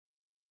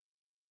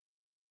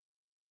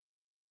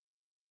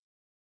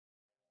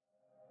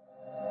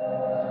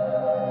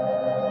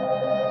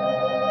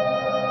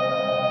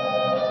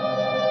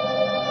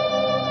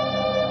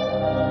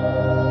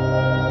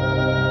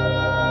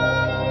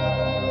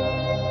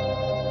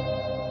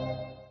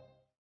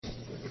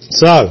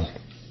So,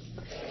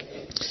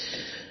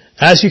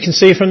 as you can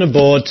see from the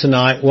board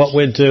tonight, what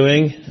we're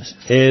doing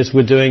is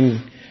we're doing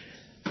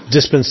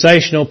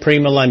dispensational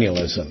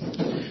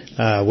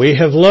premillennialism. We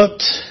have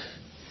looked,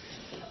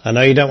 I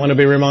know you don't want to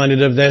be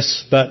reminded of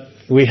this, but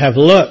we have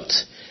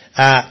looked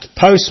at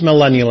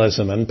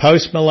postmillennialism, and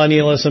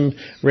postmillennialism,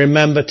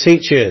 remember,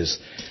 teaches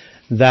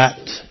that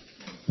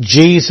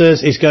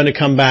Jesus is going to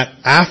come back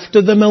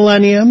after the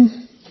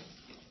millennium.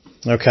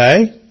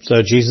 Okay?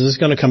 So Jesus is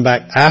going to come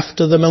back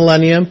after the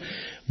millennium,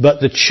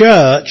 but the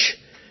church,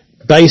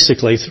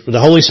 basically, the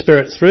Holy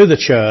Spirit through the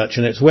church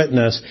and its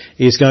witness,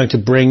 is going to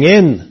bring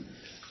in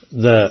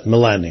the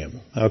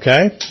millennium.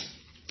 Okay?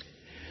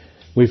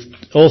 We've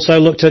also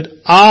looked at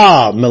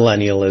our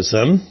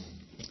millennialism,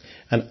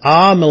 and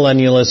our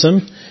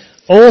millennialism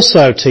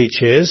also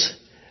teaches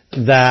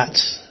that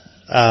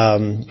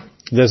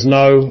there's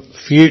no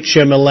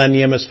future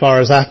millennium as far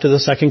as after the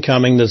second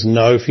coming. There's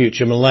no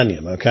future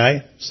millennium,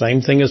 okay?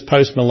 Same thing as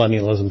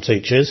postmillennialism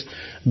teaches,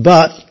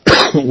 but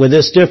with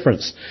this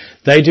difference.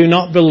 They do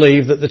not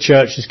believe that the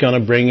church is going to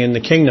bring in the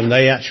kingdom.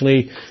 They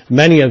actually,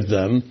 many of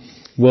them,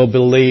 will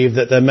believe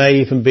that there may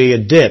even be a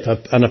dip,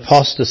 an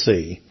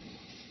apostasy,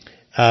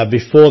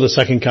 before the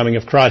second coming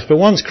of Christ. But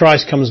once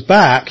Christ comes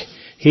back,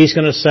 He's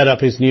going to set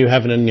up His new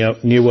heaven and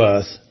new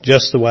earth,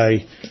 just the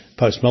way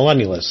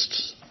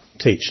postmillennialists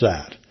teach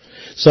that.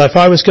 So if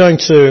I was going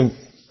to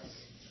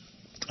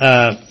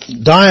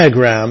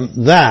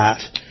diagram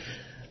that,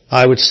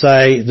 I would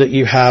say that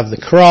you have the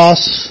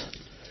cross,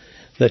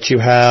 that you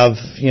have,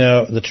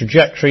 the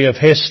trajectory of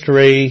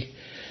history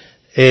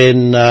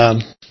in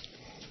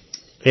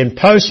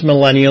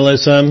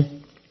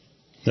postmillennialism.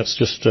 That's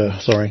just,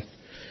 sorry.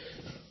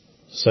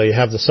 So you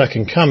have the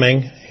second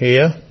coming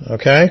here,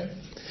 okay?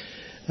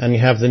 And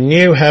you have the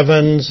new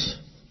heavens.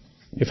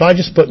 If I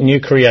just put new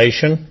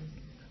creation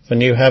for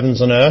new heavens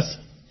and earth,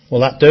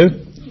 will that do?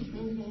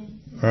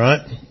 All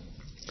right.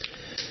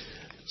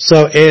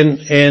 So in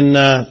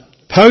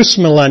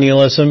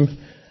postmillennialism,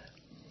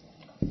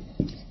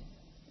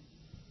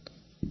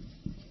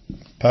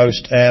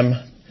 post-M,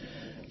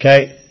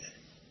 okay,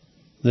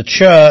 the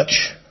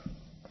church,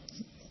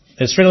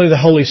 it's really the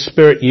Holy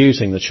Spirit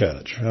using the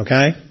church,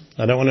 okay?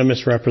 I don't want to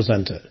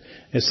misrepresent it.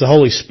 It's the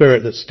Holy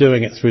Spirit that's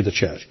doing it through the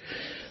church,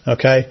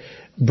 okay?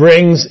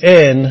 Brings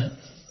in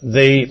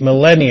the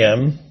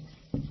millennium,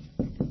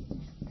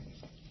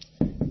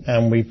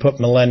 and we put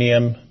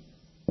millennium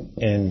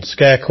in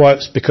scare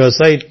quotes because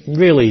they're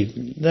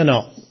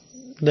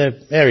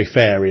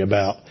airy-fairy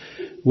about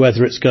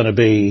whether it's going to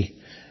be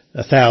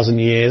 1,000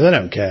 years. They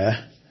don't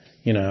care,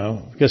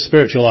 because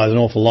spiritualize an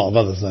awful lot of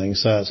other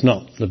things, so it's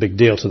not the big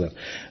deal to them.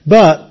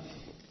 But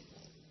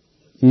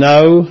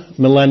no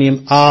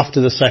millennium after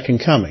the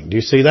second coming. Do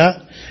you see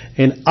that?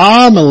 In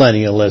our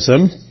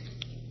millennialism,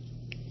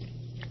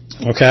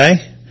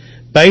 okay,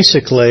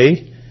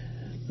 basically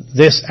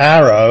this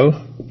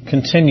arrow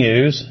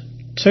continues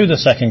to the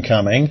second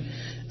coming,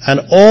 and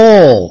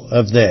all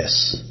of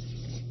this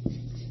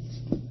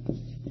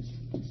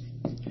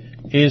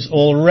is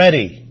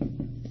already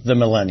the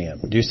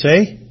millennium. Do you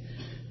see?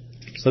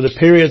 So the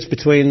periods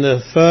between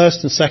the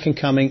first and second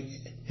coming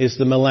is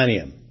the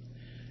millennium.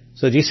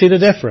 So do you see the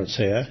difference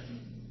here?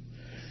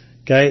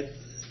 Okay.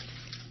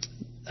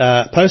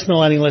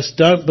 Postmillennialists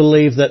don't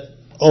believe that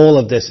all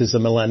of this is the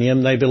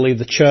millennium. They believe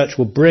the church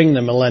will bring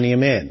the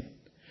millennium in.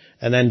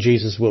 And then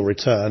Jesus will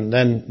return,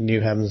 then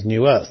new heavens,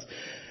 new earth.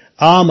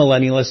 Our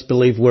millennialists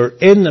believe we're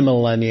in the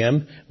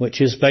millennium,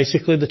 which is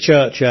basically the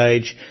church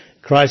age.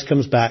 Christ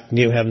comes back,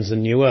 new heavens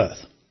and new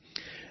earth.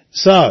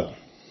 So,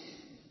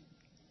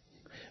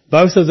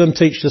 both of them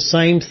teach the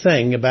same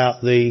thing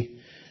about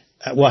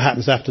what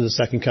happens after the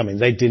second coming.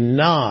 They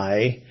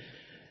deny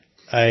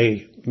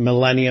a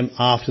millennium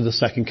after the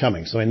second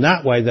coming. So in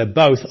that way, they're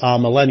both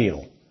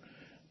amillennial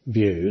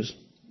views.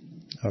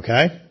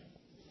 Okay?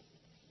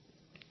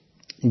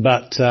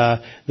 But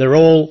they're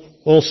all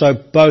also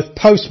both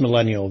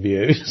postmillennial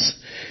views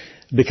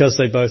because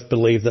they both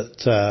believe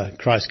that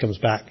Christ comes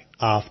back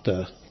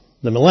after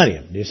the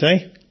millennium. Do you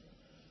see?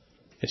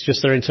 It's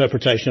just their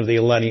interpretation of the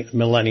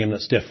millennium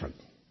that's different.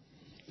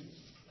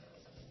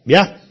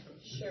 Yeah?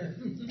 Sure.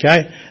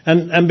 Okay?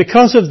 And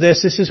because of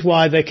this is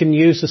why they can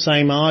use the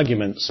same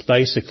arguments,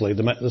 basically,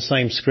 the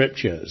same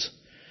scriptures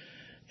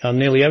on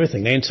nearly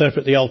everything. They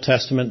interpret the Old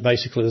Testament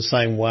basically the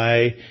same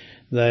way.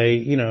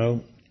 They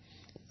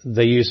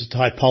use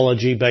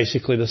typology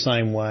basically the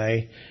same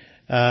way.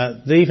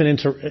 They even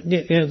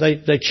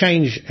they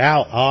change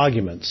out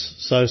arguments.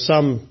 So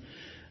some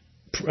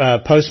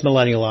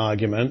postmillennial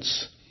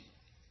arguments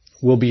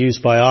will be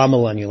used by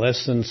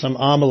amillennialists, and some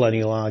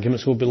amillennial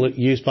arguments will be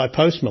used by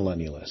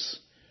postmillennialists.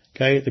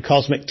 Okay, the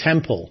cosmic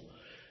temple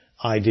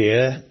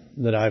idea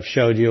that I've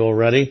showed you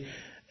already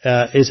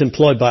is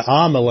employed by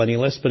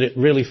amillennialists, but it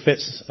really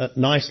fits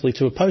nicely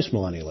to a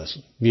postmillennialist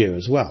view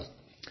as well.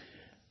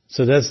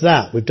 So there's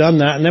that. We've done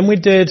that, and then we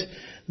did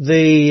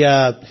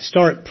the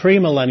historic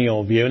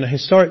premillennial view, and the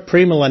historic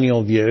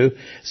premillennial view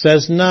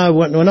says, no,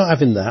 we're not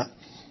having that.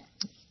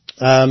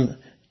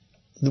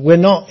 We're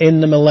not in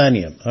the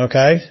millennium,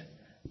 okay?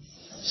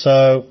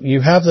 So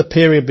you have the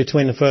period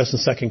between the first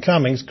and second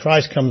comings.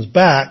 Christ comes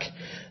back,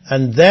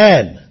 and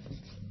then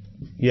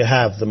you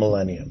have the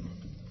millennium.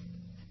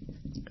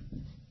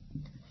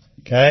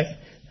 Okay?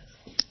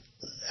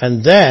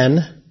 And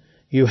then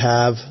you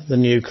have the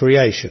new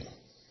creation.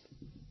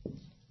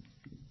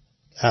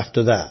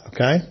 After that,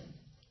 okay?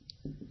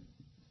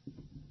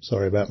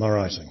 Sorry about my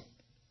writing.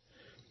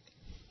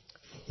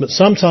 But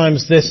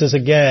sometimes this is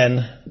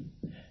again,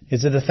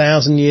 is it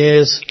 1,000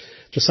 years?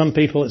 For some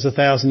people it's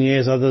 1,000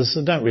 years, others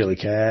don't really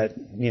care.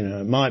 You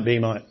know, it might be,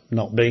 might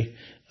not be.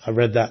 I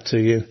read that to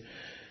you.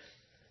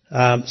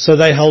 So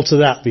they hold to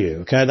that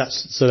view, okay?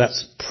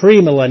 That's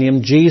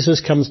pre-millennium. Jesus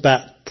comes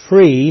back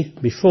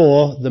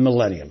before the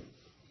millennium.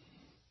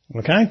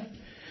 Okay?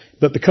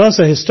 But because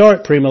they're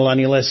historic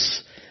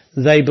premillennialists,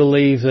 they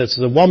believe that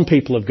the one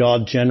people of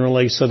God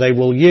generally, so they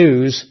will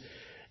use,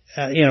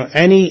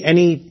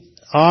 any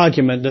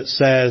argument that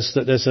says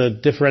that there's a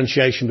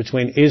differentiation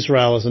between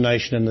Israel as a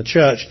nation and the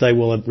church, they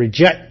will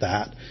reject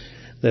that.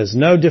 There's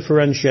no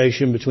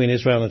differentiation between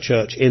Israel and the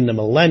church in the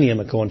millennium,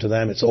 according to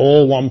them. It's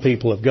all one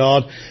people of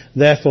God.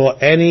 Therefore,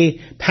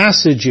 any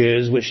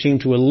passages which seem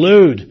to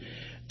allude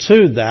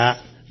to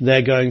that,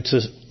 they're going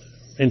to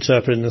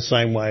interpret in the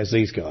same way as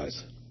these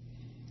guys.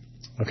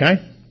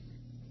 Okay?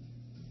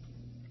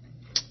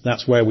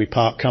 That's where we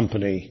part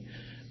company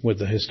with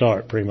the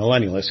historic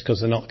premillennialists, because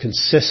they're not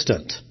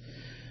consistent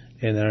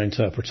in their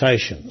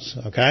interpretations.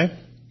 Okay?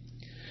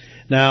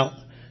 Now,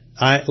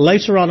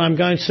 later on I'm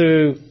going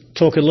to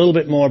talk a little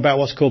bit more about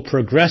what's called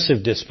progressive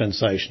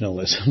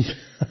dispensationalism.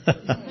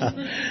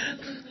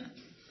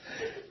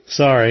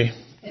 Sorry.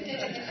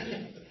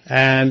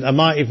 And I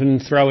might even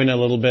throw in a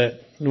little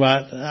bit,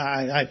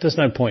 there's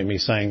no point in me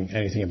saying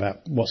anything about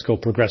what's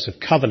called progressive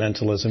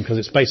covenantalism, because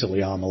it's basically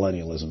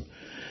amillennialism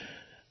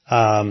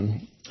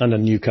and a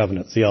new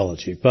covenant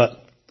theology.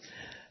 But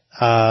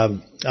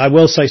I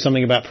will say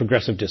something about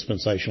progressive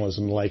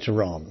dispensationalism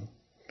later on,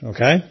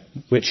 okay?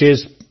 Which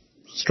is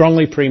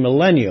strongly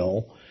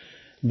premillennial,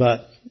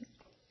 but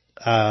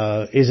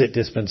is it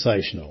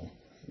dispensational?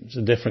 It's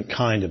a different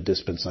kind of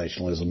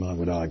dispensationalism, I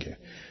would argue.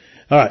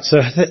 All right,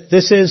 so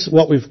this is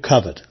what we've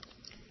covered.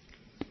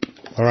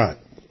 All right,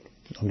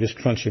 I'm just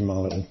crunching my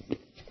little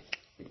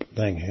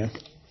thing here.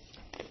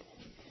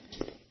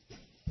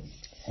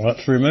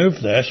 Let's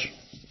remove this.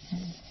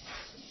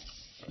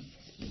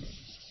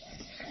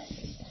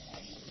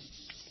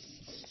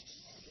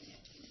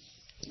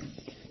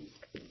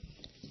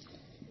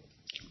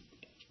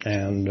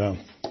 And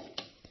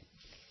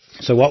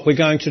so what we're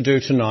going to do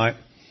tonight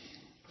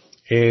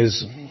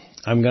is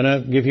I'm going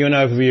to give you an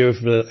overview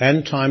of the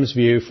end times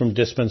view from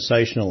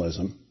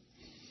dispensationalism.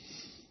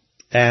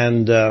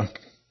 And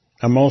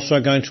I'm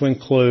also going to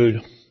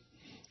include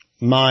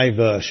my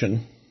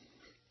version,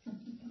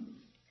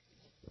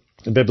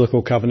 the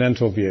biblical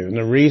covenantal view. And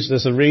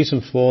there's a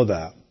reason for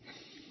that.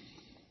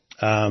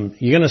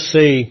 You're going to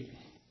see,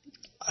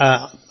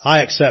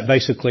 I accept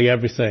basically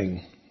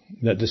everything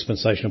that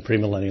dispensational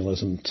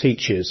premillennialism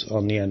teaches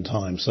on the end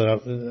times. So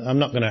I'm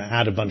not going to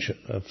add a bunch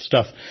of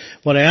stuff.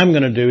 What I am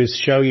going to do is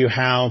show you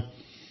how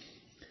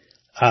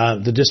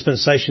the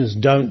dispensations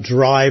don't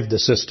drive the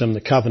system,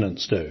 the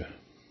covenants do.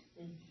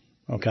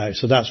 Okay,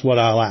 so that's what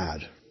I'll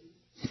add.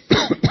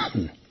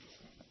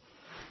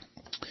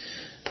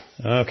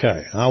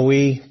 Okay, are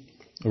we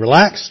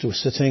relaxed? We're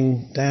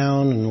sitting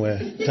down and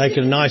we're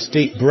taking a nice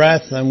deep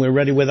breath and we're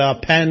ready with our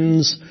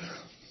pens.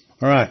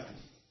 All right.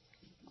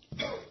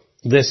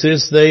 This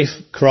is the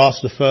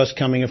cross, the first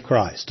coming of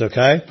Christ,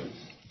 okay?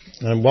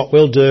 And what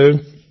we'll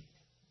do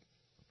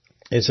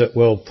is that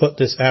we'll put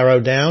this arrow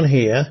down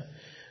here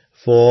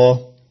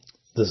for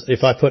this.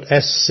 If I put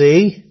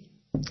SC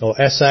or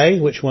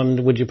SA, which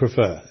one would you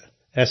prefer?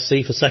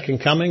 SC for second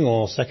coming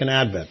or second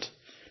advent?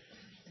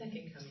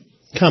 Second coming.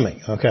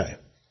 Coming, okay.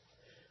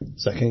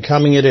 Second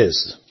coming it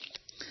is.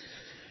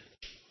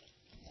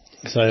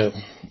 So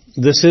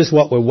this is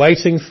what we're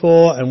waiting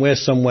for, and we're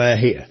somewhere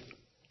here.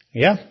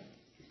 Yeah?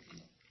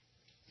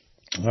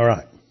 All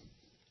right.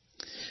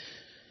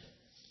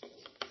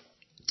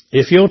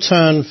 If you'll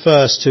turn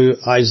first to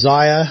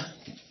Isaiah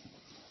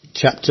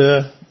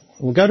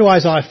we'll go to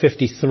Isaiah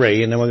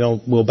 53 and then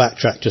we'll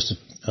backtrack just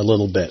a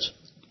little bit.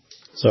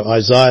 So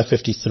Isaiah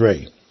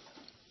 53.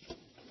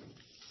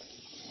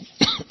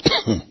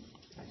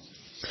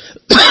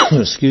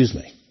 Excuse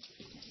me.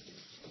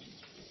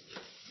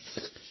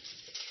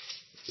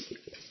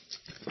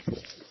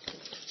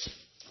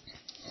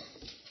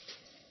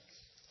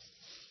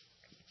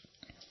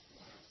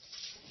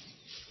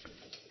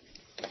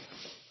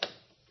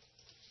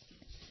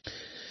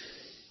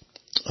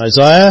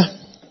 Isaiah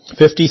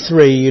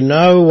 53, you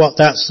know what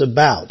that's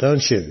about,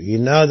 don't you? You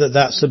know that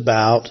that's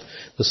about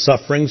the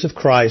sufferings of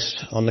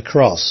Christ on the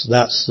cross.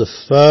 That's the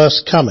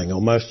first coming, or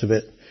most of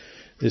it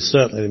is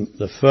certainly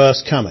the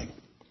first coming.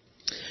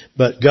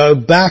 But go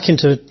back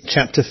into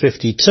chapter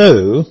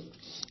 52,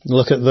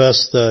 look at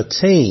verse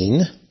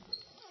 13.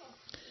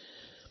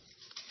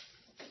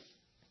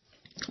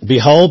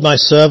 Behold, my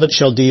servant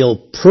shall deal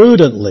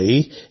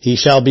prudently, he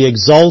shall be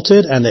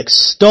exalted and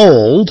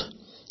extolled,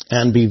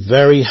 and be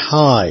very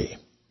high.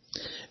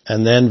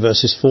 And then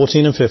verses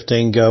 14 and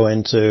 15 go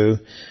into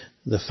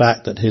the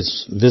fact that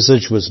his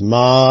visage was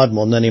marred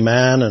more than any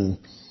man, and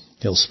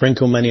he'll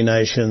sprinkle many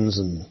nations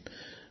and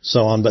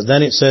so on. But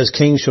then it says,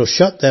 kings shall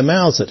shut their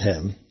mouths at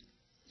him,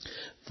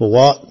 for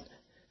what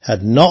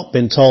had not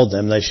been told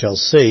them they shall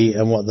see,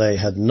 and what they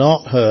had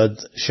not heard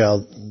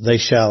they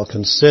shall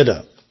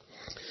consider.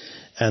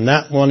 And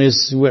that one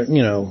is,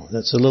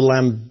 that's a little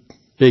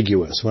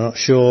ambiguous. We're not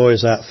sure,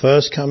 is that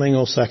first coming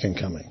or second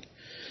coming?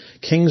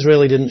 Kings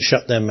really didn't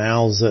shut their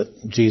mouths at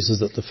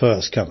Jesus at the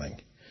first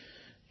coming.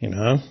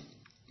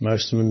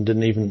 Most of them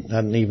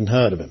hadn't even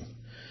heard of him.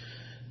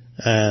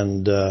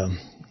 And,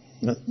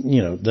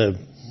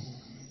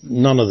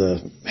 none of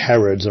the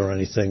Herods or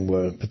anything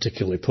were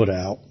particularly put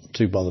out,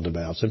 too bothered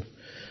about him.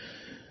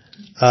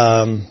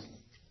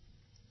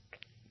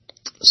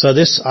 So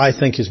this, I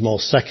think, is more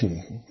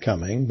second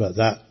coming, but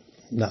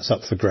that's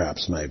up for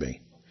grabs,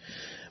 maybe.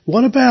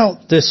 What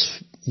about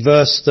this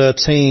verse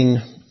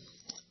 13b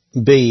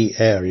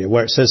area,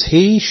 where it says,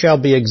 he shall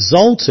be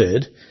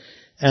exalted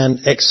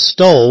and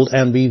extolled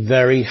and be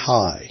very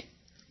high?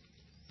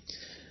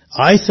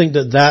 I think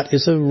that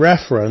is a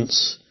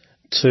reference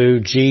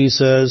to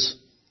Jesus,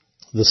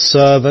 the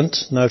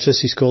servant. Notice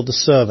he's called the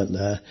servant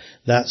there.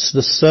 That's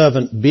the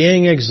servant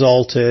being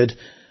exalted,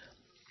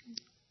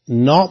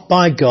 not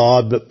by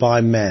God, but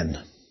by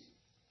men.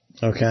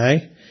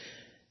 Okay?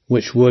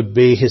 Which would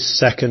be his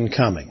second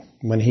coming.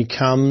 When he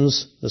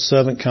comes, the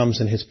servant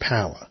comes in his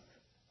power.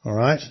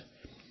 Alright?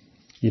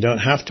 You don't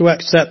have to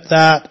accept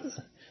that,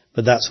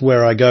 but that's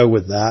where I go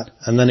with that.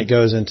 And then it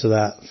goes into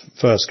that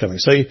first coming.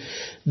 So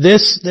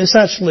this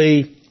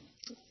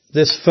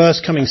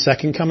first coming,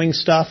 second coming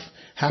stuff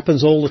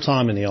happens all the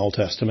time in the Old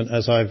Testament,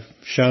 as I've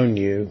shown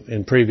you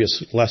in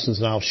previous lessons,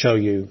 and I'll show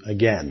you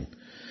again.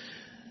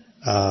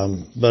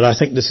 But I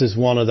think this is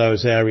one of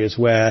those areas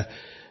where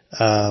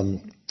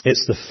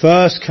it's the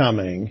first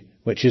coming,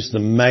 which is the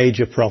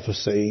major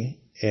prophecy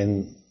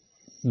in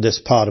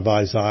this part of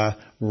Isaiah,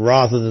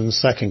 rather than the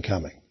second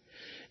coming.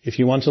 If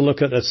you want to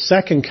look at a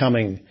second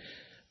coming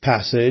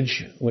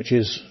passage, which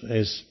is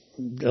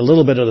a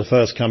little bit of the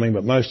first coming,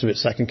 but most of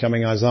it's second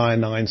coming, Isaiah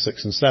 9,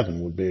 6 and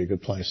 7 would be a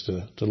good place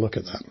to look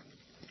at that.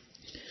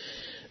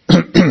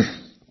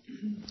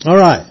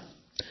 Alright.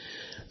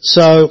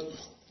 So,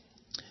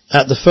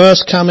 at the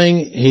first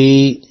coming,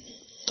 he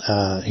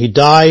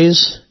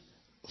dies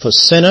for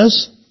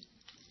sinners,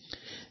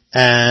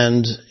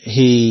 and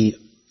he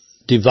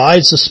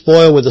divides the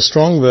spoil with the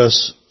strong,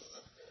 verse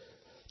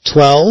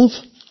 12,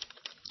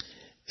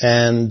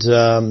 and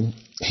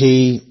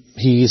he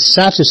is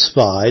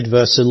satisfied,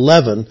 verse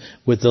 11,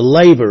 with the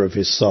labor of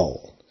his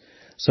soul.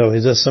 So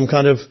there's some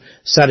kind of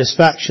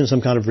satisfaction,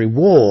 some kind of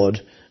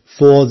reward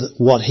for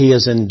what he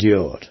has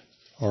endured.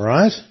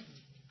 Alright?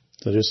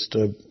 So just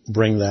to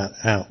bring that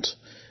out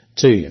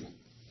to you.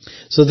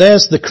 So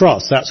there's the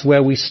cross. That's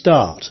where we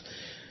start.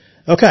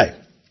 Okay.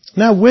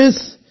 Now with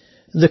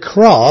the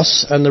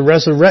cross and the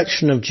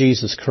resurrection of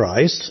Jesus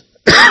Christ,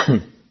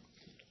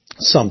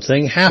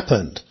 something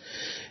happened.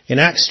 In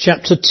Acts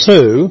chapter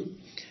 2,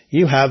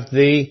 you have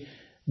the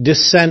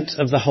descent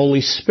of the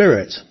Holy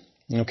Spirit.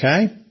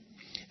 Okay?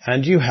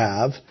 And you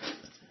have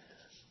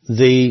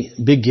the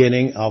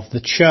beginning of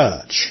the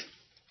church.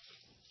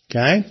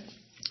 Okay?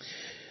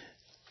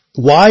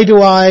 Why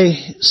do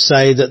I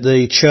say that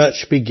the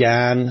church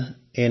began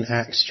in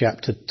Acts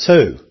chapter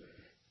 2?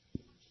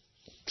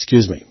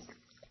 Excuse me.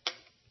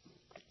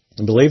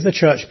 I believe the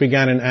church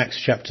began in Acts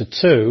chapter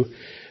 2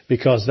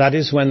 because that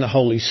is when the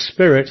Holy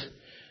Spirit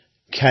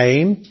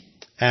came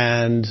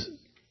and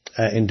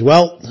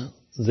indwelt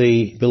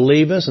the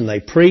believers, and they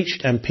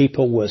preached and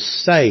people were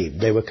saved.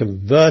 They were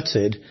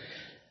converted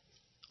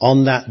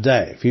on that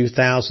day, a few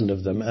thousand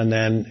of them, and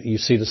then you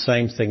see the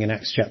same thing in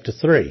Acts chapter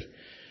 3.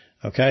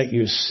 Okay,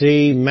 you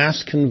see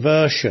mass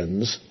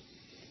conversions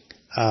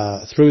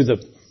through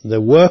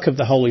the work of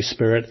the Holy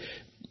Spirit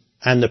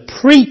and the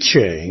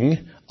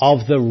preaching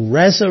of the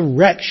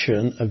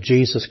resurrection of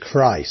Jesus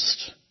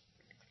Christ.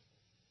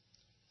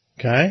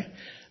 Okay?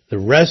 The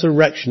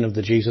resurrection of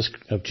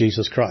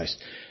Jesus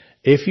Christ.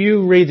 If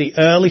you read the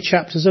early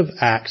chapters of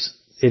Acts,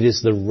 it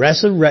is the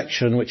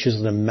resurrection which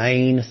is the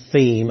main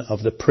theme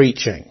of the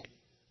preaching.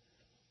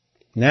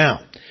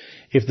 Now,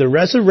 if the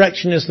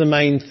resurrection is the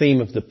main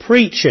theme of the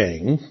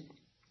preaching,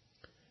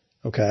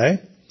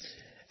 okay,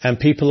 and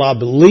people are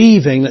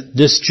believing that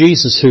this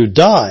Jesus who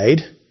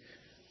died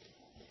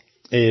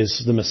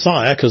is the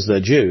Messiah, because they're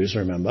Jews,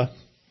 remember,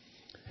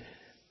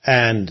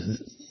 and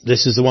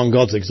this is the one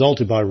God's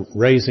exalted by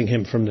raising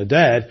him from the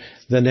dead,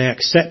 then they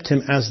accept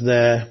him as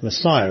their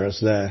Messiah, as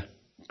their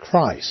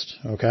Christ,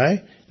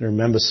 okay? And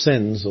remember,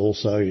 sins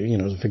also,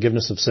 the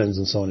forgiveness of sins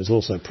and so on is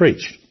also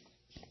preached.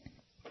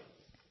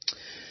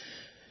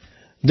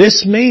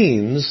 This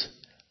means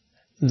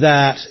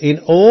that in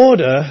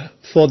order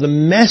for the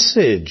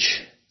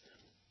message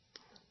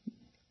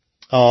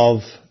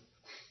of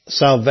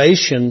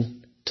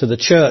salvation to the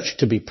church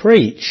to be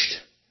preached,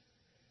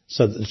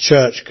 so that the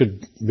church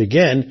could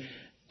begin,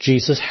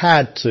 Jesus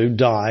had to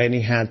die and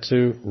he had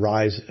to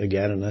rise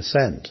again and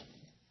ascend.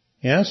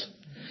 Yes?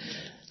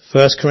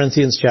 1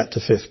 Corinthians chapter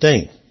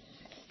 15.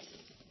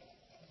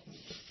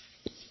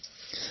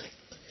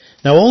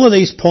 Now all of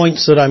these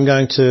points that I'm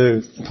going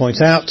to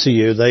point out to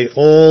you,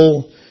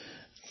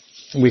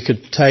 we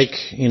could take,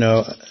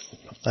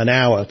 an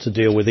hour to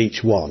deal with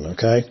each one,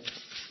 okay?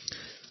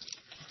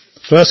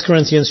 1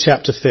 Corinthians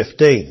chapter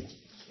 15.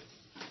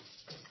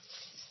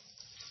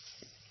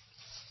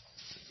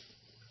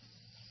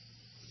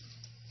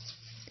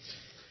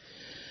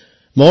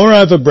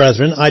 Moreover,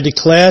 brethren, I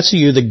declare to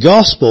you the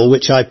gospel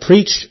which I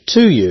preached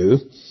to you,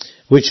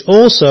 which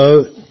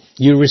also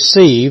you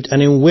received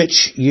and in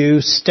which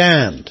you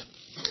stand,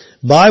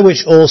 by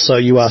which also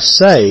you are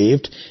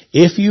saved,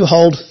 if you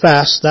hold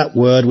fast that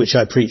word which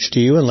I preached to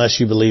you, unless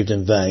you believed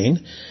in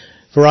vain.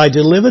 For I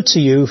delivered to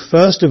you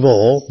first of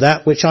all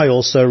that which I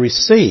also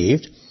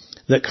received,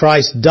 that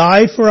Christ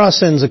died for our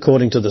sins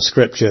according to the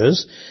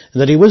Scriptures,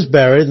 and that he was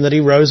buried, and that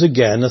he rose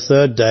again the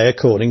third day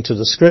according to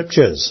the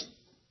Scriptures.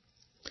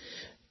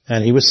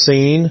 And he was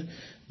seen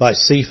by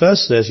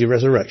Cephas, there's your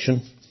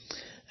resurrection,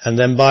 and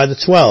then by the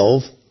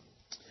 12.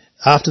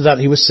 After that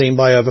he was seen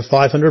by over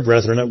 500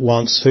 brethren at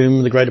once,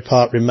 whom the greater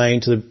part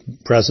remain to the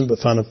present, but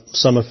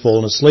some have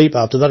fallen asleep.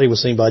 After that he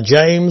was seen by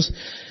James,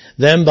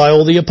 then by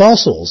all the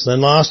apostles.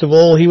 Then last of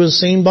all he was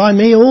seen by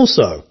me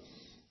also.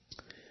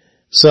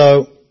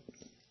 So,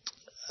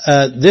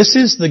 this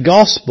is the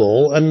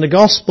gospel, and the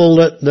gospel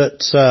that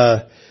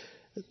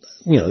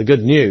the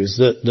good news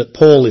that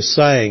Paul is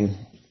saying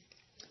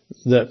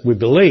that we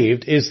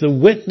believed is the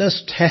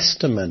witness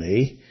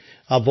testimony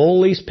of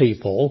all these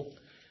people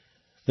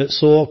that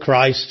saw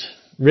Christ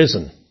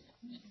risen.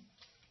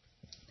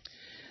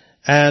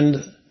 And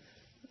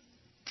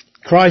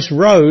Christ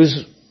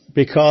rose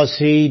because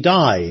he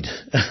died.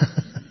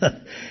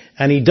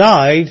 And he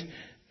died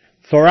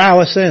for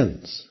our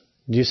sins.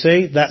 Do you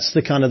see? That's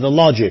the kind of the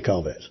logic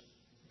of it.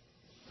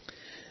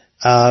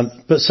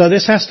 But so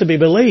this has to be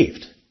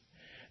believed,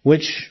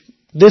 which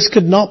this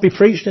could not be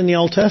preached in the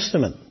Old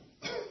Testament.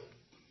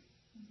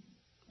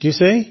 Do you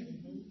see?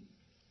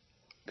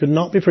 Could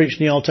not be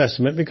preached in the Old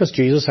Testament because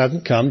Jesus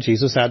hadn't come,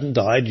 Jesus hadn't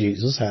died,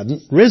 Jesus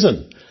hadn't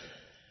risen.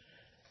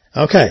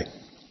 Okay.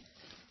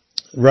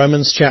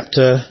 Romans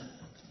chapter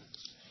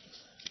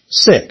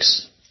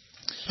 6.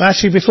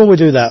 Actually, before we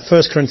do that,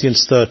 1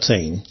 Corinthians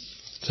 13,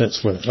 1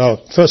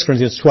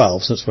 Corinthians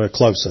 12, since we're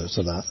closer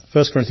to that.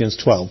 1 Corinthians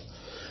 12.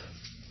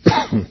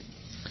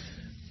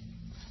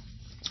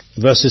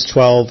 Verses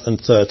 12 and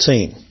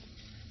 13.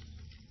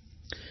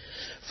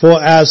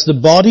 For as the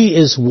body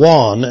is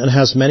one and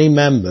has many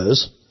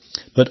members,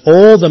 but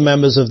all the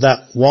members of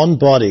that one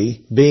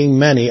body, being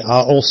many,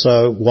 are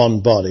also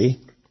one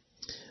body,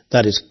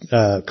 that is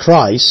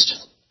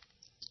Christ.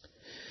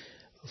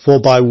 For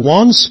by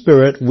one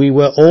Spirit we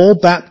were all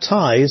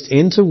baptized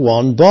into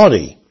one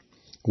body,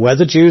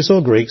 whether Jews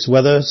or Greeks,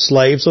 whether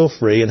slaves or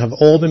free, and have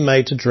all been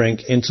made to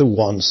drink into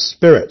one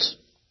Spirit.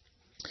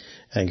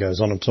 And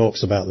goes on and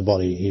talks about the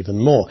body even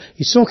more.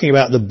 He's talking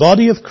about the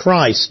body of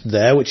Christ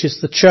there, which is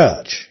the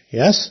church.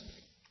 Yes?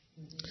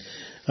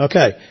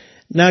 Okay.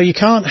 Now you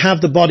can't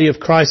have the body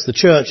of Christ, the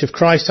church, if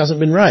Christ hasn't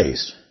been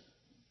raised.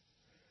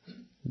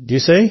 Do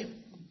you see?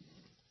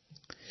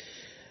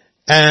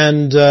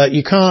 And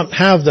you can't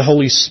have the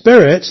Holy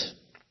Spirit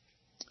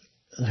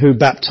who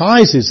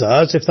baptizes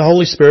us if the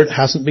Holy Spirit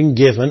hasn't been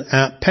given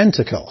at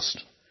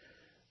Pentecost.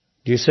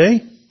 Do you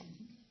see?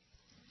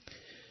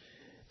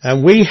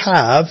 And we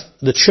have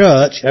the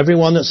church,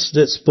 everyone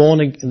that's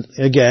born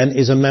again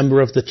is a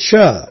member of the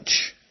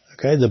church,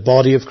 okay, the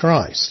body of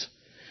Christ.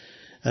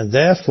 And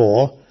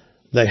therefore,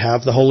 they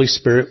have the Holy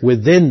Spirit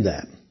within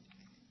them.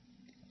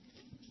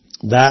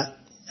 That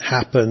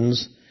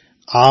happens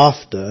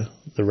after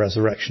the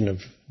resurrection of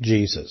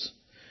Jesus.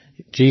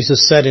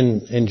 Jesus said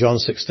in John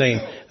 16,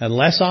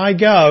 unless I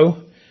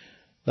go,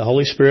 the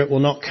Holy Spirit will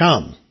not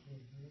come.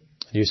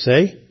 Do you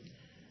see?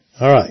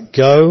 Alright,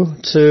 go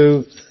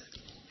to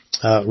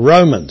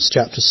Romans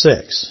chapter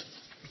 6.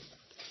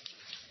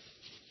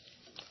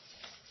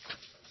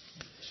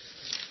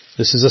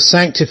 This is a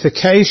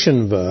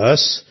sanctification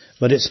verse,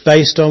 but it's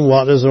based on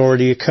what has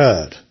already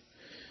occurred.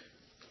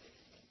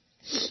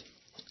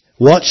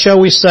 What shall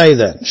we say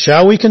then?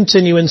 Shall we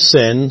continue in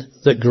sin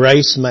that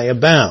grace may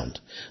abound?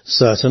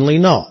 Certainly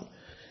not.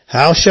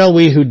 How shall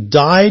we who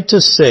died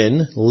to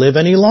sin live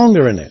any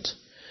longer in it?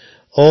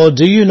 Or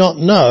do you not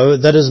know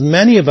that as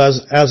many of us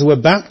as were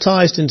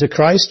baptized into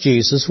Christ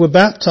Jesus were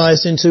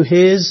baptized into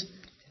his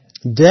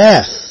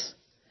death?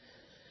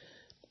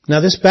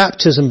 Now this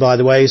baptism, by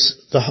the way, is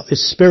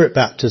spirit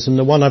baptism,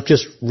 the one I've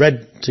just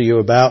read to you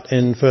about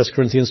in 1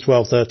 Corinthians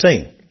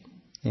 12:13.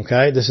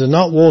 Okay, this is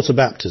not water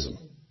baptism.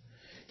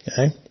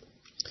 Okay.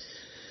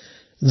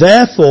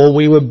 Therefore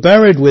we were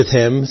buried with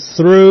him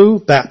through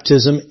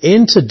baptism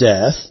into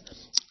death,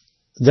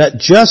 that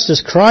just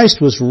as Christ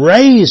was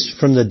raised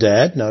from the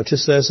dead,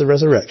 notice there's the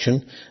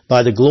resurrection,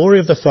 by the glory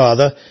of the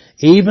Father,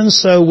 even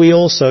so we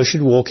also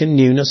should walk in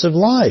newness of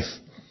life.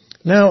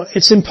 Now,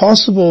 it's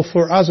impossible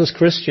for us as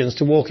Christians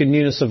to walk in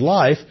newness of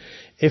life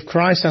if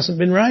Christ hasn't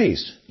been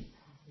raised.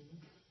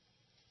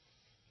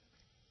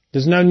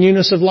 There's no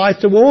newness of life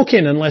to walk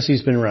in unless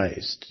he's been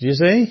raised. Do you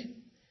see?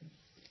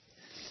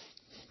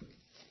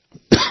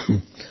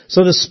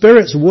 So the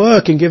Spirit's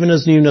work in giving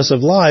us newness of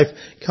life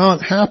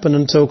can't happen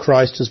until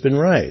Christ has been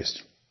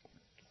raised.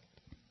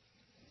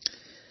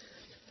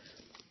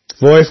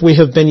 For if we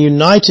have been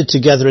united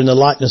together in the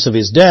likeness of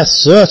his death,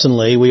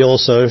 certainly we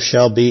also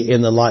shall be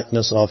in the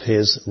likeness of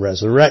his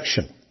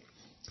resurrection.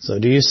 So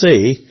do you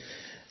see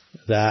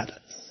that,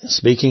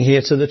 speaking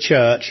here to the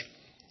church,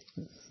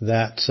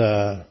 that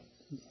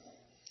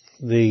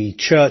the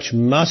church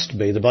must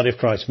be, the body of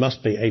Christ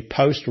must be a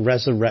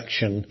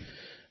post-resurrection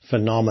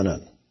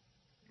phenomenon.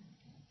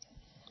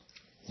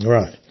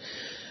 Right.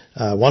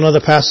 One other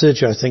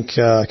passage, I think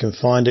I can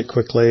find it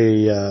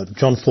quickly,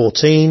 John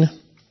 14.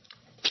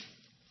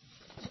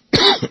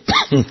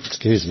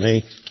 Excuse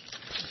me.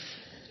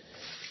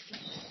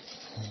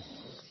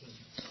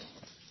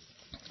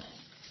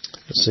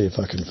 Let's see if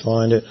I can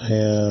find it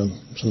here.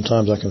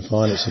 Sometimes I can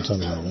find it,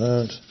 sometimes I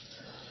don't.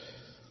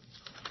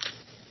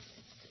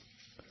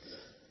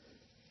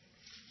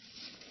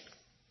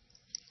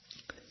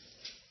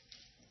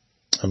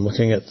 I'm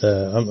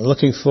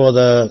looking for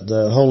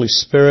the Holy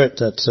Spirit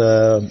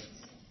that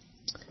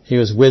he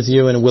was with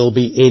you and will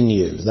be in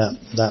you.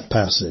 That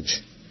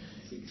passage.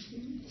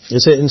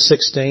 Is it in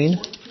 16?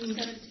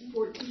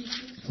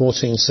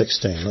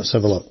 14:16. Let's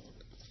have a look.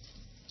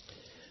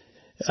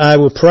 I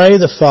will pray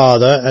the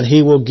Father, and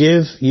he will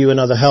give you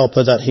another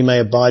helper that he may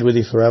abide with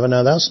you forever.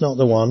 Now that's not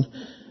the one.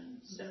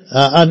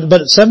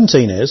 But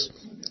 17 is,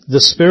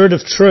 the Spirit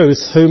of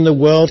truth whom the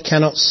world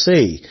cannot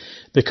see,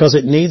 because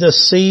it neither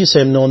sees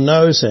him nor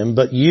knows him,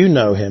 but you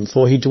know him,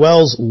 for he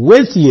dwells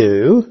with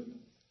you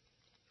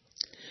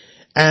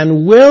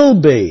and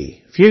will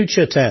be,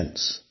 future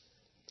tense,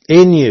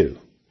 in you.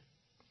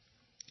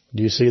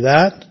 Do you see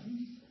that?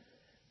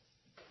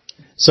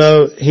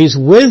 So he's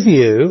with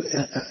you.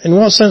 In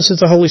what sense is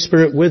the Holy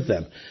Spirit with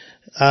them?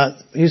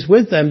 He's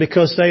with them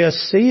because they are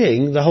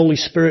seeing the Holy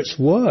Spirit's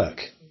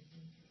work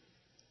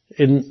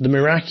in the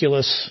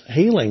miraculous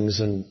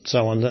healings and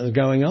so on that are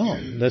going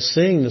on. They're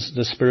seeing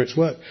the Spirit's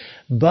work.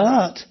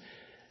 But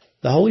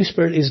the Holy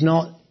Spirit is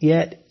not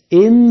yet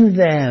in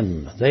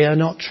them. They are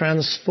not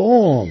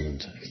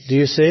transformed. Do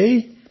you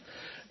see?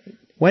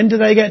 When do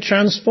they get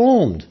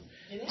transformed?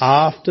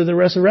 After the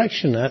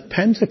resurrection at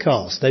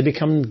Pentecost. They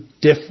become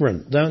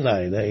different, don't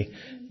they?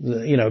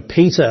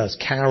 Peter's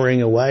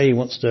cowering away. He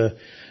wants to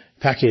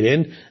pack it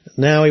in.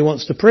 Now he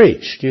wants to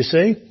preach. Do you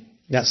see?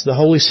 That's the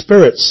Holy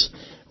Spirit's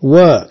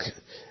work.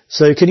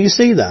 So can you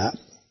see that?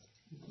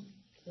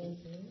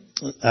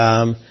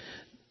 Now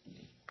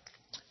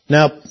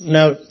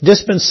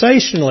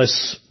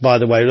dispensationalists, by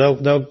the way,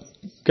 they'll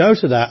go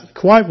to that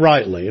quite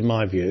rightly, in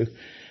my view,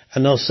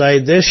 and they'll say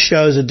this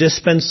shows a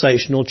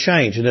dispensational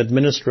change, an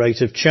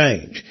administrative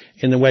change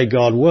in the way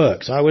God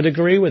works. I would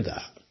agree with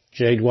that.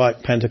 J.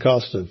 Dwight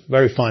Pentecost, a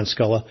very fine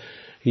scholar,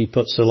 he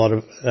puts a lot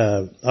of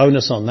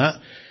onus on that.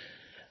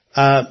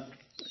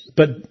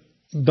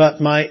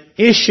 But my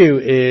issue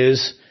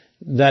is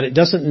that it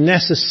doesn't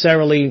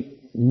necessarily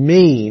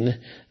mean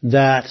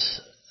that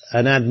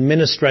an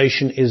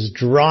administration is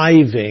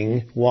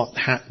driving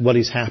what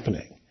is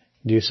happening.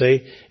 Do you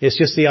see? It's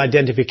just the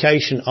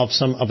identification of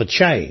a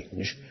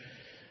change.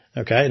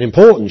 Okay, an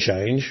important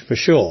change for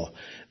sure,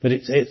 but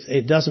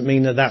it doesn't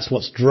mean that that's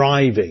what's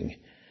driving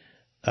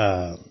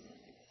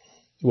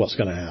what's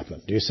going to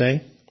happen. Do you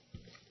see?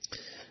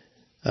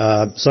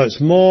 So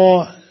it's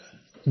more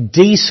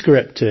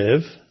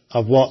descriptive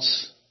of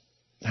what's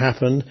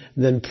happened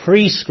than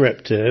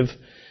prescriptive,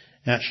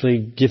 actually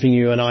giving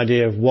you an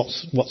idea of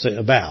what's it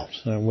about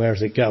and where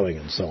is it going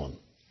and so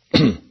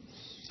on.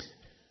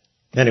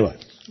 Anyway,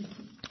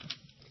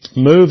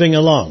 moving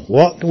along.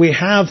 What we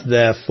have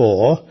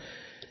therefore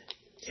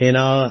in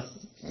our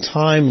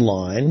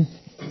timeline,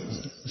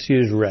 let's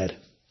use red,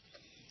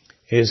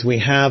 is we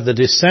have the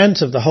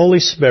descent of the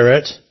Holy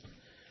Spirit,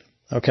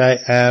 okay,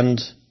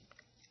 and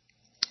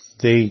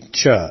the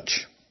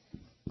church,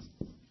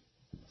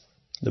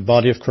 the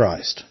body of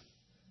Christ.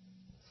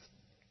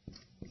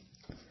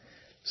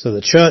 So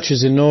the church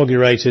is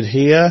inaugurated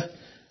here.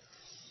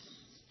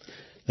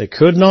 There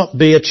could not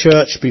be a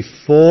church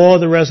before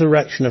the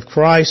resurrection of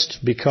Christ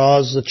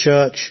because the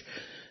church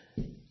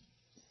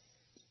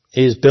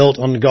is built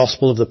on the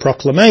gospel of the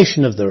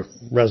proclamation of the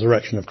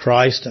resurrection of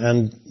Christ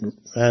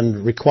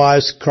and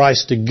requires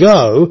Christ to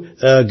go,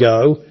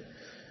 ergo,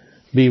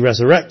 be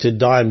resurrected,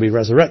 die and be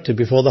resurrected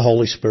before the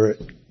Holy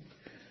Spirit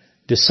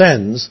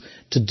descends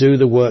to do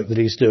the work that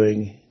he's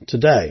doing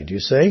today. Do you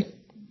see?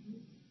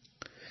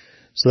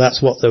 So that's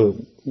what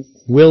the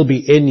will be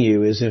in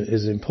you is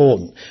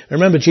important.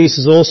 Remember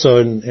Jesus also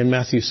in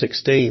Matthew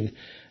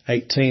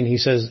 16:18, he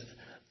says,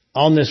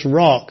 upon this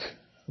rock,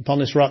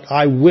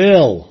 I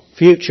will,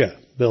 future,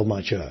 build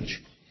my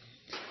church.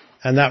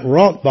 And that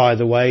rock, by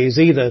the way, is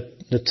either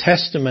the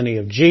testimony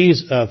of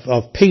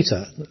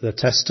Peter, the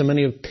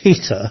testimony of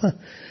Peter,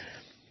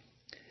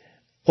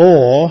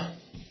 or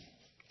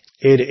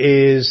it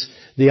is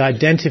the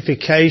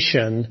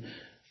identification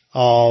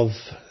of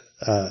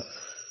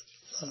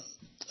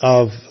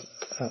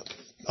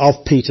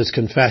Peter's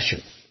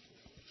confession.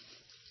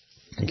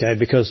 Okay,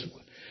 because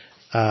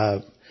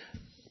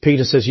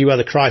Peter says, "You are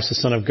the Christ, the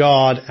Son of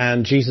God,"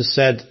 and Jesus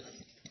said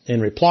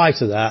in reply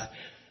to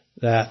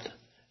that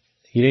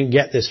you didn't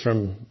get this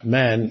from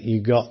men,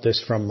 you got this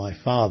from my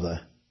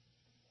Father.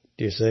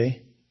 Do you see?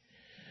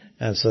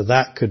 And so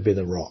that could be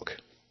the rock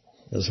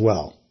as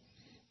well.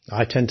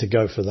 I tend to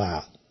go for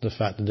that. The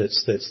fact that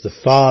it's the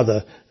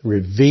Father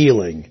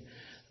revealing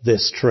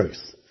this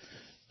truth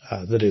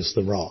that is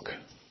the rock.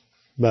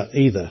 But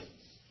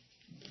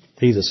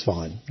either's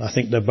fine. I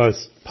think they're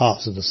both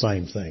parts of the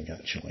same thing,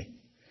 actually.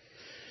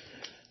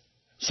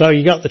 So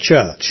you got the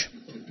church.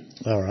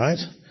 All right.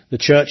 The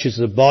church is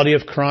the body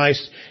of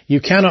Christ.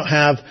 You cannot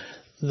have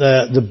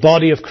the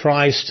body of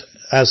Christ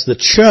as the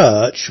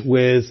church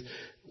with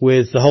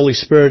the Holy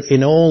Spirit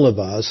in all of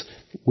us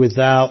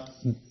without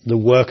the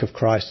work of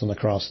Christ on the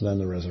cross and then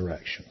the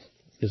resurrection.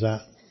 Is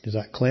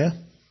that clear?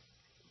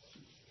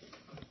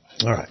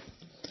 All right.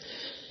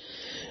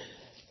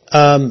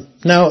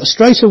 Now,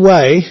 straight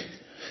away,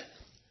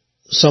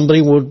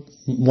 somebody would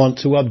want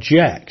to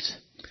object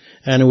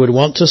and would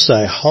want to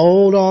say,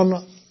 hold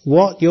on,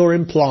 what you're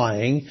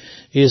implying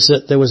is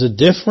that there was a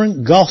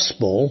different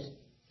gospel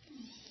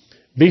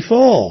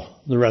before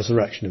the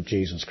resurrection of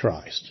Jesus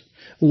Christ.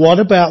 What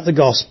about the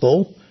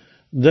gospel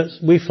that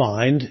we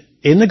find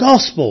in the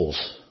Gospels?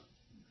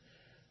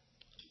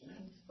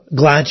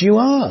 Glad you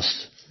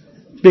asked.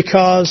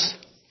 Because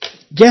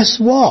guess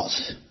what?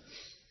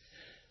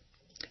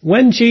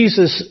 When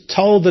Jesus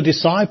told the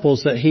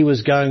disciples that he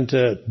was going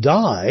to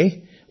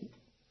die,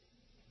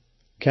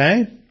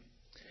 okay,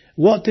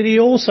 what did he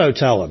also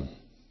tell them?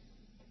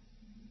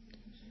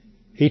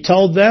 He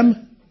told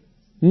them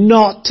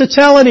not to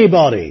tell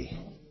anybody.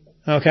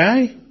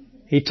 Okay?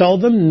 He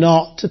told them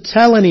not to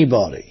tell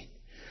anybody.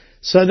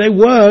 So they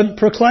weren't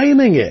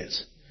proclaiming it.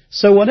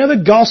 So whatever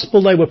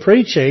gospel they were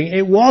preaching,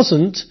 it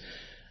wasn't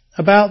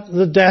about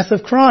the death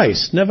of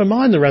Christ. Never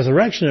mind the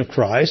resurrection of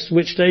Christ,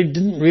 which they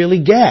didn't really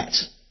get.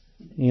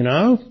 You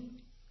know?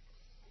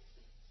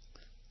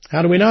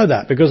 How do we know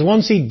that? Because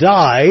once he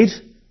died,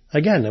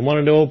 again, they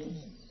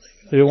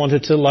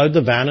wanted to load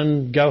the van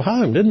and go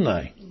home, didn't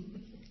they?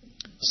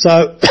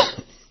 So,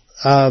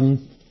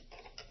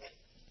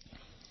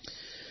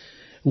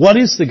 what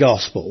is the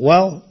gospel?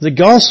 Well, the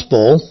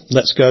gospel,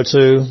 let's go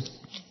to,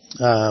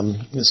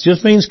 it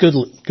just means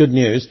good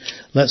news.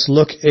 Let's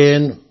look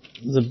in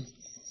the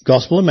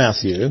Gospel of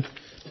Matthew.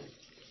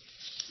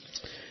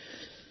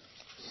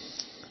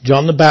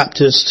 John the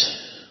Baptist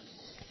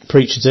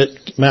preaches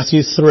it,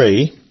 Matthew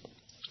 3.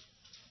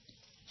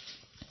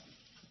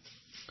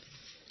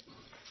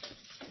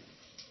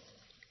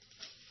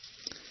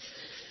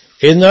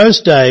 In those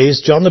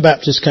days, John the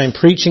Baptist came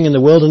preaching in the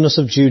wilderness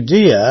of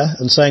Judea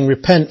and saying,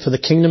 "Repent, for the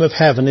kingdom of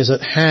heaven is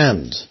at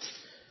hand."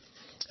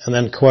 And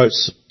then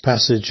quotes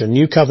a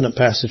New Covenant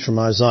passage from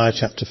Isaiah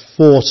chapter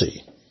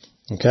 40.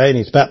 Okay, and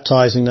he's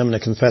baptizing them and they're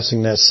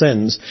confessing their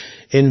sins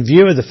in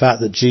view of the fact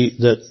that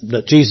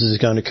Jesus is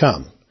going to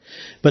come.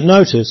 But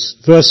notice,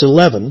 verse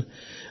 11,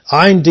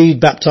 "I indeed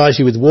baptize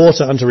you with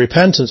water unto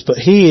repentance, but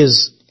he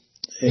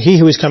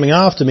who is coming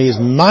after me is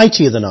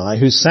mightier than I,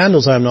 whose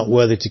sandals I am not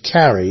worthy to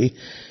carry.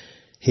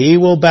 He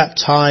will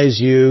baptize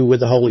you with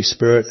the Holy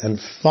Spirit and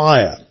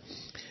fire."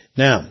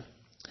 Now,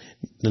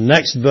 the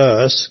next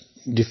verse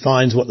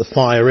defines what the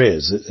fire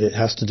is. It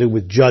has to do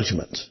with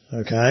judgment,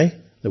 okay?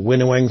 The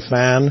winnowing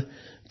fan,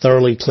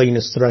 thoroughly clean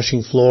his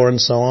threshing floor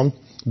and so on.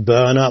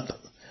 Burn up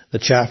the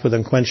chaff with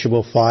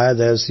unquenchable fire.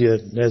 There's your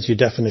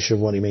definition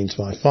of what he means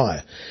by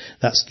fire.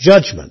 That's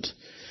judgment.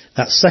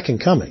 That's second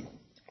coming.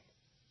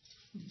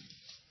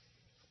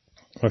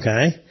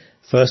 Okay?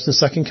 First and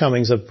second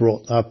comings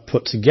are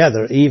put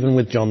together even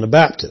with John the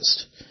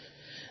Baptist.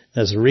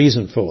 There's a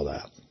reason for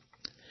that.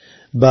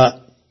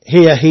 But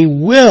here he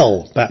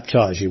will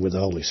baptize you with the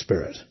Holy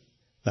Spirit.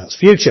 That's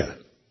future.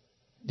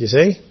 Do you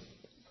see?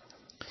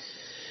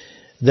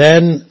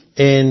 Then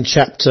in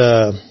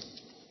chapter,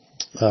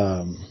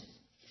 same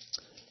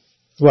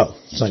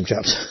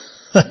chapter.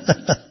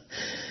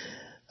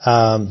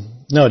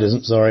 No it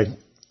isn't, sorry.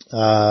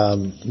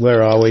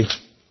 Where are we?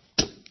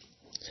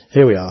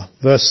 Here we are,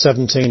 verse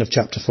 17 of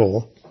chapter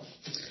 4.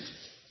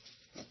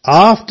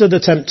 After the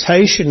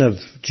temptation of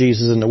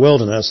Jesus in the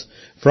wilderness,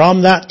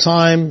 from that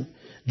time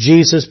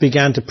Jesus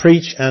began to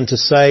preach and to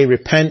say,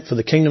 "Repent, for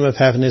the kingdom of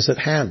heaven is at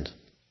hand."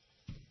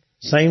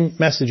 Same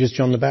message as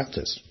John the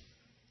Baptist.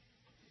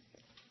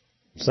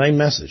 Same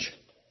message.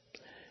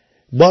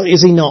 What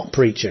is he not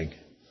preaching?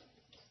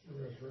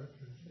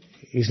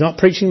 He's not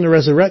preaching the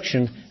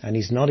resurrection, and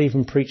he's not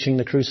even preaching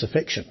the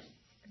crucifixion.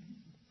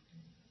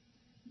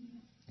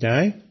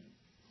 Okay?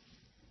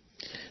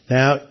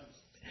 Now,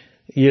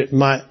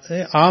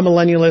 our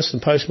millennialists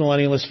and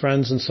post-millennialist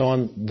friends and so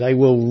on, they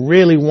will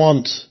really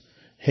want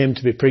him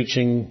to be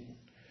preaching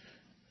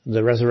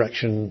the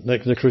resurrection,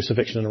 the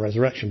crucifixion and the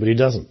resurrection, but he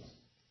doesn't.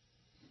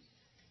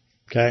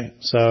 Okay?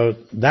 So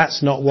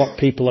that's not what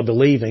people are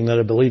believing that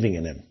are believing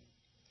in him.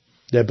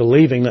 They're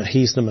believing that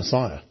he's the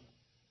Messiah.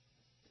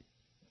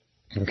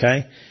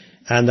 Okay?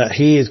 And that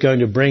he is going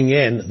to bring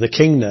in the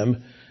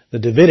kingdom, the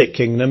Davidic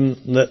kingdom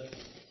that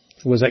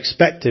was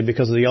expected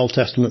because of the Old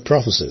Testament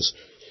prophecies.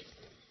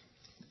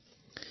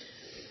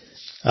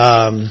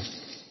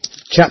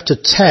 Chapter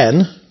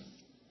 10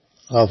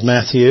 of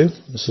Matthew.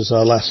 This is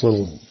our last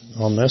little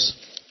on this.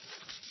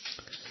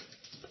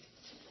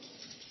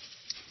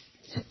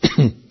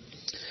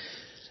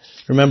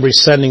 Remember,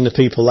 he's sending the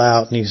people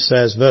out, and he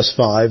says, verse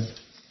 5,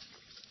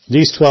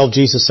 these 12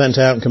 Jesus sent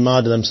out and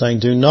commanded them, saying,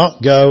 do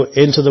not go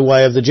into the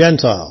way of the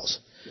Gentiles,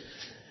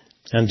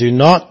 and do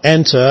not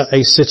enter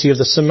a city of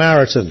the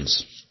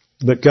Samaritans,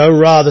 but go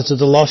rather to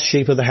the lost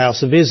sheep of the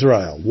house of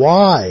Israel.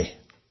 Why?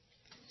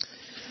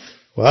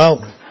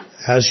 Well,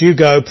 as you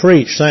go,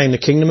 preach, saying the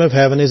kingdom of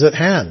heaven is at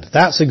hand.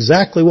 That's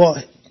exactly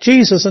what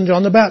Jesus and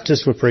John the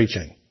Baptist were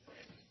preaching.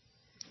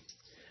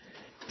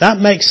 That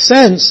makes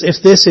sense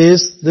if this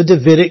is the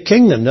Davidic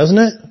kingdom, doesn't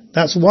it?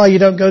 That's why you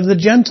don't go to the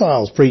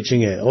Gentiles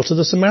preaching it, or to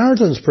the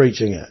Samaritans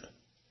preaching it.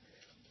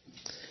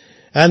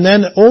 And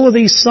then all of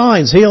these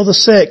signs, heal the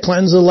sick,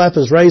 cleanse the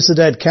lepers, raise the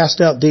dead,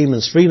 cast out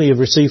demons, freely have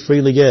received,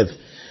 freely give.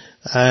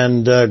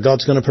 And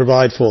God's going to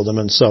provide for them,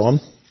 and so on.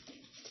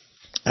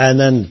 And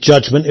then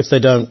judgment if they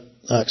don't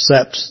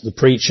accept the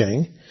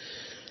preaching.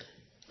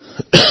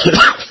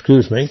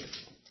 Excuse me.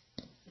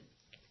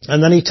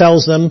 And then he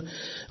tells them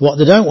what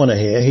they don't want to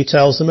hear. He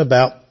tells them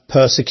about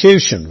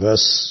persecution,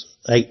 verse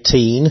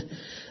 18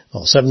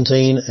 or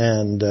 17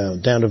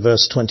 and down to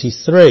verse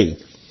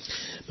 23.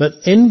 But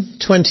in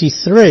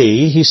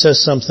 23 he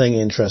says something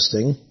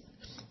interesting.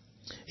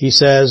 He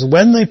says,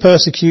 when they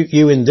persecute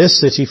you in this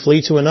city,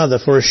 flee to another,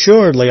 for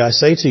assuredly I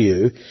say to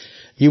you,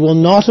 you will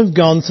not have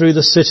gone through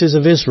the cities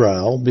of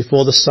Israel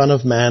before the Son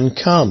of Man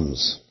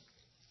comes.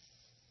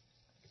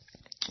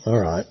 All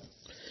right.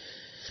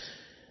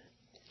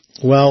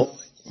 Well,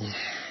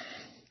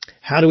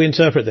 how do we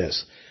interpret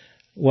this?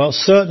 Well,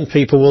 certain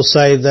people will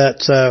say that,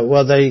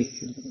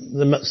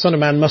 the Son of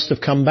Man must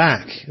have come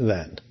back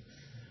then,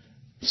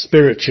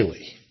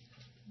 spiritually,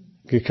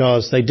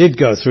 because they did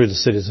go through the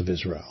cities of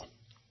Israel.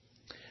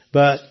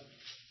 But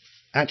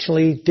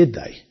actually, did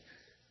they?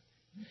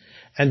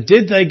 And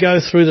did they go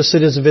through the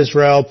cities of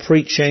Israel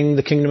preaching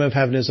the kingdom of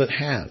heaven is at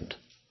hand?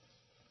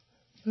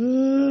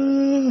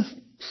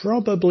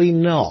 Probably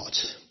not.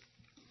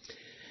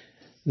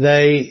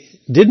 They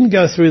didn't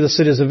go through the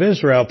cities of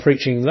Israel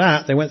preaching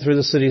that. They went through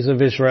the cities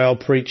of Israel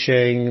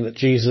preaching that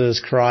Jesus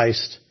is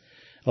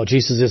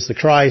the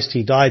Christ.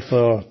 He died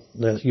for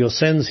your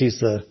sins. He's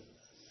the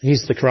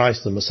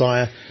Christ, the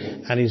Messiah,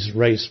 and he's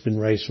been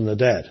raised from the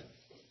dead.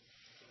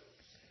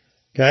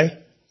 Okay?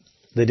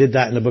 They did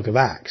that in the book of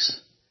Acts.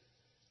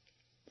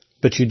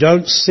 But you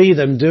don't see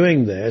them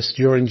doing this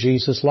during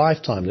Jesus'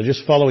 lifetime. They're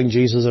just following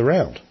Jesus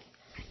around.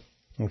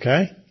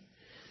 Okay?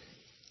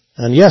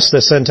 And yes,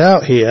 they're sent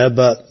out here,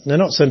 but they're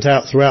not sent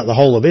out throughout the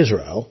whole of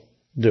Israel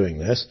doing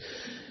this.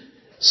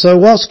 So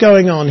what's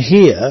going on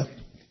here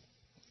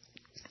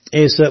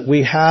is that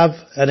we have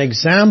an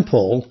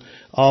example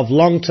of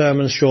long-term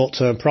and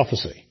short-term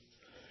prophecy.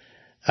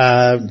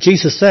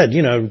 Jesus said,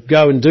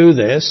 go and do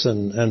this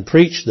and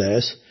preach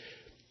this.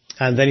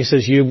 And then he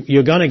says,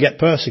 you're going to get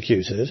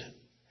persecuted.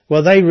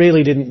 Well, they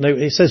really didn't know.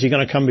 He says you're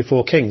going to come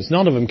before kings.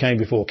 None of them came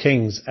before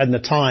kings in the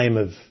time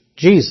of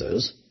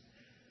Jesus.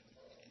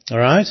 All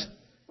right?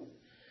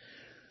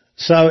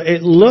 So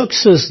it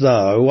looks as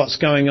though what's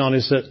going on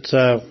is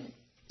that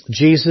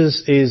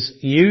Jesus is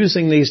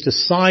using these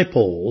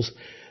disciples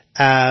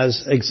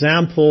as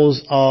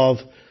examples of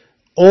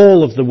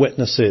all of the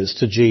witnesses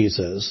to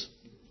Jesus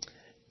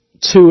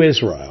to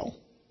Israel.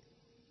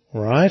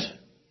 All right?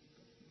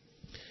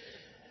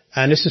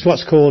 And this is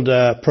what's called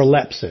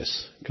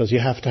prolepsis, because you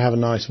have to have a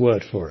nice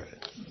word for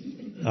it.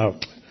 Oh,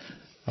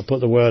 I'll put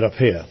the word up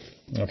here.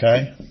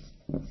 Okay?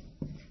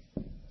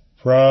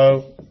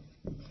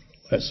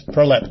 It's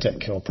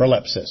proleptic or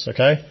prolepsis,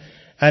 okay?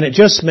 And it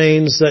just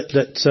means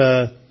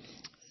that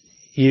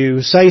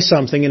you say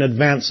something in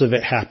advance of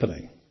it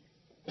happening.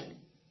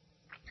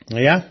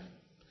 Yeah?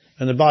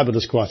 And the Bible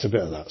does quite a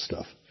bit of that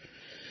stuff.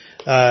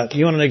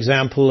 You want an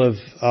example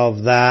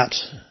of that?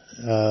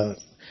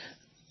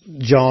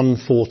 John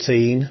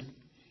 14.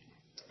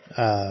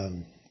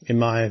 In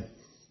my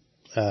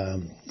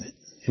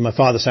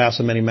Father's house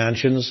are many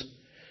mansions.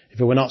 If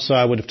it were not so,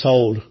 I would have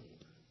told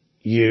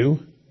you.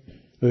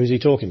 Who is he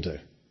talking to?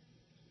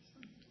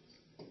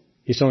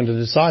 He's talking to the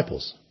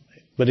disciples.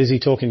 But is he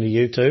talking to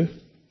you too?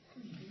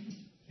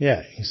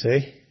 Yeah, you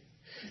see.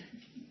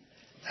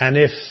 And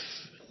if,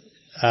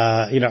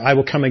 I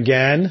will come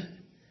again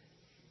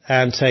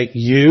and take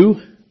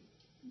you.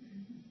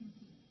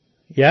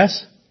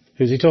 Yes?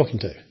 Who's he talking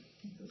to?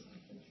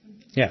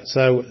 Yeah,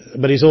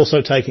 but he's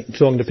also talking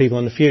to people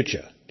in the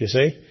future. Do you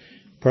see?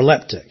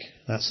 Proleptic.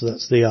 That's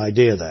the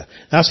idea there.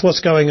 That's what's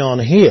going on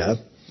here.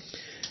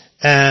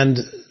 And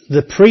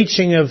the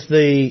preaching of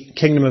the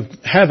kingdom of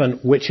heaven,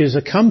 which is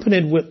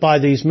accompanied by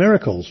these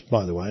miracles,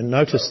 by the way,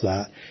 notice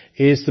that,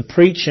 is the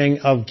preaching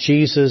of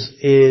Jesus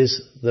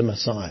is the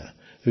Messiah,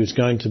 who's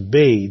going to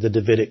be the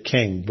Davidic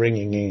king,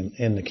 bringing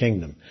in the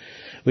kingdom.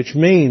 which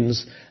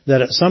means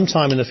that at some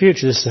time in the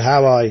future, this is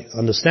how I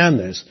understand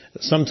this,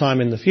 at some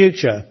time in the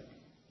future,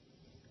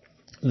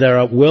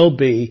 there will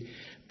be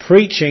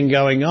preaching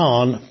going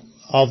on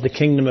of the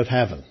kingdom of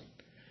heaven.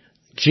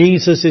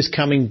 Jesus is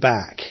coming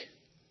back,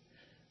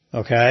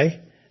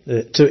 okay,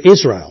 to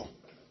Israel.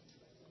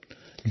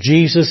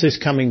 Jesus is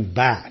coming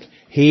back.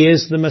 He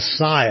is the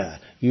Messiah.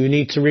 You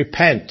need to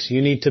repent.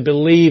 You need to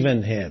believe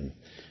in Him.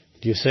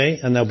 Do you see?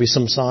 And there'll be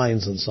some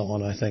signs and so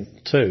on, I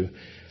think, too,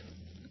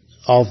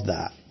 of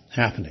that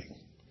happening.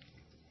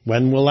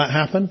 When will that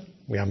happen?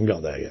 We haven't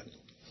got there yet.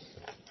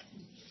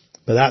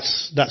 But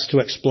that's to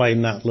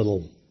explain that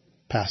little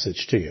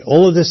passage to you.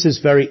 All of this is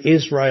very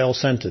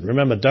Israel-centered.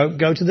 Remember, don't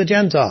go to the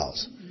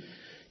Gentiles.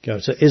 Go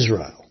to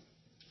Israel.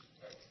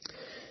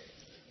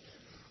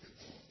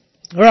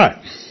 All right.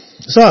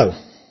 So,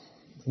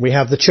 we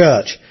have the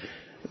church.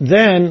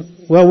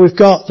 Then, well, we've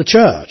got the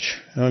church.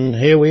 And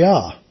here we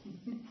are.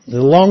 A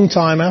long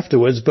time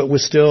afterwards, but we're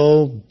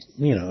still,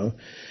 I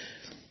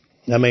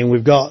mean,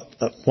 we've got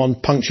one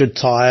punctured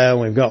tire,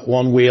 we've got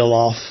one wheel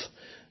off,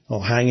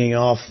 or hanging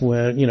off,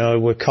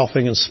 we're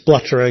coughing and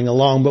spluttering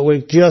along, but we're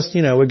just,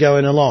 we're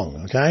going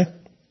along, okay?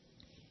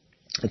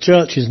 The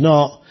church is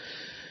not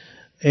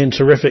in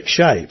terrific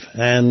shape,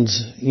 and,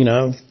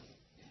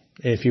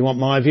 if you want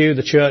my view,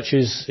 the church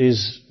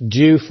is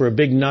due for a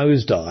big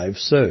nosedive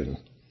soon.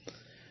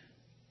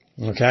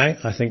 Okay,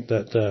 I think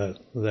that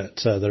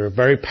there are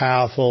very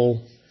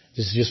powerful.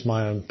 This is just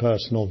my own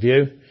personal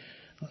view,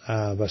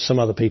 but some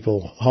other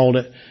people hold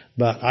it.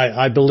 But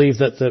I believe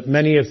that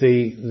many of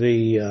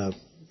the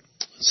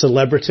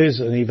celebrities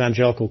in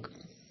evangelical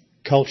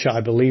culture,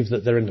 I believe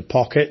that they're in the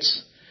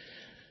pockets.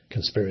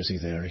 Conspiracy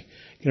theory.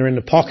 They're in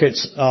the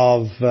pockets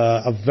of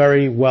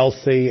very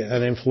wealthy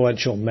and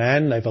influential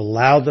men. They've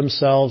allowed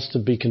themselves to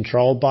be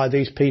controlled by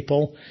these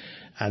people,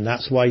 and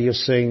that's why you're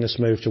seeing this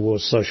move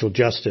towards social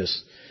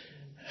justice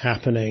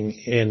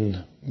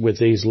happening with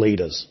these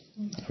leaders,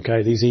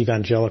 okay, these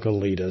evangelical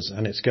leaders,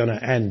 and it's going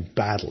to end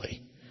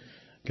badly,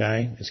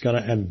 okay, it's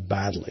going to end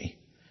badly.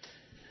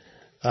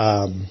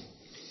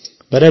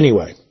 But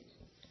anyway,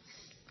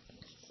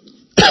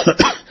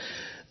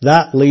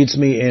 that leads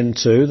me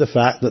into the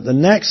fact that the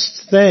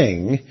next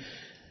thing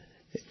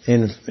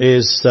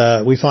is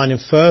we find in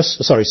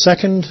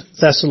 2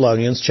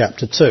 Thessalonians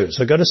chapter 2.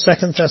 So go to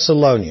 2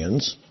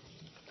 Thessalonians.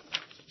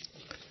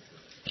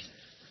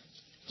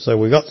 So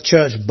we've got the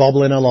church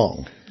bobbling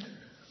along.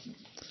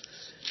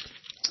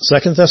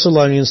 2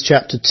 Thessalonians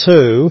chapter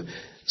 2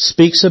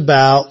 speaks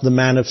about the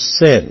man of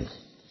sin,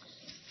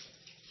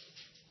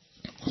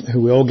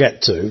 who we all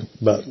get to,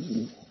 but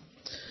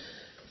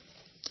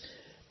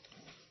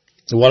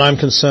what I'm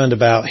concerned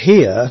about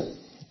here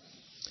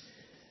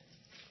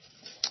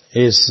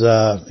is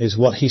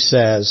what he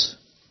says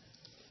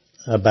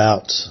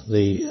about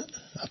the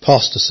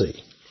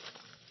apostasy.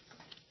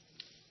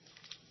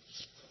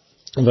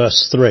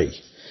 Verse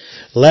 3.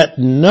 Let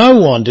no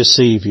one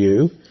deceive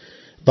you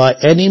by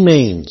any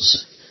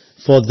means,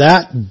 for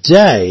that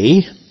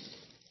day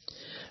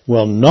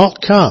will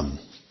not come,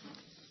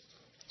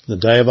 the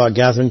day of our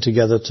gathering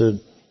together to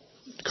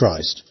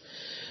Christ,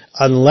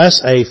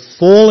 unless a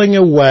falling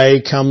away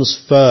comes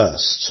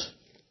first.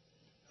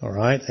 All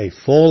right, a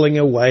falling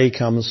away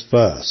comes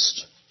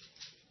first.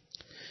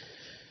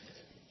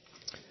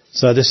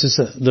 So this is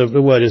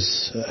the word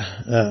is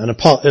an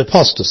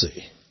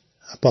apostasy,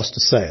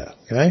 apostasia.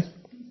 Okay.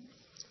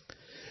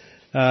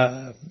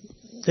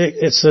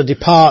 It's a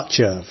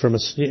departure from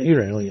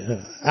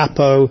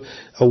apo,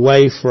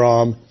 away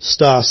from,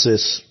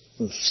 stasis,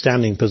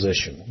 standing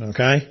position,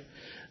 okay?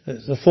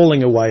 It's a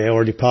falling away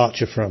or a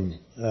departure from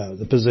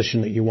the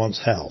position that you once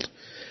held.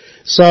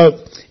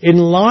 So, in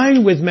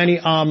line with many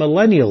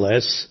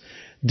amillennialists,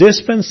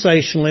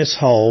 dispensationalists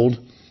hold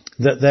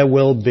that there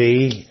will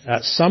be,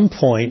 at some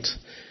point,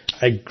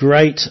 a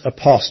great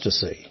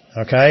apostasy,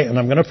 okay? And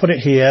I'm going to put it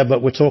here,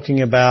 but we're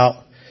talking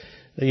about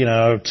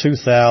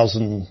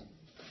 2,000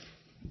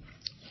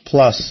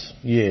 plus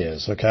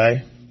years,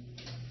 okay?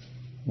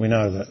 We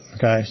know that,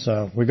 okay?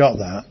 So we got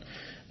that.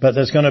 But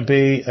there's going to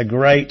be a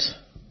great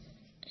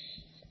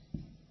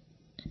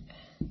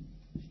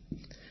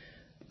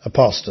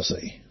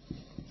apostasy.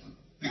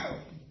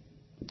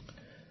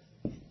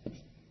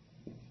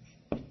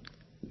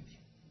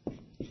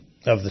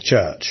 Of the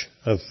church,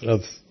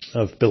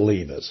 of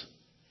believers.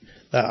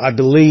 I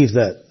believe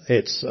that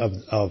it's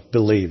of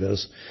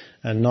believers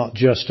and not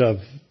just of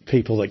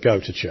people that go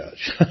to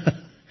church.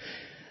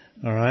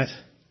 All right?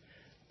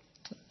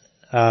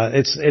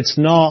 It's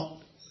not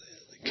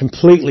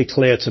completely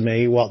clear to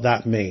me what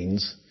that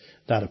means,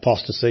 that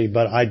apostasy,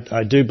 but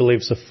I do believe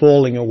it's a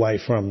falling away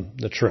from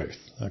the truth.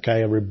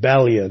 Okay? A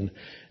rebellion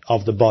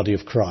of the body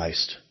of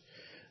Christ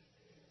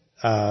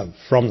from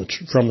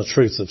the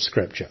truth of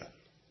Scripture.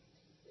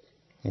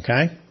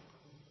 Okay?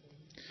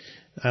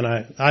 And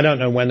I don't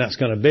know when that's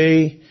going to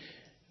be,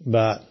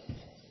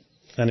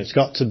 and it's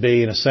got to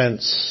be, in a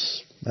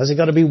sense, has it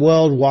got to be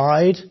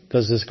worldwide?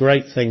 Because there's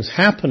great things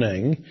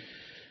happening.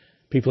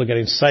 People are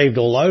getting saved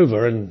all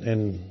over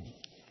in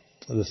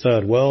the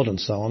third world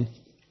and so on.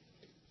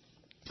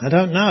 I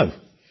don't know.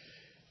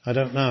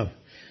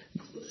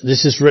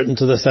 This is written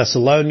to the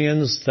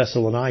Thessalonians.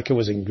 Thessalonica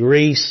was in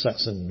Greece.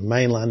 That's in the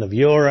mainland of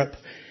Europe.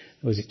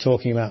 Was it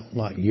talking about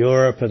like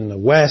Europe and the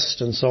West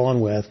and so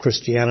on, where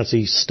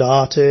Christianity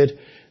started?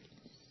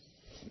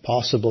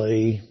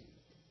 Possibly.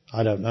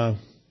 I don't know.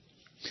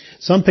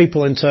 Some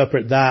people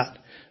interpret that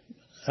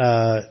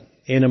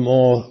in a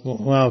more,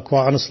 well,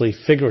 quite honestly,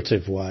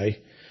 figurative way,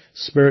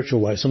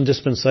 spiritual way. Some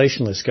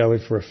dispensationalists go in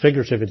for a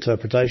figurative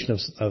interpretation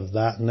of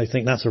that, and they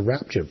think that's a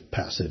rapture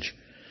passage.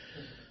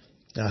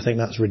 I think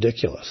that's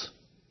ridiculous.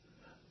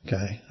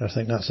 Okay, I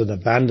think that's an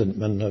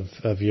abandonment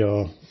of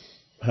your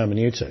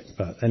hermeneutic.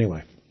 But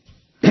anyway,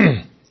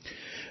 but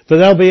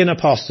there'll be an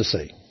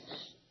apostasy,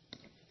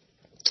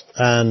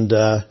 and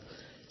then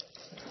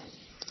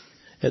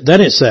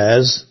it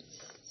says,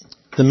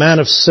 the man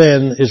of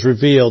sin is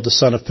revealed, the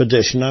son of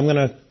perdition. I'm going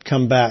to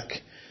come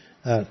back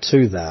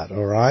to that.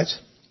 All right,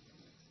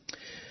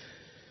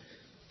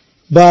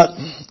 but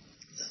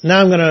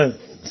now I'm going to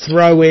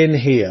throw in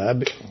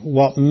here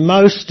what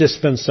most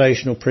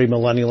dispensational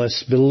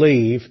premillennialists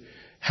believe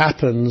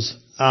happens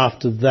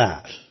after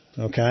that.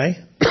 Okay?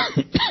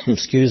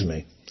 Excuse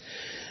me.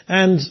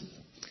 And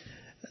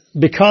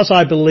because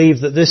I believe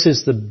that this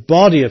is the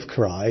body of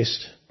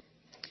Christ,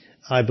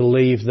 I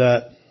believe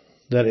that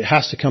it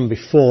has to come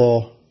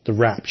before the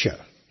rapture.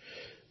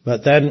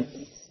 But then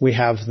we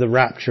have the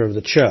rapture of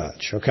the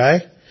church.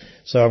 Okay?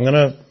 So I'm going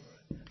to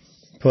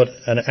put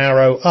an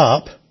arrow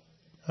up.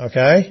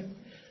 Okay?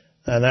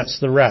 And that's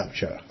the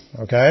rapture,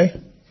 okay?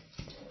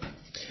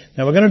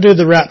 Now we're going to do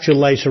the rapture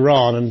later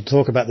on and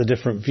talk about the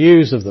different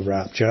views of the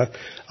rapture.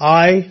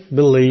 I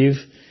believe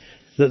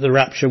that the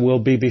rapture will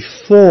be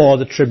before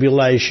the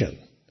tribulation,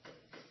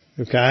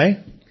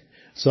 okay?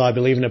 So I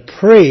believe in a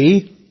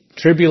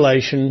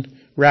pre-tribulation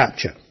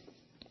rapture.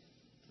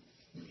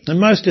 And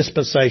most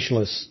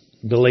dispensationalists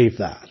believe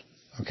that,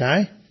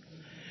 okay?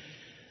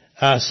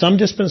 Some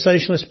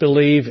dispensationalists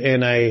believe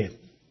in a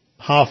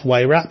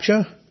halfway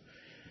rapture.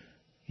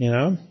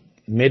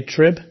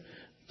 Mid-trib.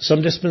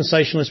 Some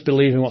dispensationalists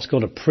believe in what's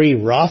called a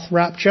pre-wrath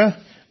rapture,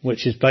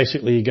 which is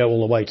basically you go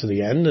all the way to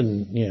the end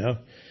and,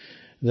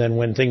 then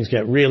when things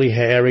get really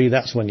hairy,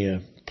 that's when you're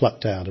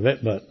plucked out of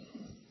it, but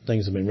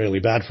things have been really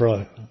bad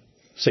for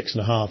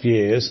 6.5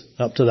 years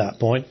up to that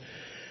point.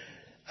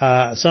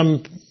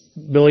 Some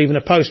believe in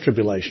a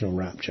post-tribulational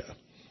rapture,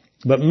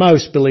 but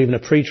most believe in a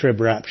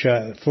pre-trib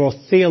rapture for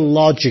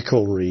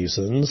theological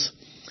reasons.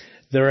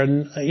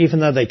 Even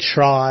though they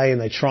try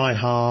and they try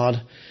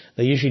hard,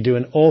 they usually do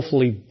an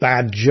awfully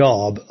bad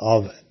job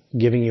of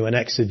giving you an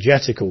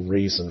exegetical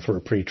reason for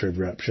a pre-trib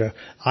rapture.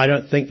 I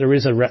don't think there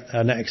is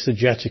an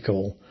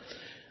exegetical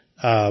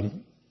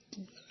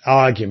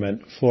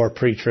argument for a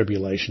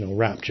pre-tribulational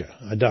rapture.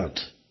 I don't.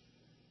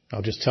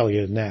 I'll just tell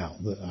you now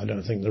that I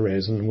don't think there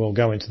is, and we'll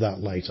go into that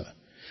later.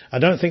 I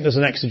don't think there's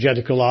an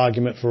exegetical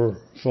argument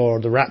for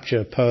the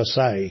rapture per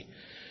se,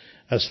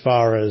 as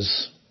far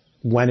as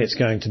when it's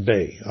going to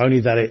be.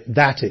 Only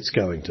that it's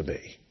going to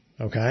be.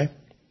 Okay?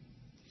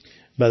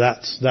 But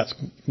that's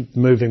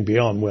moving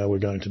beyond where we're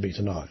going to be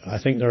tonight. I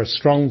think there are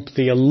strong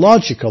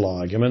theological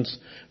arguments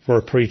for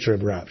a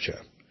pre-trib rapture.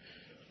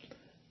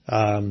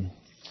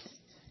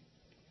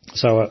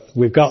 So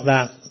we've got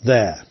that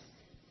there.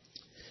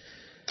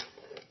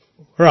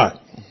 Right.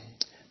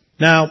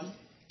 Now,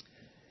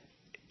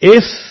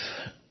 if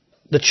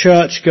the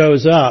church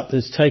goes up,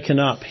 is taken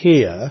up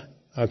here,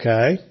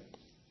 okay,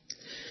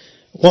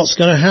 what's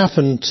going to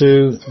happen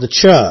to the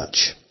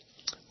church?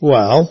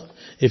 Well,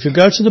 if you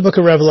go to the book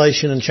of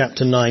Revelation in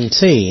chapter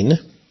 19,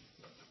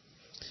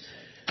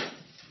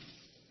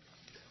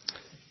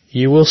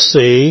 you will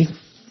see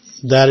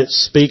that it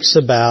speaks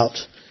about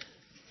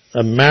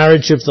a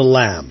marriage of the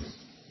Lamb.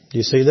 Do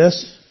you see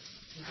this?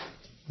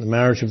 The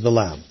marriage of the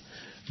Lamb.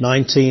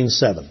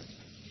 19:7.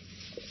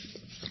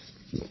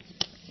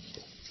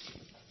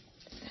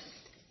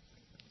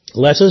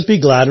 Let us be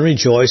glad and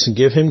rejoice and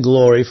give him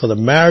glory, for the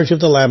marriage of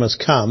the Lamb has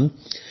come,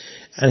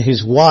 and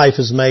his wife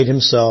has made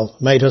herself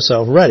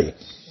ready.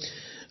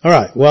 All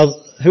right.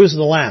 Well, who's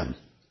the Lamb?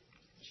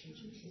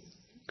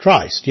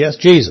 Christ. Yes,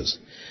 Jesus.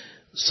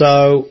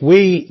 So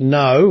we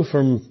know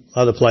from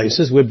other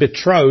places we're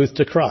betrothed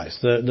to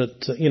Christ.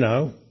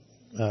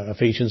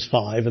 Ephesians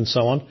 5 and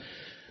so on.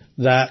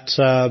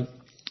 That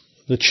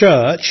the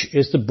church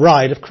is the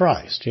bride of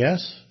Christ.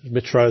 Yes,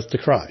 betrothed to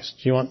Christ.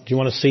 Do you want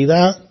to see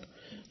that?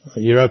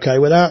 You're okay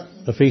with that?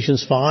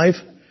 Ephesians 5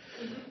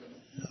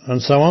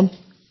 and so on.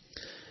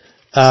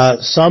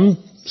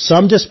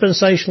 Some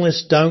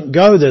dispensationalists don't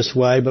go this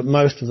way, but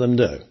most of them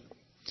do.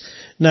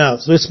 Now,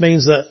 this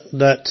means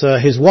that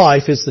his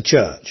wife is the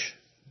church.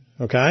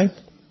 Okay?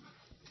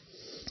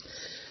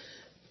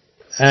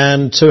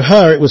 And to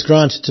her it was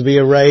granted to be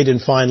arrayed in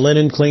fine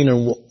linen,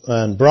 clean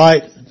and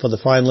bright, for the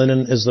fine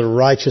linen is the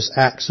righteous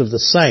acts of the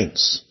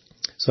saints.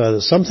 So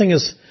there's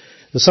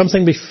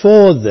something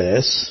before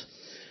this,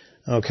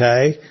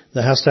 okay,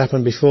 that has to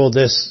happen before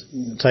this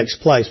takes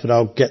place, but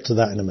I'll get to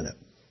that in a minute.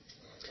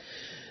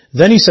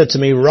 Then he said to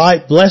me,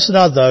 "Right, blessed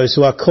are those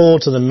who are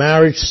called to the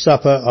marriage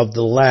supper of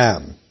the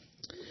Lamb."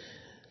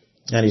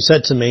 And he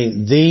said to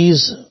me,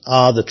 these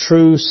are the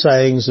true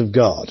sayings of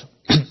God.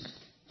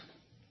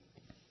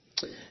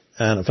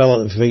 And I fell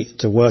at the feet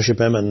to worship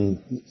him, and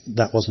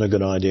that wasn't a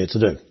good idea to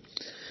do.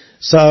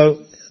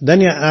 So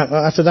then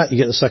after that you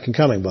get the second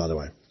coming, by the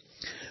way.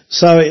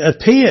 So it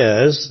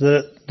appears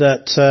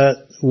that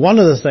one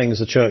of the things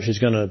the church is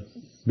going to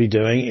be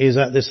doing is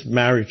at this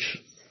marriage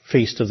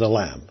feast of the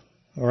Lamb.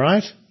 All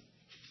right?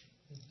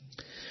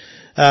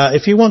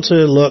 If you want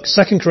to look,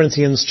 2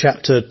 Corinthians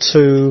chapter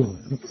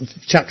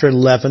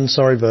 11,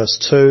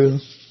 verse 2.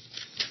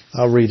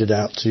 I'll read it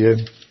out to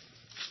you.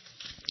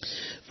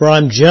 For I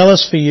am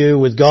jealous for you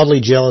with godly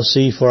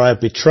jealousy, for I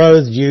have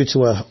betrothed you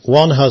to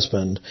one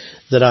husband,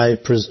 that I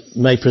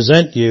may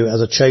present you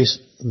as a chaste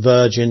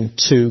virgin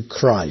to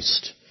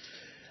Christ.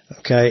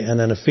 Okay, and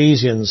then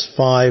Ephesians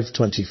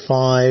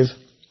 5:25.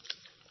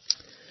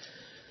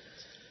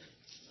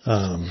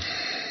 I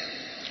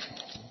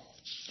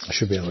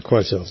should be able to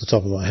quote it off the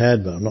top of my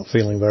head, but I'm not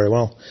feeling very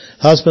well.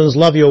 Husbands,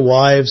 love your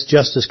wives,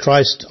 just as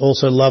Christ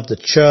also loved the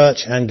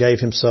church and gave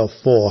himself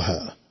for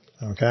her.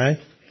 Okay?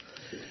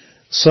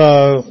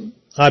 So,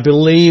 I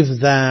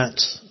believe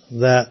that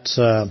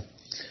the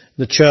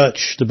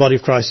church, the body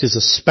of Christ, is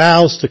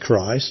espoused to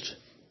Christ,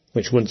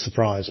 which wouldn't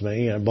surprise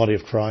me, body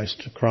of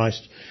Christ,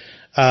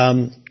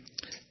 but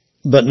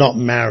not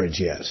marriage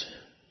yet.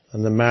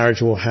 And the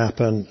marriage will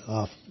happen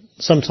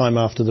sometime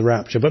after the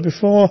rapture. But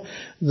before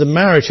the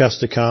marriage has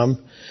to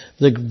come,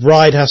 the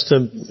bride has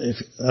to,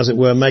 as it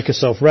were, make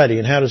herself ready.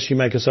 And how does she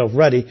make herself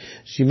ready?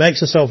 She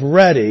makes herself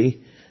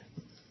ready,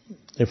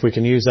 if we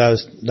can use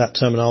that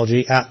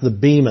terminology, at the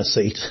bema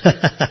seat,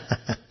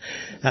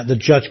 at the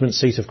judgment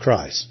seat of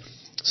Christ.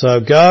 So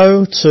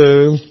go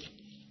to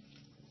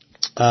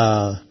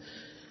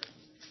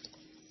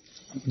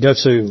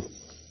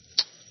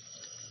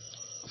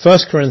 1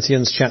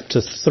 Corinthians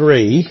chapter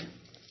 3.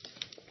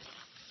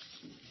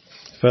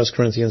 1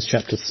 Corinthians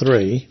chapter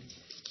 3.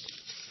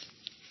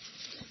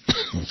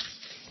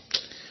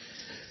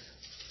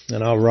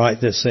 And I'll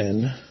write this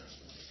in.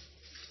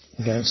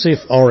 Okay, let's see if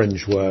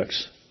orange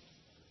works.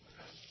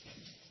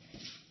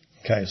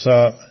 Okay,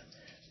 so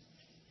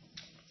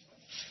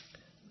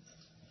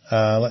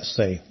let's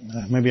see.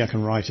 Maybe I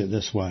can write it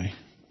this way.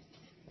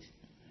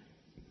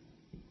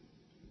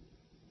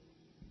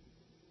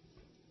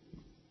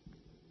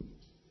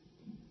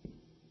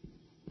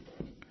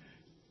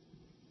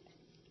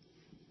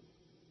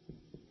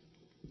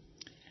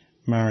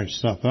 Marriage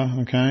supper,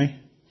 okay.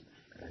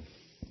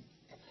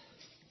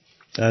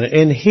 And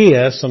in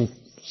here,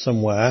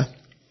 somewhere,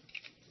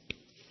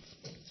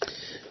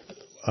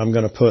 I'm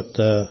going to put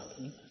the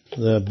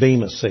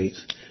bema seat,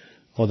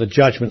 or the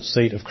judgment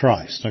seat of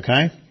Christ,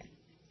 okay?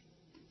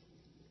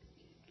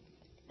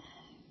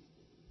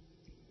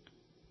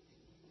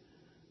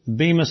 The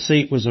bema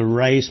seat was a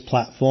raised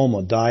platform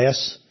or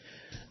dais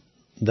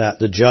that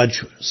the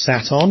judge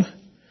sat on,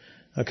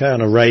 okay, on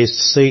a raised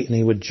seat, and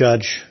he would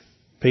judge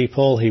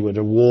people. He would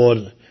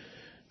award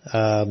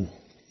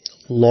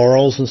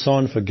laurels and so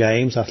on for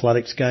games,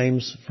 athletics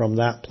games from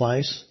that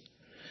place.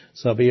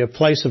 So it'll be a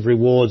place of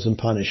rewards and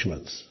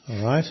punishments,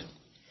 all right?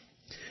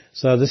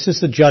 So this is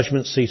the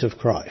judgment seat of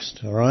Christ,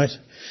 all right?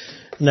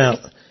 Now,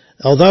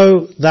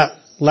 although that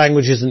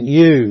language isn't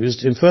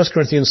used, in 1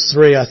 Corinthians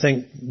 3, I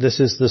think this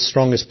is the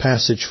strongest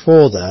passage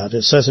for that.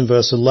 It says in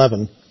verse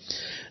 11,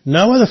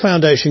 no other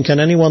foundation can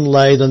anyone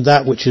lay than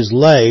that which is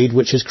laid,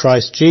 which is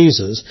Christ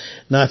Jesus.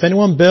 Now, if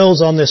anyone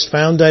builds on this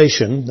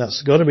foundation,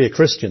 that's got to be a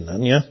Christian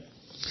then, yeah?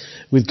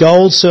 With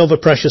gold, silver,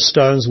 precious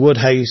stones, wood,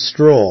 hay,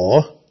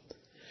 straw,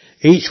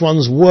 each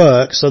one's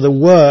work, so the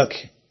work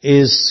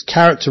is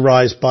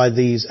characterized by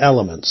these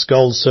elements: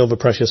 gold, silver,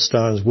 precious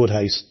stones, wood,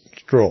 hay,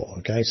 straw,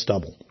 okay,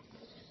 stubble.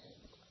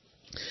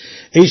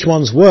 Each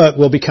one's work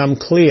will become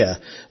clear,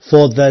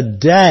 for the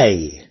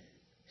day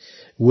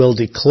will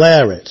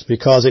declare it,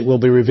 because it will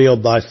be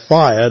revealed by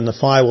fire, and the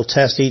fire will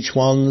test each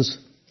one's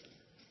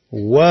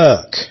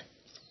work,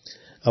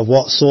 of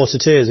what sort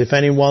it is. If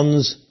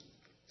anyone's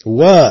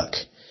work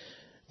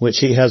which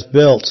he has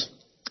built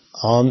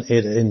on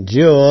it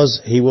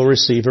endures, he will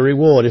receive a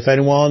reward. If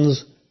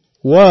anyone's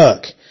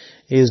work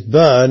is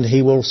burned,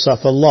 he will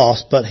suffer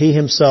loss, but he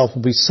himself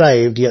will be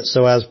saved, yet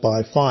so as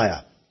by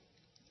fire.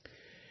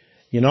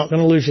 You're not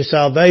going to lose your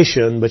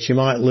salvation, but you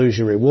might lose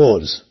your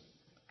rewards.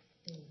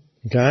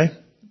 Okay?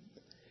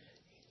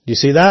 Do you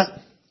see that?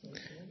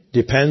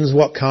 Depends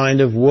what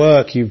kind of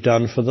work you've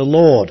done for the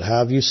Lord.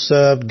 Have you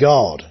served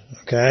God?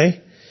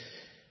 Okay?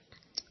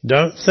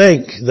 Don't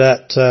think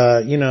that,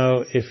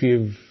 if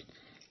you've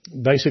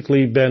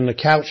basically been a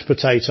couch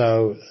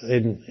potato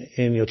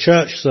in your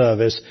church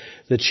service,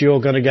 that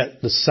you're going to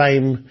get the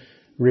same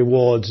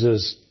rewards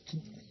as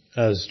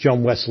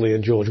John Wesley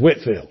and George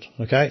Whitefield.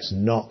 Okay? It's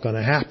not going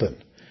to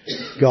happen.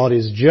 God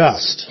is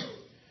just.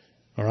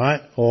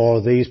 Alright?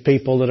 Or these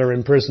people that are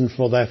in prison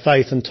for their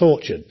faith and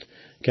tortured.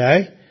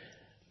 Okay?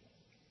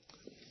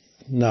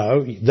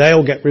 No,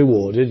 they'll get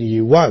rewarded,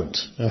 you won't.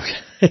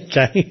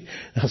 Okay?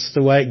 That's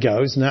the way it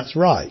goes, and that's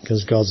right,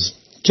 because God's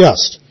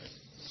just.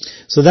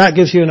 So that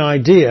gives you an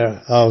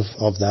idea of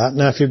that.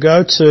 Now if you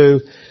go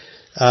to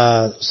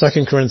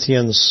 2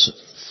 Corinthians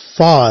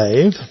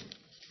 5.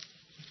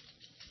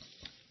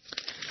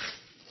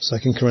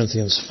 2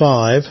 Corinthians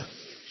 5.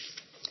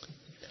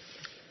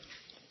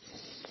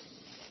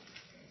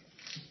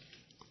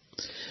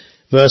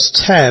 Verse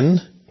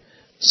 10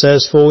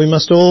 says, "For we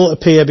must all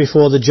appear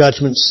before the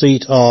judgment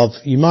seat of,"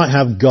 you might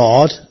have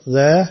God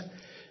there,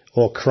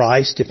 or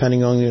Christ,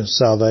 depending on your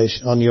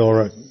salvation, on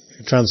your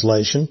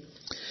translation.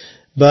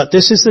 But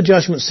this is the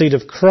judgment seat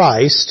of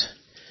Christ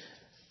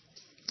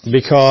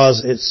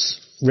because it's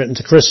written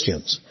to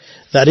Christians,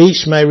 that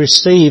each may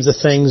receive the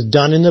things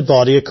done in the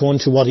body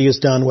according to what he has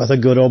done, whether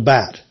good or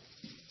bad.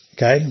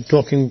 Okay? I'm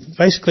talking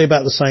basically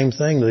about the same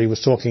thing that he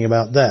was talking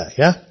about there,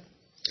 yeah?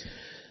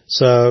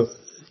 So,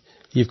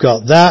 you've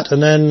got that,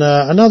 and then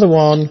another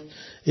one,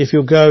 if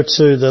you'll go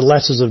to the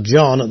letters of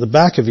John at the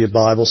back of your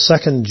Bible,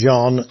 2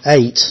 John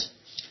 8.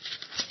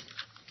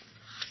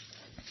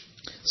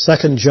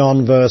 2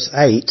 John verse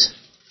 8.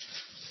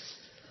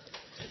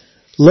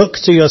 "Look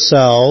to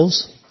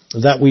yourselves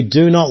that we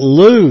do not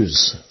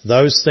lose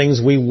those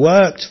things we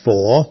worked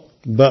for,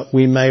 but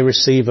we may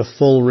receive a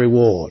full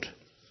reward."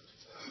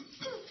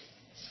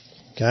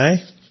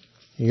 Okay?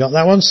 You got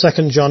that one?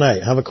 2 John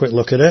 8. Have a quick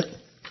look at it.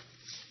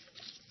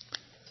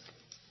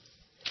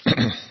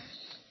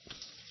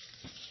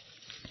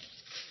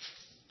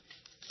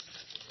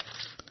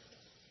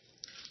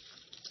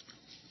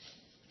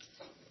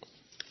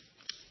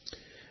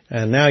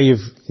 And now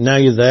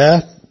you're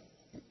there.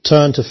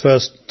 Turn to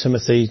 1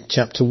 Timothy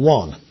chapter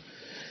 1.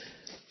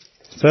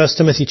 1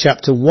 Timothy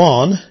chapter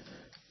 1,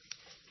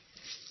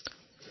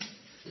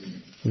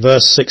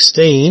 verse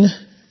 16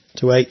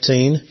 to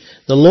 18.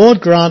 "The Lord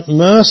grant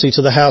mercy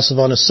to the house of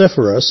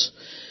Onesiphorus,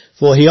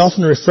 for he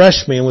often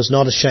refreshed me and was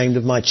not ashamed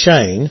of my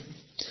chain.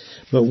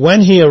 But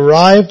when he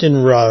arrived in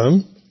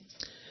Rome,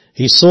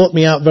 he sought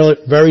me out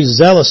very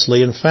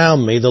zealously and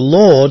found me. The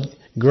Lord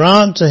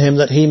grant to him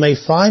that he may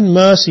find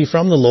mercy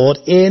from the Lord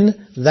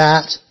in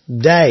that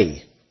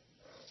day."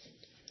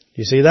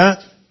 You see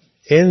that?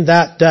 In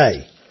that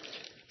day.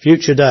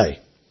 Future day.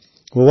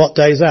 Well, what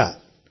day is that?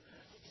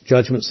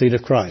 Judgment seat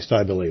of Christ,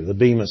 I believe. The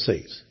Bema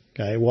seat.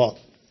 Okay, what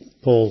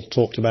Paul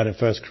talked about in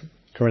 1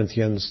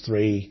 Corinthians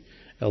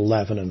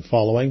 3:11 and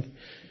following,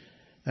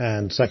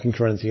 and 2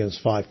 Corinthians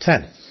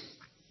 5:10.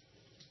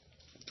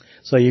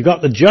 So you've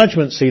got the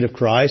judgment seat of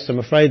Christ. I'm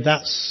afraid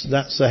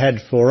that's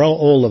ahead for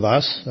all of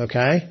us,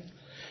 okay?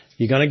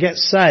 You're going to get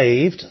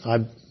saved.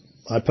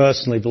 I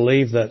personally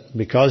believe that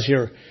because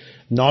you're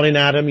not in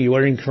Adam, you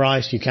are in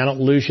Christ, you cannot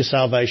lose your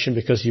salvation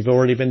because you've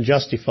already been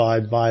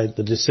justified by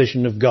the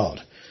decision of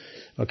God.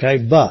 Okay?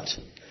 But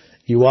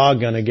you are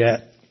going to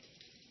get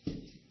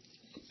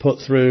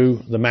put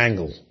through the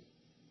mangle.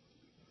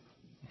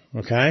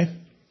 Okay?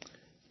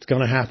 It's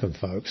going to happen,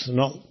 folks. I'm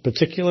not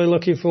particularly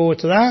looking forward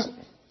to that.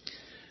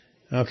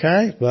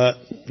 Okay? But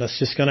that's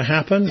just going to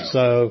happen.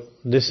 So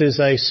this is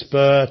a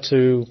spur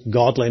to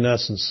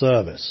godliness and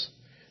service.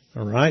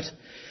 Alright?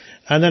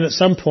 And then at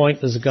some point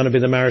there's going to be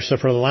the marriage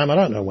supper of the Lamb. I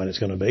don't know when it's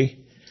going to be.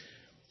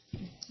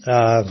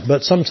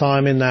 But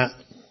sometime in that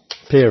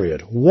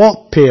period.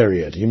 What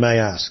period, you may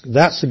ask?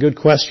 That's a good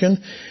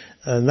question.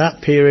 And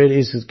that period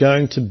is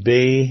going to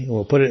be,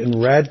 we'll put it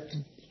in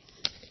red.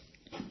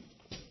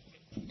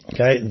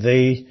 Okay,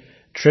 the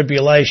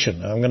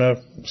tribulation. I'm going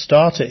to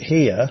start it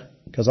here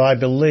because I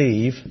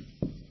believe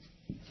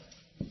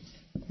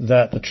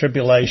that the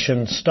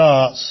tribulation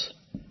starts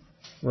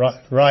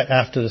right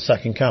after the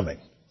second coming.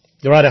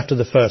 Right after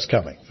the first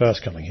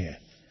coming here.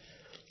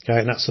 Okay,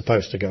 and that's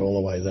supposed to go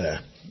all the way there.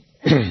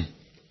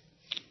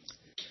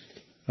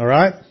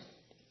 Alright?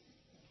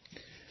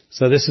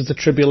 So this is the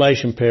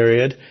tribulation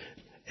period.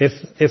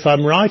 If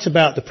I'm right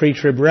about the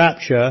pre-trib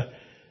rapture,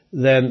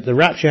 then the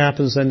rapture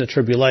happens, then the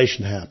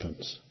tribulation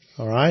happens.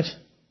 Alright?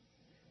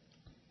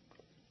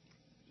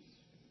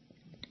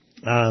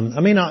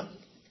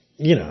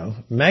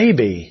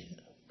 Maybe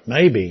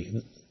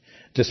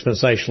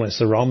dispensationalists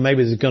are wrong.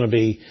 Maybe there's going to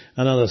be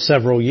another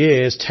several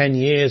years, 10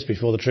 years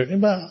before the tribulation,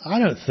 but I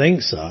don't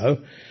think so.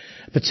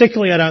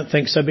 Particularly I don't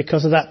think so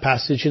because of that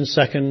passage in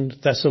 2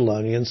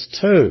 Thessalonians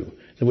 2,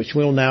 which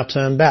we'll now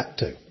turn back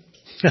to.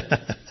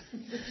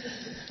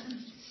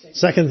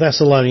 2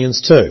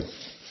 Thessalonians 2.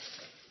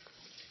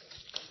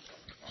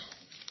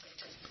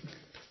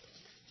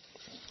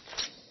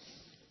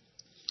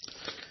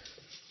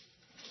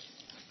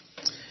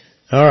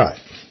 Alright.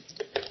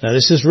 Now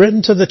this is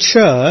written to the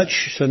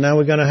church, so now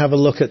we're going to have a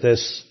look at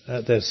this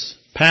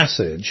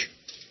passage.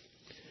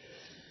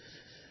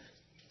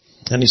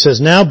 And he says,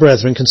 "Now,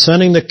 brethren,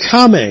 concerning the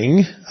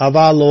coming of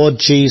our Lord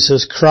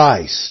Jesus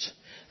Christ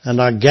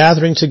and our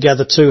gathering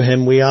together to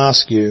him, we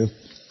ask you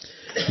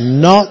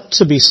not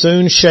to be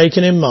soon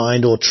shaken in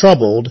mind or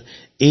troubled,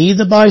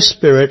 either by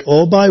spirit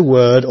or by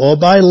word or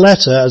by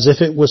letter, as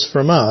if it was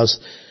from us,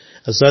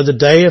 as though the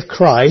day of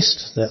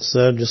Christ," that's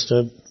just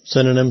a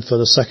synonym for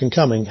the second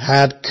coming,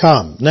 "had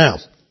come." Now,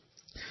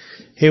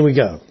 here we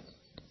go.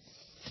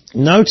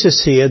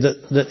 Notice here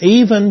that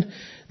even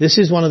This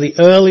is one of the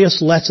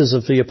earliest letters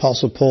of the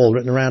Apostle Paul,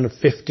 written around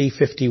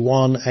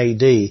 50-51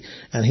 AD,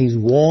 and he's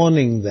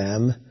warning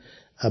them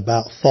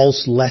about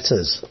false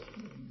letters.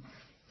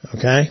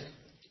 Okay?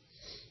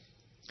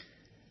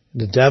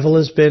 The devil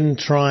has been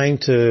trying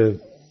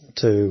to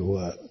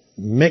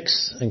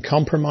mix and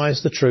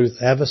compromise the truth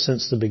ever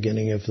since the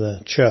beginning of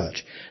the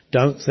church.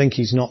 Don't think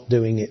he's not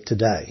doing it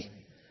today.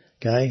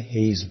 Okay?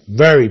 He's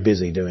very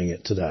busy doing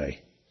it today.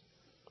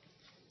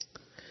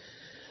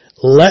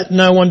 Let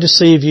no one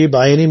deceive you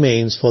by any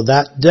means, for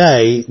that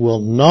day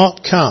will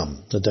not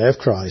come, the day of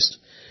Christ,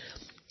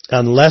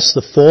 unless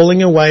the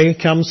falling away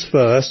comes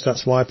first.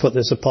 That's why I put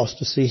this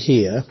apostasy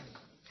here.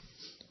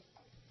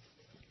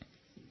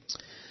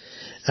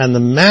 And the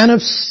man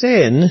of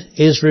sin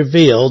is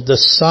revealed, the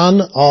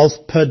son of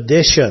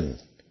perdition.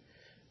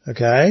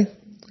 Okay?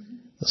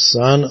 The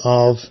son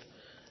of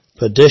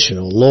perdition,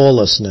 or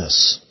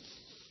lawlessness.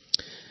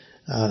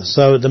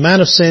 So the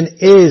man of sin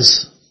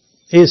is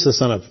the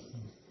son of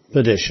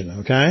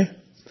perdition, okay?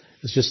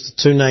 It's just the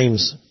two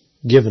names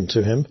given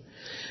to him.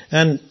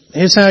 And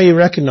here's how you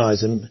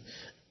recognize him.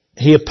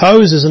 He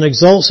opposes and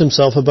exalts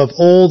himself above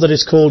all that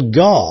is called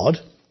God,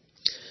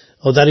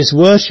 or that is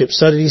worshipped,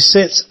 so that he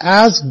sits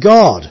as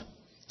God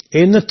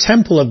in the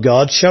temple of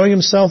God, showing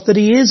himself that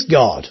he is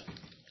God.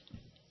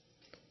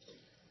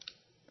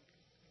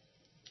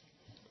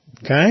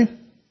 Okay?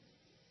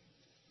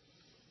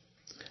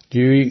 Do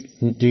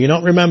you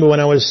not remember when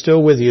I was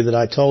still with you that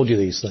I told you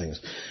these things?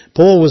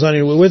 Paul was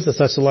only with the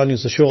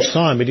Thessalonians a short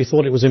time, but he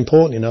thought it was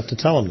important enough to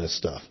tell them this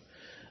stuff.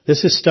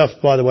 This is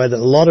stuff, by the way, that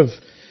a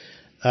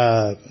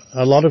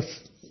lot of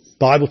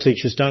Bible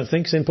teachers don't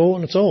think is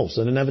important at all,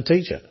 so they never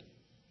teach it.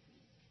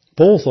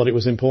 Paul thought it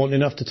was important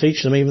enough to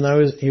teach them, even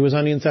though he was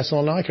only in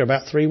Thessalonica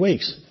about 3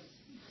 weeks.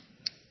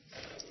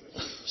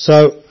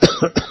 So,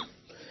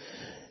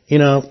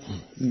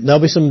 there'll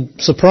be some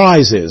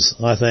surprises,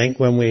 I think,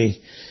 when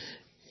we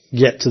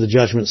get to the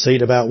judgment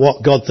seat about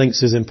what God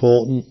thinks is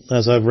important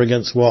as over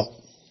against what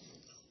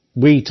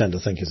we tend to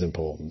think is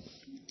important.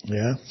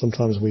 Yeah,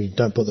 sometimes we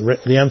don't put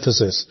the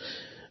emphasis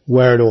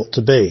where it ought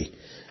to be,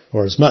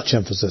 or as much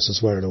emphasis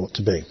as where it ought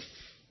to be.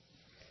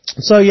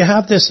 So you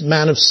have this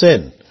man of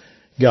sin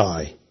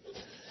guy,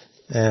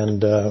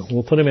 and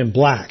we'll put him in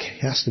black. He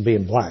has to be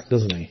in black,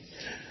 doesn't he?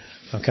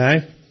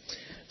 Okay?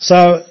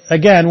 So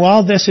again,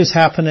 while this is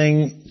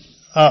happening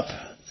up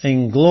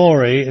in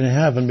glory in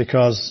heaven,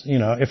 because,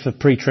 if the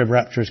pre-trib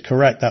rapture is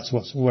correct, that's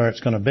where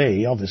it's going to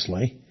be,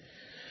 obviously.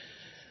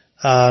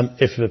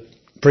 If the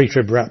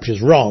pre-trib rapture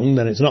is wrong,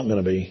 then it's not going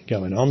to be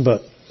going on,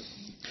 but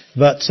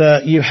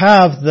you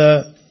have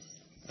the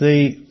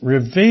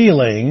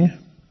revealing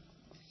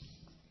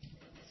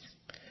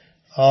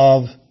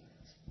of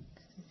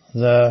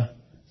the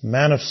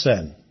man of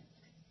sin.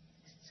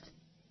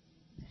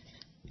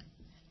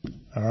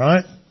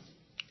 Alright?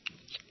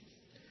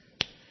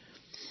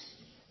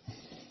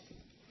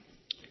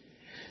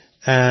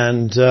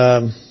 And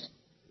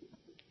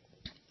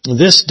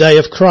this day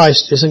of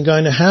Christ isn't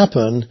going to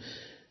happen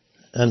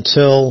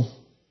until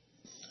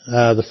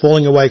the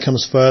falling away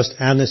comes first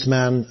and this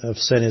man of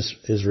sin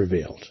is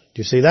revealed.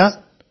 Do you see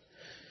that?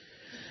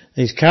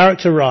 He's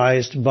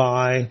characterized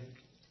by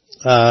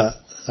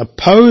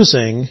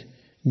opposing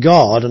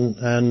God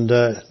and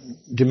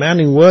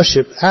demanding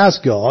worship as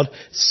God,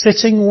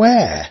 sitting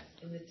where?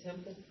 In the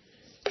temple.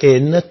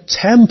 In the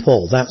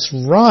temple, that's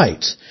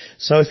right.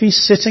 So if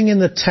he's sitting in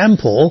the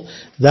temple,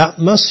 that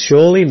must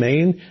surely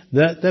mean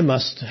that there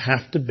must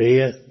have to be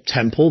a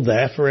temple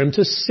there for him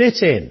to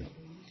sit in.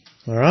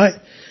 Alright?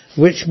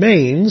 Which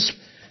means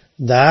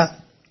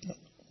that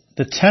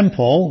the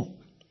temple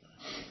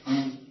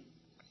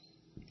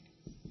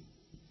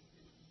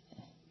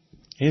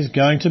is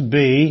going to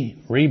be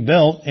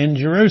rebuilt in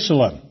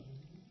Jerusalem.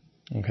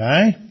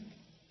 Okay?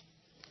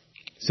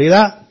 See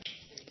that?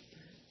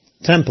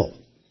 Temple.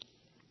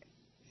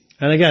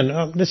 And again,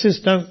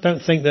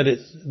 don't think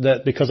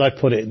that because I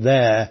put it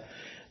there,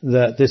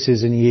 that this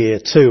is in year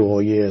 2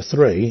 or year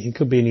 3. It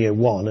could be in year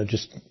 1. I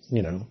just,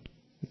 don't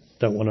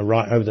want to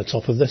write over the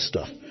top of this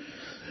stuff.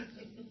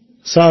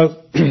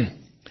 So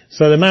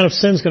the man of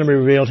sin is going to be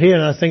revealed here,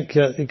 and I think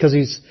because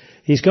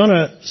he's going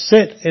to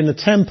sit in the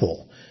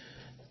temple.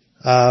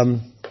 Now,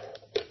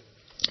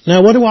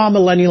 what do our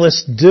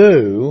millennialists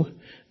do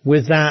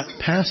with that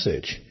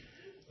passage,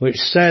 which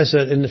says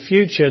that in the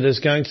future there's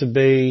going to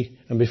be,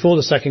 and before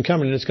the second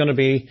coming, there's going to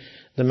be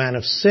the man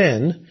of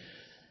sin,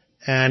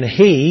 and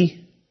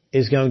he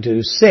is going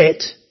to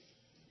sit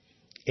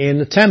in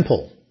the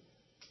temple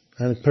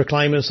and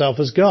proclaim himself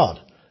as God?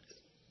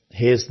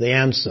 Here's the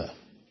answer.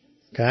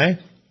 Okay?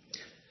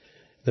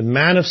 The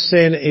man of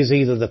sin is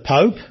either the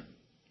Pope,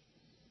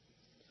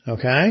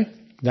 okay?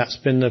 That's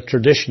been the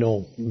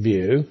traditional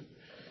view,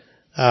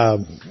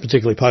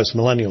 particularly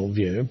post-millennial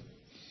view.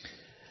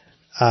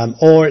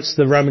 Or it's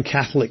the Roman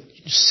Catholic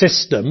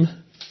system,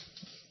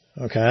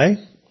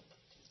 okay?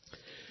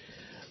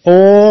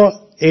 Or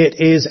it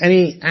is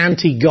any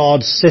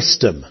anti-God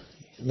system.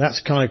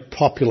 That's kind of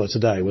popular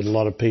today with a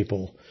lot of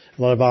people.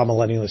 A lot of our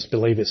millennialists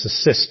believe it's a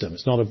system.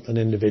 It's not an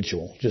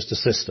individual, just a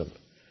system.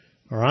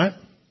 All right?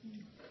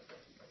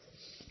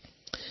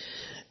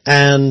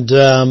 And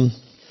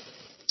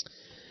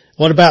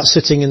what about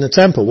sitting in the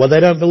temple? Well, they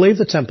don't believe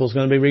the temple's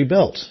going to be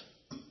rebuilt.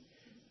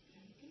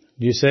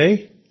 Do you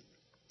see?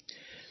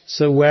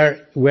 So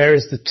where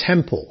is the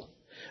temple?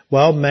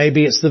 Well,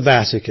 maybe it's the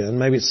Vatican,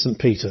 maybe it's St.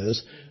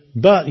 Peter's,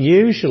 but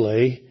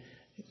usually,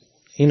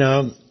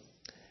 believe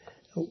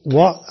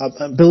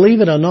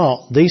it or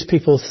not, these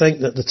people think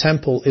that the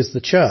temple is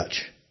the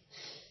church.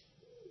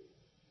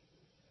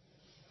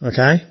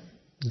 Okay?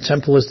 The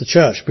temple is the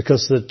church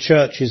because the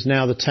church is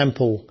now the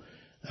temple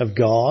of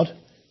God,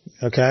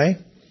 okay,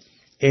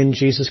 in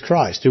Jesus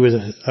Christ, who is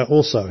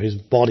also, his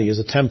body is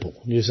a temple,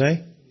 you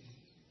see?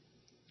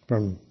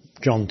 From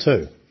John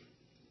 2.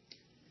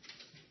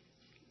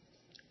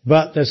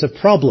 But there's a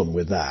problem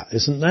with that,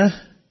 isn't there?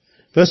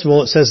 First of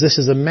all, it says this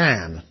is a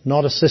man,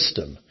 not a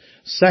system.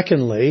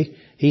 Secondly,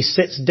 he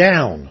sits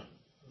down.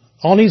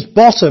 On his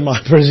bottom,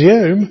 I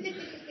presume.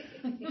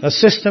 A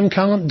system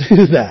can't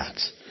do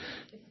that.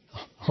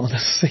 On a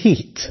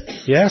seat.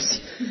 Yes?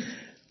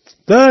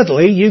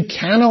 Thirdly, you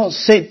cannot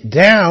sit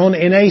down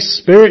in a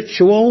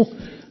spiritual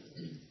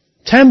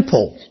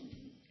temple.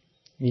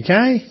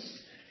 Okay?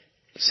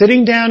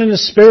 Sitting down in a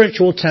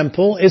spiritual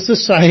temple is the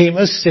same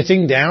as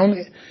sitting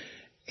down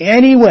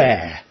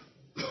anywhere.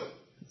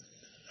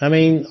 I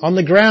mean, on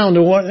the ground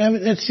or whatever.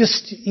 It's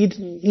just,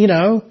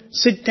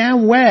 sit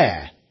down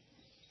where?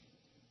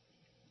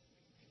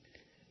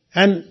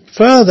 And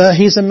further,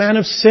 he's a man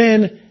of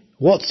sin.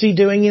 What's he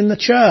doing in the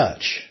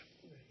church?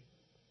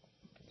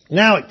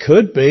 Now it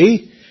could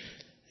be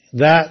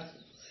that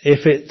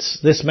if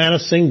this man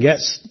of sin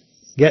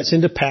gets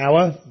into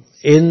power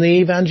in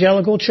the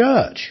evangelical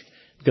church,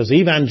 because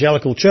the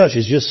evangelical church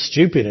is just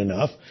stupid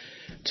enough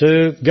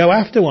to go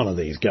after one of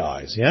these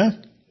guys, yeah?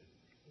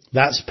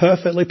 That's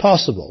perfectly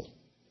possible.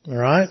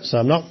 Alright? So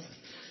I'm not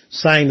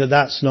saying that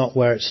that's not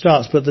where it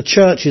starts, but the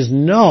church is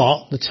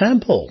not the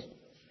temple.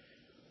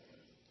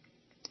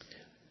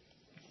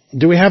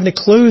 Do we have any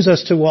clues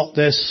as to what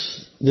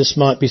this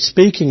might be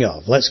speaking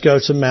of? Let's go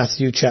to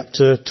Matthew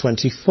chapter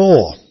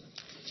 24.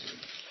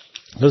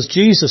 Because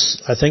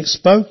Jesus, I think,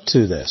 spoke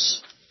to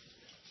this.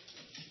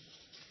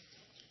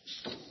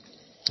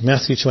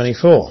 Matthew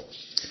 24.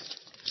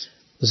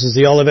 This is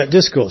the Olivet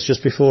Discourse,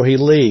 just before he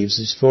leaves,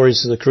 before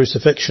he's the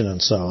crucifixion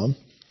and so on.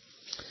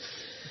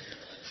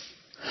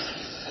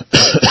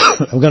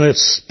 I'm going to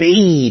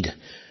speed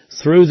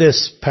through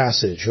this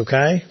passage,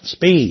 okay?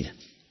 Speed.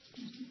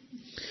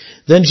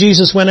 Then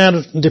Jesus went out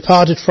and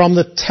departed from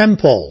the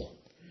temple.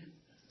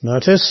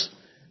 Notice,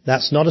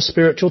 that's not a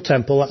spiritual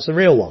temple, that's a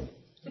real one.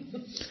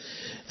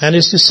 And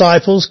his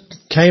disciples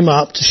came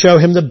up to show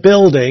him the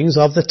buildings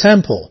of the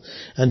temple.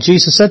 And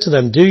Jesus said to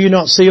them, do you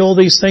not see all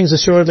these things?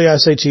 Assuredly I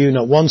say to you,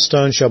 not one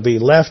stone shall be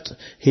left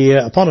here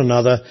upon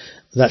another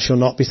that shall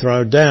not be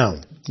thrown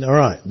down.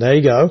 Alright, there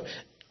you go.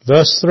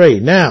 Verse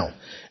 3. Now,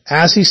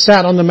 as he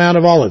sat on the Mount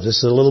of Olives, this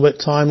is a little bit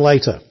time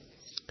later,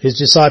 his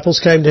disciples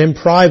came to him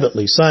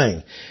privately,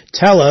 saying,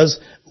 tell us,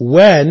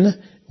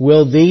 when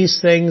will these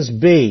things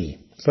be?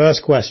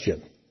 First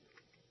question.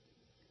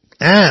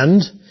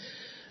 And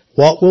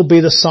what will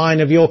be the sign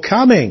of your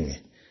coming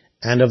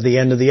and of the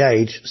end of the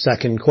age?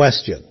 Second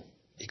question.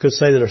 You could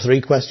say there are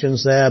three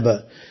questions there,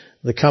 but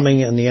the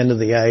coming and the end of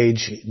the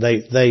age,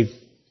 they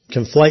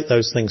conflate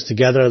those things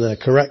together. They're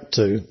correct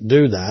to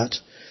do that.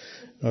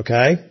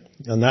 Okay?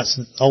 And that's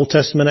Old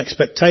Testament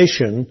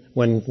expectation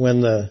when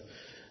the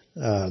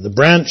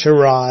branch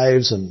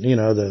arrives and,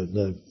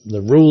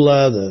 the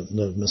ruler,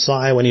 the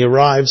Messiah, when he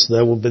arrives,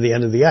 there will be the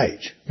end of the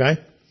age.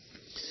 Okay?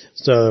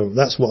 So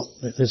that's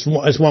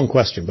it's one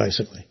question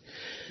basically.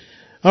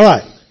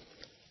 Alright.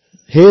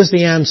 Here's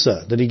the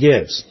answer that he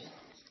gives.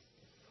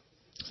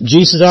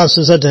 Jesus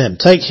answered and said to him,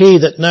 take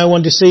heed that no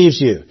one deceives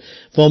you,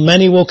 for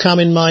many will come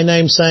in my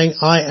name saying,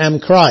 I am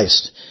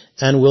Christ,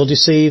 and will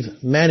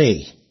deceive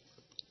many.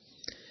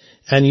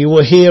 And you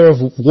will hear of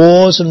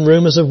wars and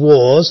rumors of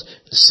wars.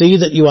 See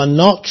that you are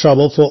not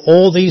troubled, for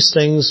all these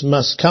things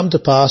must come to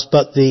pass,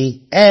 but the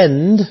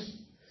end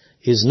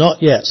is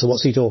not yet. So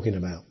what's he talking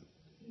about?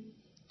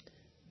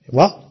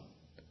 What?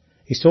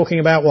 He's talking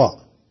about what?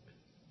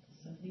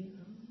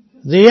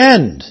 The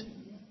end.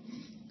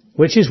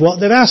 Which is what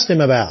they've asked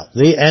him about.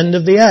 The end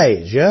of the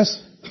age, yes?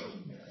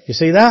 You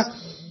see that?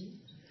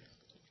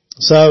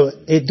 So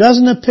it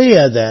doesn't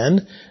appear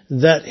then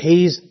that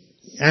he's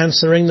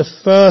answering the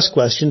first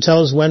question,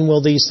 tell us when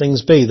will these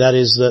things be? That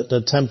is that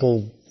the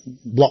temple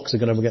blocks are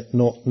going to get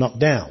knocked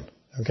down.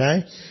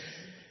 Okay?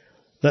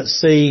 Let's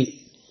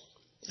see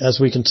as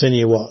we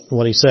continue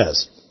what he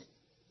says.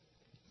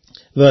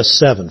 Verse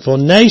 7. For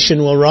nation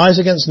will rise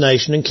against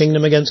nation and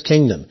kingdom against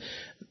kingdom.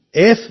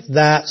 If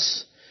that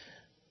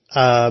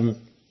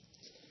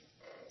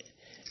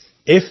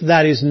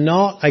is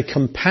not a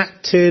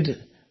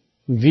compacted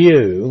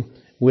view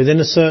within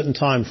a certain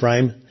time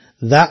frame,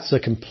 that's a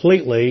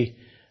completely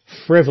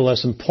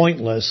frivolous and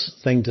pointless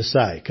thing to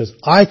say. Because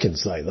I can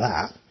say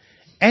that.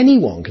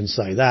 Anyone can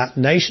say that.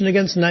 Nation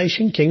against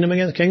nation, kingdom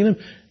against kingdom.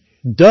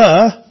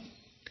 Duh.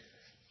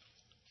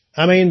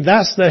 I mean,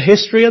 that's the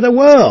history of the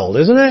world,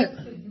 isn't it?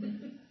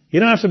 You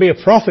don't have to be a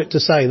prophet to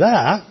say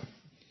that.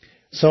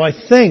 So I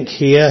think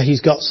here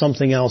he's got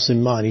something else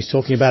in mind. He's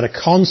talking about a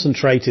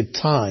concentrated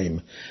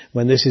time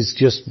when this is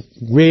just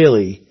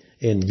really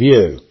in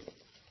view.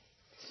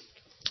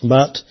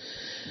 But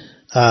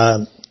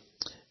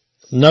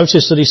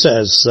notice that he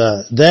says,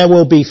 there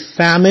will be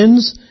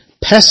famines,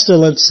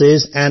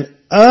 pestilences, and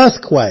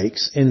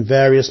earthquakes in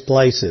various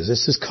places.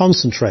 This is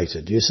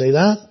concentrated. Do you see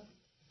that?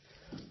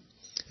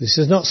 This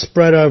is not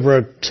spread over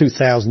a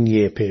 2,000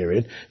 year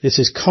period. This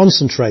is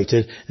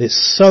concentrated.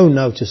 It's so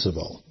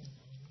noticeable.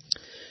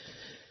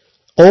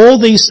 All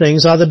these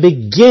things are the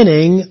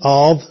beginning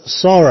of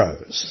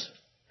sorrows.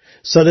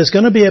 So there's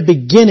going to be a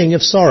beginning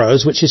of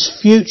sorrows which is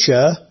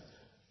future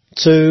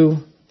to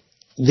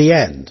the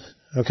end.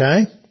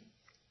 Okay?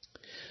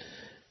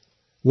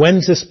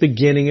 When's this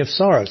beginning of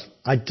sorrows?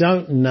 I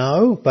don't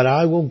know, but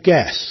I will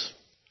guess.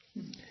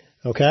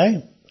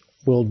 Okay?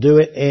 We'll do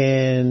it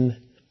in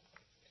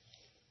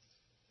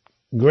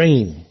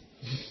green,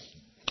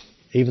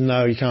 even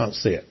though you can't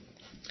see it.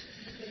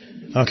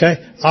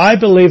 Okay? I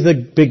believe the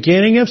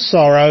beginning of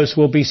sorrows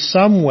will be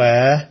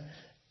somewhere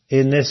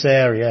in this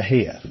area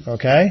here.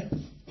 Okay?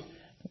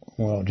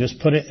 We'll just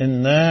put it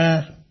in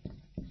there.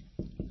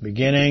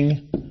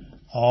 Beginning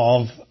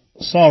of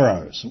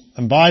sorrows.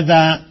 And by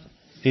that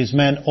is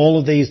meant all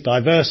of these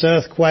diverse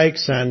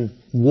earthquakes and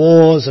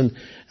wars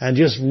and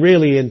just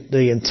really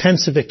the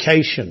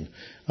intensification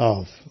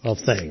of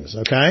things.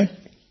 Okay?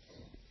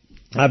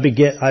 I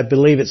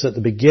believe it's at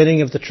the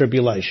beginning of the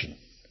tribulation.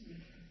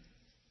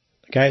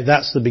 Okay,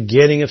 that's the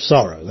beginning of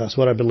sorrow. That's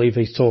what I believe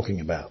he's talking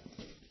about.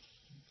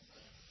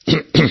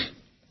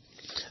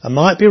 I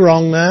might be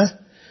wrong there.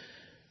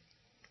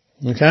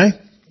 Okay?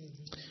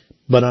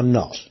 But I'm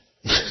not.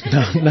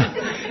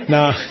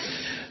 No.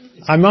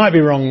 I might be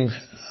wrong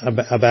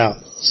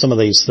about some of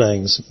these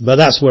things, but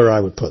that's where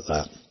I would put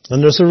that.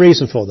 And there's a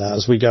reason for that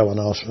as we go on.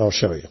 I'll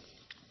show you.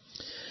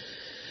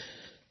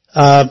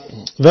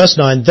 Verse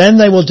 9, then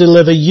they will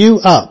deliver you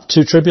up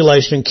to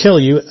tribulation and kill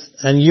you,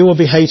 and you will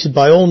be hated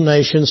by all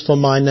nations for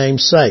my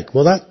name's sake.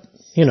 Well,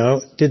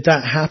 did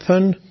that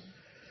happen?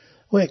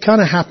 Well, it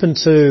kind of happened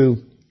to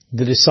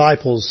the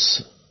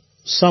disciples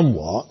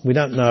somewhat. We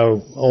don't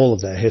know all of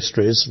their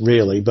histories,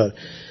 really, but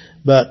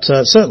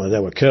certainly they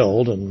were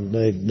killed and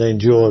they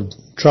endured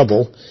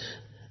trouble.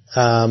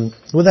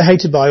 Were they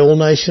hated by all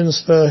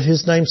nations for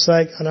his name's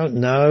sake? I don't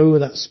know.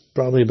 That's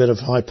probably a bit of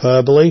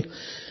hyperbole.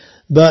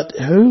 But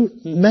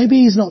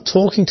maybe he's not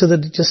talking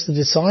to just the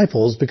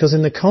disciples, because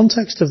in the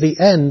context of the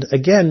end,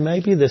 again,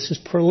 maybe this is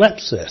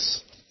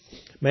prolepsis.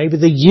 Maybe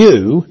the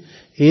you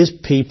is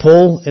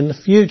people in the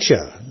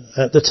future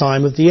at the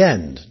time of the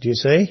end. Do you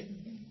see?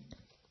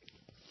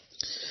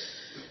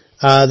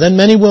 Then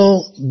many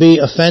will be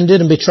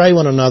offended and betray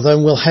one another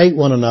and will hate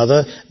one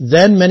another.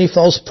 Then many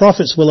false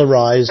prophets will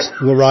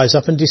rise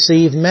up and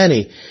deceive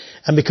many.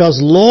 And because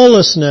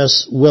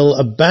lawlessness will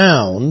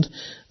abound,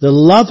 the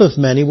love of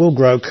many will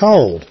grow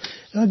cold.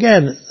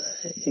 Again,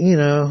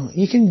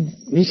 you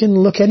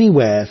can look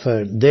anywhere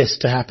for this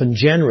to happen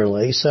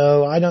generally,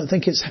 so I don't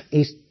think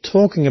he's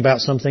talking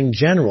about something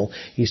general.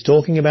 He's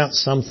talking about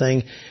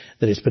something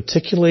that is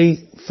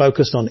particularly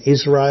focused on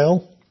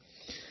Israel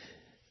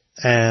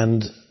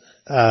and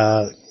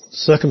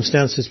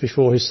circumstances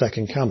before his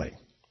second coming.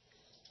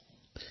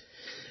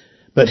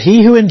 But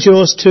he who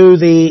endures to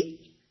the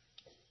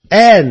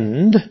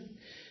end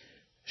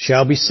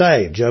shall be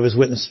saved. Jehovah's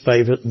Witness'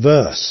 favourite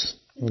verse.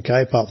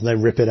 Okay, apart from they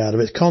rip it out of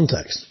its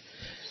context.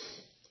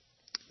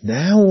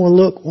 Now we'll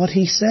look what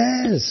he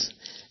says.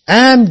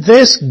 And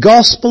this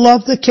gospel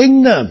of the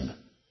kingdom.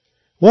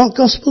 What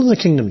gospel of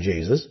the kingdom,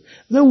 Jesus?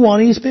 The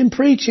one he's been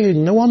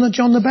preaching. The one that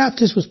John the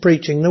Baptist was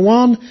preaching. The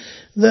one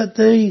that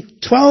the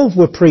 12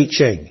 were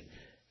preaching.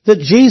 That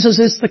Jesus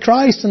is the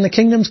Christ and the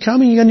kingdom's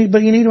coming,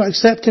 but you need to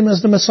accept him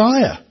as the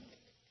Messiah.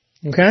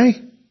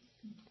 Okay?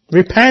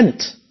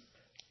 Repent.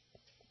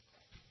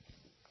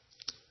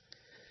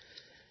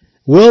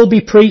 Will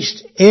be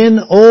preached in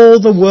all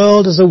the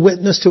world as a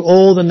witness to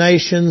all the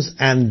nations,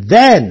 and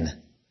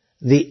then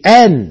the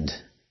end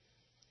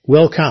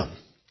will come.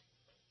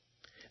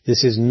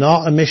 This is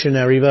not a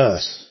missionary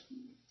verse.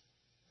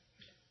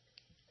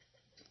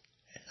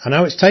 I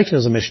know it's taken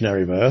as a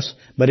missionary verse,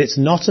 but it's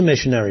not a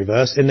missionary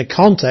verse. In the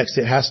context,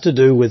 it has to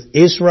do with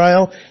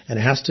Israel, and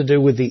it has to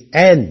do with the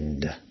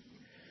end.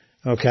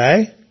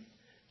 Okay?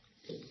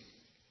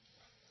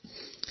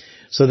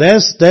 So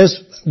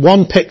there's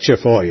one picture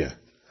for you.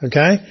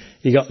 Okay?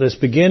 You got this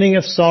beginning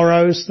of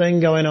sorrows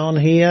thing going on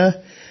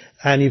here,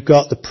 and you've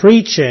got the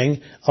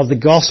preaching of the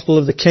gospel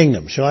of the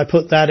kingdom. Shall I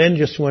put that in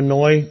just to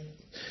annoy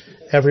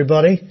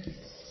everybody?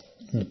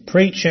 The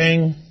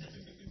preaching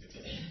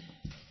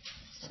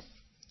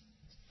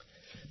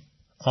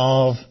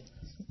of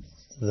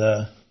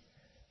the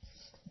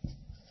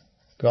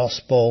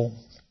gospel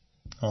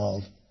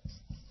of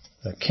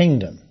the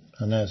kingdom.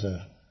 And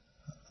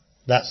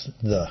that's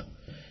the.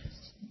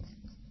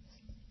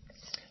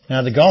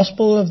 Now, the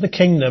gospel of the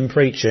kingdom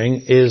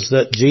preaching is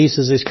that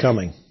Jesus is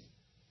coming.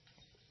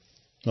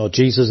 or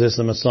Jesus is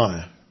the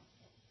Messiah.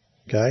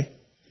 Okay?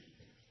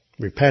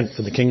 Repent,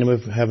 for the kingdom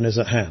of heaven is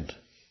at hand.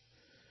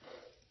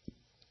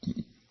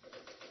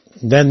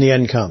 Then the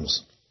end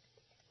comes.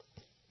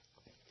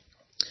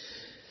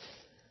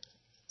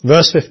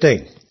 Verse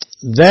 15.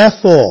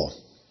 Therefore,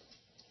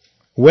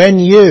 when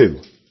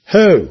you,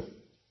 who?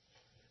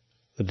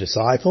 The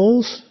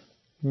disciples?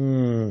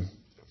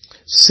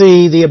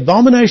 See the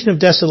abomination of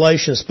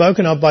desolation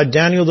spoken of by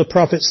Daniel the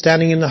prophet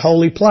standing in the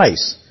holy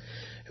place.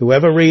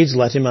 Whoever reads,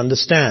 let him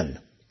understand.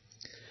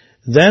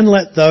 Then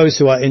let those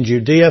who are in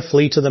Judea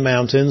flee to the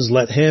mountains.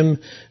 Let him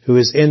who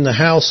is in the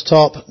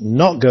housetop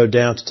not go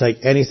down to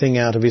take anything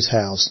out of his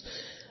house.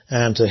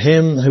 And to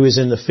him who is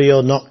in the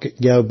field not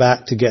go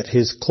back to get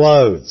his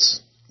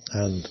clothes.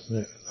 And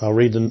I'll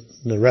read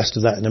the rest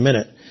of that in a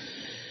minute.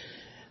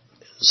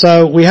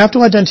 So we have to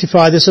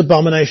identify this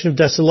abomination of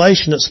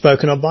desolation that's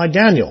spoken of by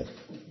Daniel,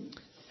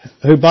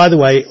 who, by the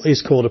way,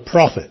 is called a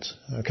prophet.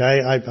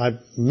 Okay, I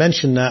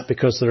mention that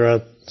because there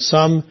are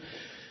some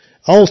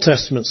Old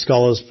Testament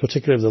scholars,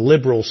 particularly of the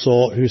liberal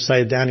sort, who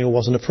say Daniel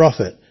wasn't a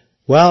prophet.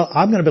 Well,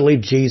 I'm going to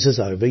believe Jesus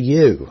over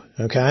you.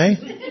 Okay.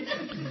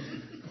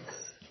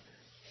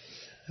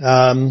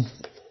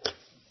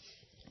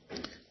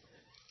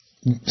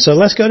 So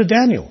let's go to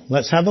Daniel.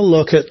 Let's have a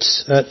look at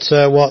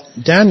what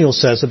Daniel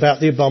says about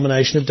the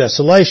abomination of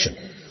desolation.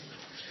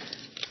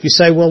 You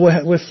say, well,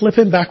 we're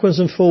flipping backwards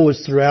and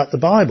forwards throughout the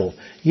Bible.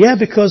 Yeah,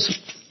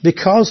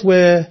 because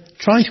we're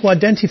trying to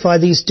identify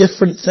these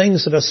different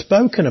things that are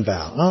spoken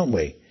about, aren't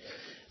we?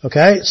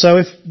 Okay,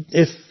 so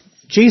if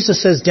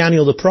Jesus says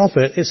Daniel the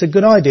prophet, it's a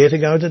good idea to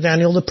go to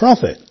Daniel the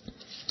prophet.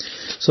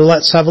 So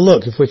let's have a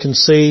look if we can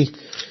see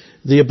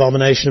the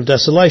abomination of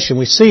desolation.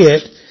 We see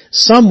it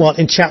somewhat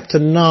in chapter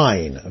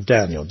 9 of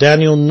Daniel.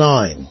 Daniel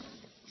 9.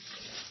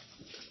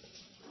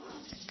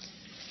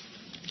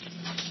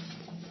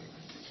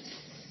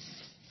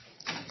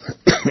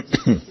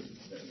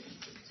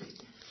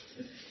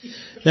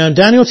 Now in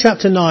Daniel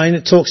chapter 9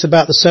 it talks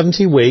about the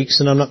 70 weeks,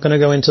 and I'm not going to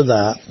go into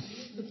that.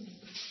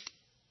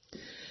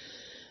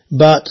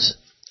 But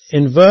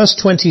in verse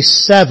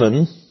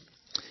 27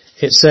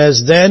 it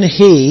says, Then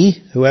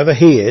he, whoever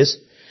he is,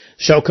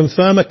 shall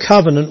confirm a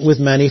covenant with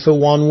many for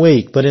 1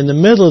 week, but in the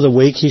middle of the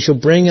week he shall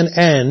bring an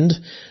end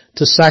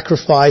to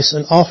sacrifice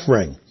and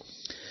offering.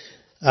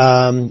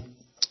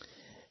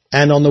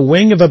 And on the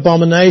wing of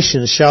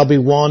abomination shall be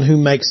one who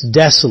makes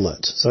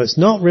desolate. So it's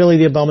not really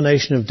the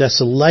abomination of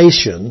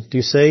desolation. Do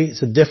you see?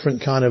 It's a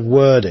different kind of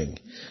wording.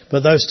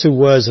 But those two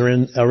words are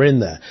in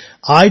there.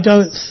 I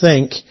don't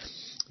think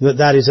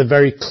that is a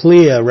very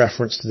clear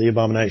reference to the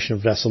abomination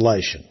of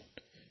desolation.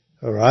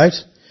 Alright?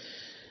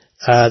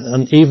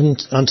 And even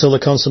until the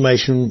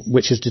consummation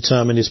which is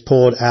determined is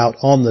poured out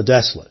on the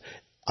desolate.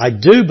 I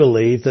do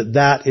believe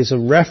that is a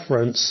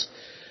reference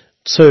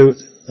to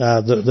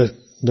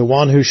the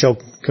one who shall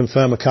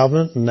confirm a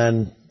covenant and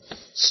then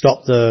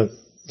stop the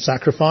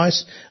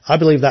sacrifice. I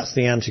believe that's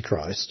the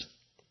Antichrist.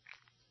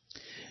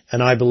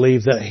 And I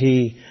believe that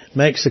he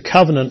makes a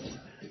covenant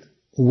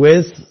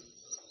with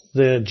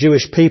the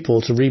Jewish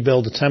people to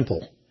rebuild the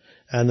temple.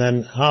 And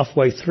then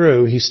halfway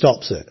through he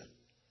stops it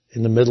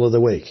in the middle of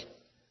the week.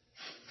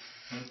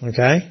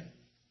 Okay?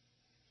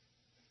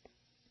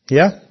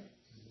 Yeah?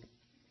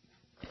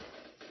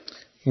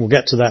 We'll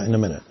get to that in a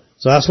minute.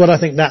 So that's what I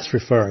think that's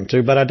referring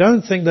to, but I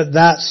don't think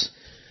that's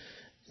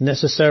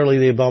necessarily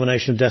the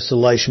abomination of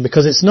desolation,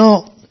 because it's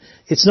not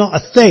a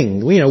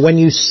thing. You know, when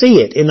you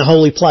see it in the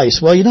holy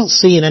place, well, you're not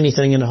seeing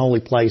anything in the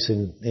holy place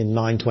in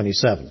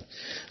 9:27.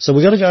 So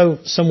we've got to go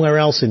somewhere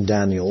else in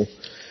Daniel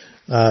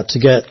to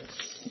get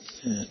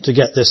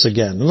this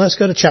again. And let's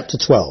go to chapter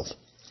 12.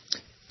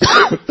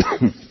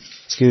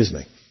 Excuse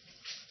me.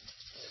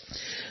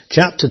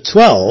 Chapter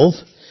 12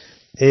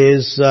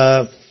 is,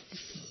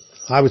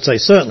 I would say,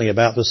 certainly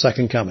about the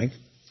second coming.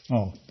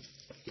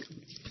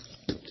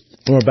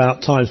 Or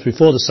about times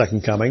before the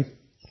second coming.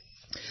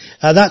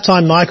 At that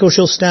time Michael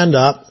shall stand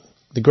up,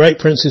 the great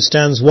prince who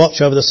stands watch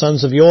over the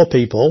sons of your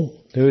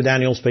people. Who are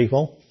Daniel's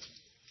people?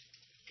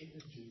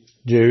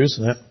 Jews.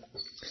 Yeah.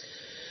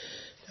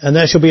 And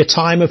there shall be a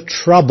time of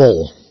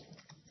trouble,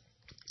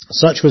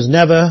 such as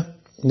never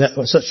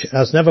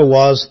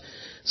was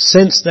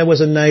since there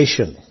was a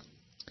nation,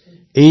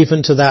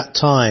 even to that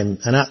time.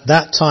 And at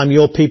that time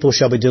your people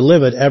shall be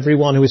delivered, every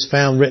one who is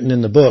found written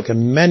in the book.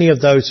 And many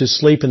of those who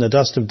sleep in the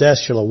dust of death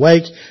shall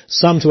awake,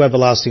 some to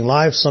everlasting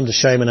life, some to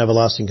shame and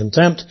everlasting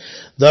contempt.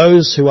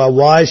 Those who are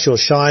wise shall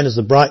shine as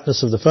the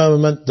brightness of the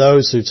firmament.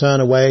 Those who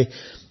turn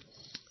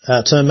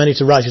many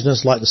to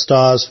righteousness like the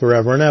stars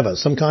forever and ever.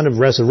 Some kind of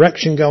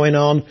resurrection going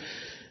on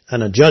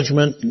and a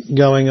judgment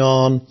going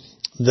on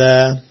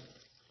there.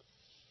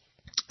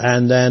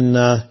 And then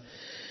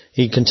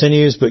he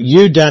continues, but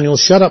you, Daniel,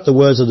 shut up the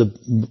words and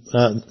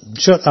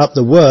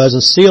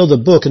seal the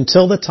book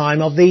until the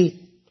time of the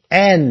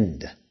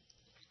end.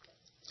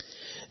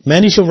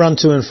 Many shall run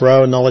to and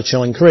fro, and knowledge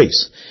shall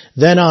increase.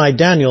 Then I,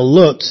 Daniel,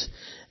 looked,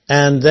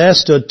 and there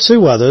stood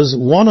 2 others,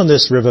 one on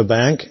this river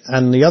bank,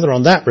 and the other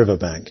on that river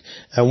bank.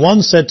 And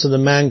one said to the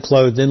man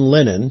clothed in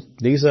linen,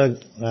 these are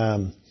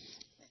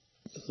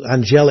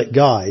angelic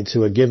guides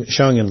who are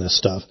showing him this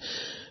stuff,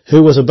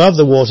 who was above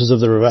the waters of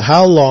the river,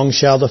 how long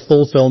shall the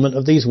fulfillment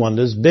of these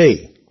wonders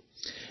be?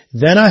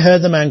 Then I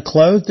heard the man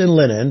clothed in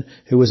linen,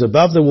 who was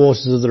above the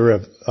waters of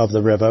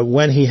the river,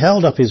 when he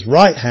held up his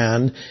right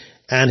hand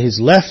and his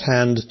left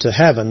hand to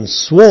heaven,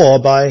 swore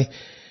by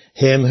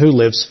him who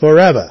lives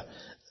forever,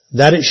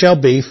 that it shall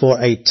be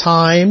for a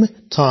time,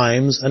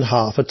 times, and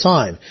half a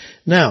time.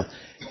 Now,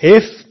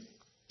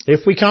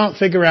 if we can't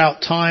figure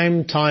out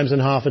time, times,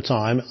 and half a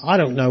time, I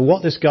don't know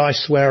what this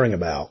guy's swearing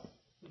about.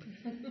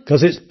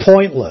 Because it's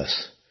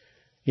pointless.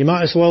 You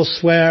might as well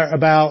swear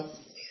about,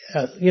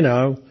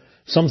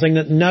 something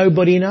that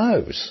nobody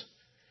knows,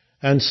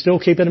 and still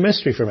keep it a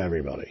mystery from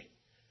everybody.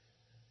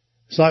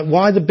 It's like,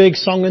 why the big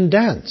song and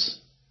dance?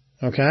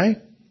 Okay?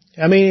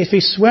 I mean, if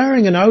he's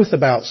swearing an oath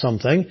about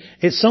something,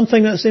 it's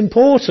something that's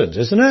important,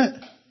 isn't it?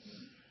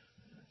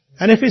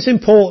 And if it's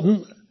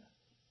important,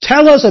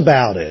 tell us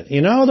about it,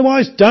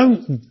 otherwise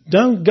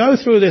don't go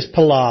through this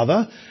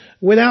palaver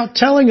without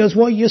telling us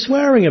what you're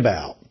swearing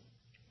about.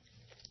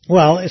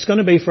 Well, it's going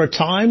to be for a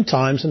time,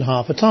 times, and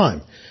half a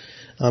time.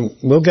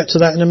 We'll get to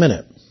that in a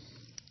minute.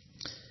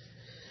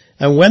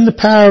 And when the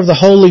power of the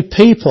holy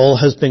people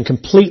has been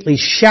completely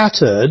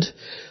shattered,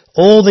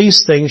 all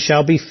these things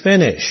shall be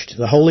finished.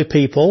 The holy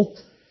people,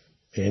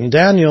 in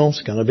Daniel,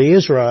 is going to be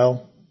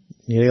Israel,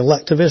 the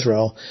elect of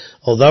Israel.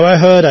 Although I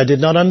heard, I did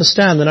not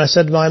understand. Then I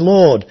said to my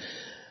Lord,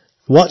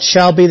 what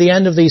shall be the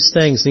end of these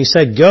things? And he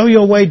said, go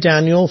your way,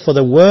 Daniel, for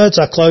the words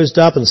are closed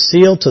up and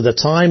sealed to the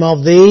time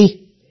of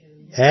the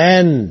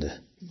end.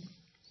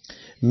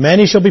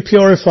 Many shall be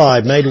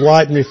purified, made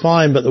white and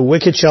refined, but the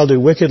wicked shall do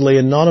wickedly,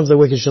 and none of the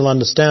wicked shall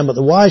understand, but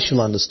the wise shall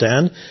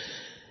understand.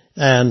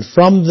 And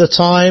from the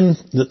time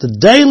that the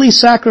daily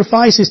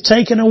sacrifice is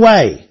taken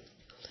away,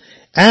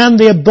 and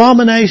the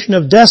abomination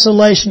of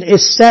desolation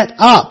is set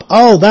up.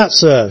 Oh,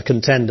 that's a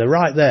contender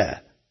right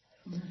there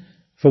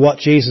for what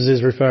Jesus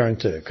is referring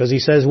to. Because he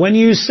says, when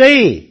you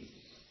see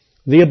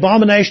the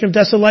abomination of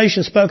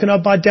desolation spoken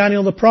of by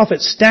Daniel the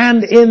prophet,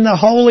 stand in the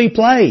holy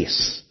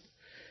place.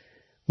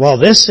 Well,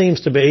 this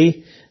seems to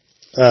be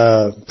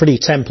pretty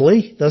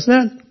temple-y, doesn't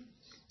it?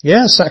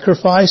 Yeah,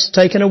 sacrifice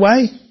taken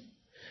away.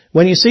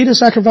 When you see the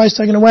sacrifice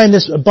taken away and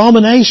this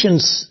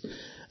abominations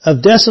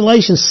of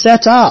desolation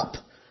set up,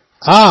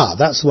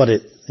 that's what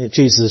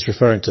Jesus is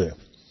referring to.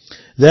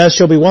 There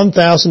shall be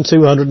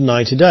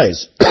 1,290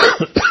 days.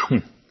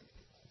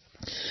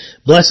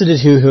 Blessed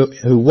is he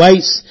who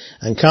waits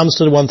and comes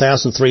to the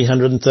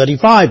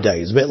 1,335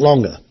 days, a bit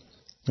longer.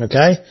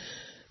 Okay?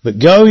 But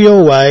go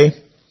your way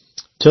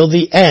till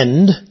the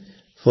end,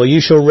 for you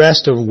shall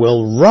rest and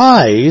will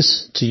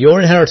rise to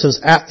your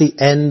inheritance at the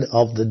end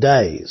of the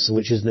days,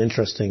 which is an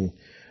interesting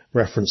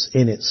reference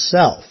in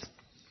itself.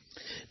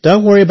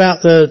 Don't worry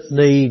about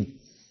the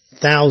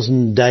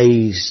 1,000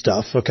 days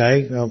stuff,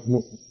 okay?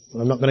 I'm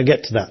not going to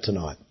get to that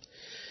tonight.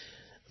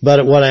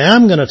 But what I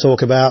am going to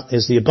talk about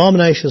is the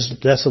abominations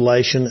of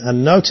desolation,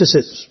 and notice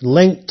it's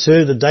linked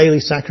to the daily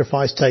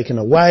sacrifice taken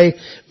away.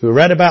 We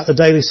read about the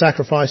daily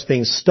sacrifice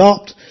being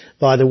stopped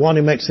by the one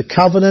who makes a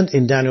covenant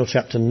in Daniel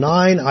chapter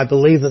 9. I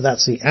believe that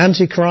that's the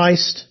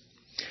Antichrist.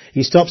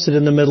 He stops it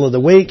in the middle of the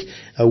week.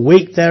 A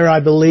week there,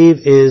 I believe,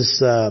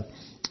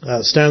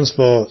 stands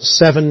for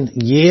 7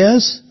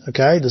 years.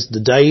 Okay,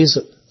 the days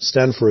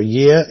stand for a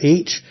year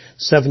each,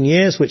 7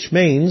 years, which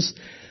means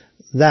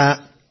that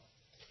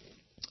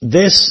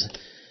this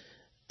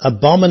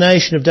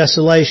abomination of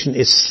desolation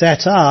is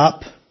set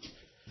up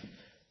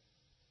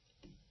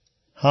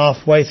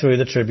halfway through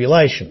the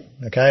tribulation.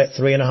 Okay, at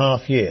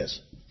 3.5 years.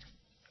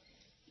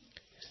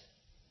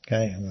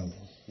 Okay, I'm going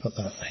to put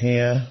that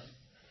here.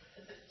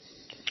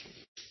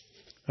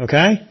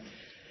 Okay?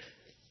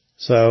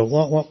 So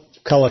what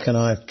colour can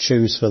I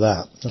choose for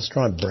that? Let's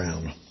try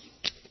brown.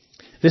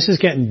 This is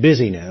getting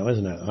busy now,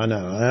 isn't it? I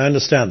know, I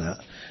understand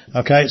that.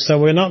 Okay,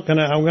 so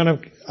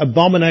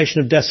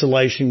abomination of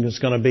desolation is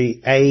going to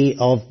be A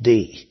of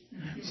D.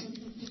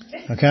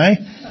 Okay?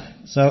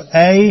 So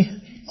A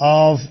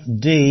of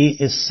D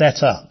is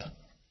set up.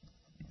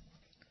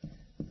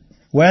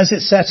 Where's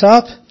it set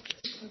up?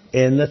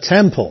 In the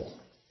temple.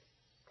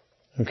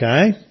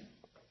 Okay?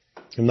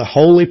 In the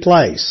holy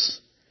place.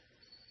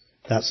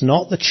 That's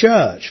not the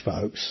church,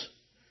 folks.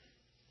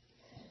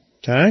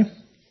 Okay?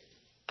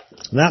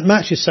 And that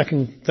matches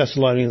 2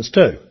 Thessalonians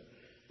 2.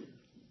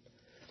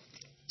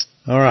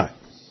 Alright.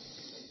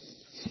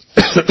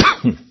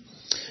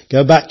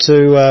 Go back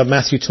to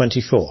Matthew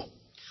 24.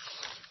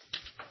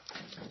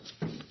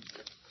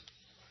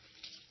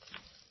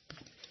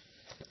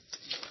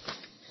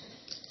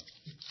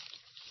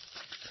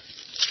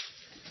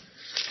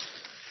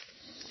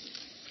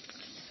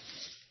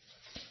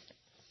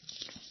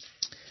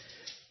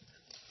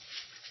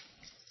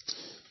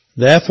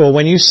 Therefore,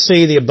 when you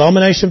see the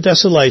abomination of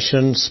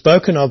desolation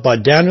spoken of by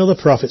Daniel the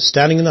prophet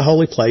standing in the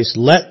holy place,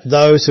 let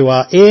those who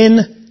are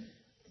in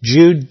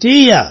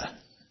Judea,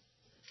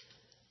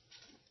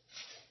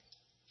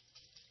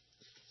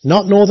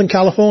 not Northern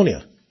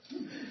California,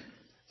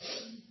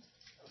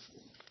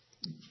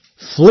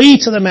 flee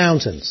to the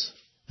mountains.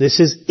 This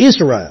is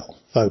Israel.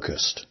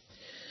 focused.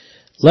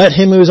 Let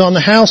him who's on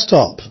the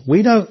housetop.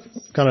 We don't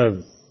kind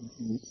of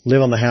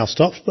live on the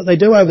housetops, but they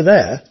do over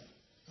there.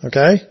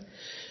 Okay?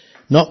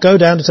 Not go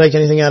down to take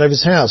anything out of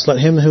his house. Let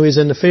him who is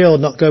in the field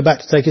not go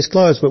back to take his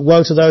clothes. But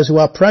woe to those who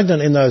are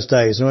pregnant in those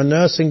days, who are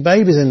nursing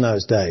babies in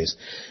those days.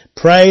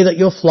 Pray that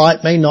your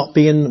flight may not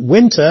be in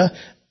winter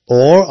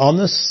or on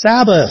the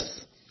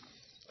Sabbath.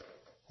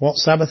 What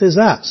Sabbath is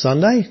that?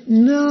 Sunday?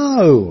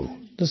 No.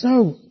 There's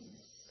no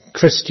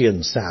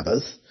Christian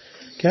Sabbath.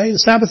 Okay? The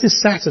Sabbath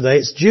is Saturday.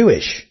 It's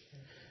Jewish.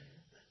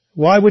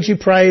 Why would you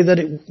pray that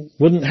it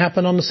wouldn't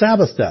happen on the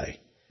Sabbath day?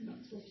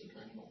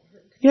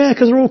 Yeah,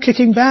 because they're all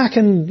kicking back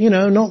and,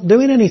 not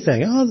doing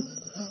anything.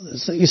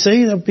 So you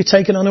see, they'll be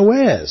taken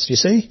unawares, you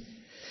see.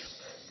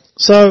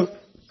 So,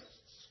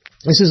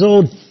 this is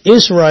all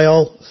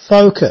Israel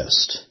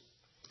focused.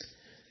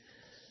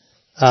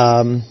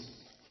 Then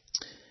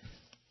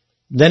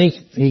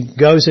he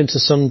goes into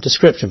some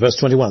description, verse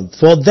 21.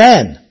 For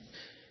then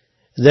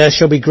there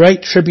shall be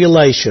great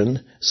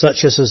tribulation,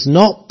 such as has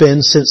not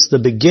been since the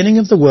beginning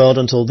of the world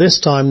until this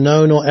time,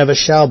 no, nor ever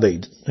shall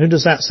be. Who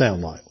does that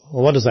sound like?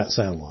 Or what does that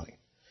sound like?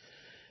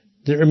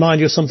 Did it remind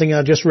you of something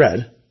I just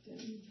read?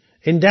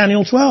 In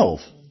Daniel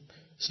 12.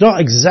 It's not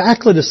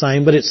exactly the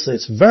same, but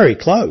it's very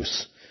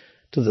close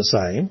to the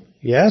same.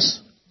 Yes?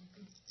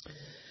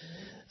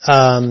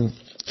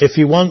 If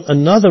you want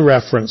another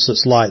reference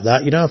that's like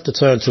that, you don't have to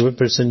turn to it,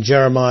 but it's in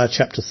Jeremiah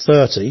chapter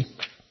 30.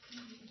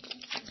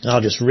 I'll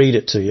just read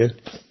it to you.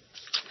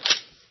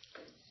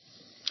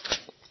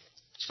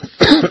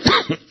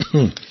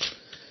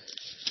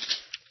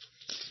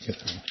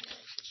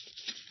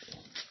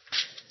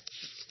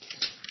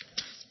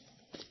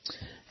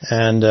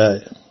 And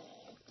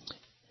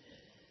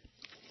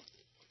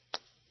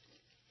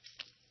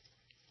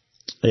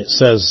it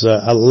says,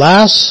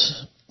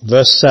 alas,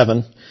 verse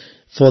 7,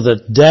 for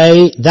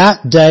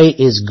that day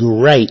is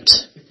great,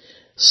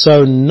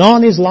 so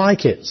none is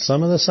like it.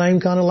 Some of the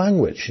same kind of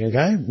language,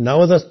 okay?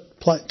 No other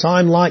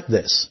time like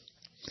this.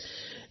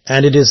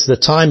 And it is the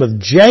time of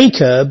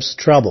Jacob's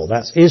trouble.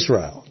 That's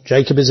Israel.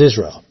 Jacob is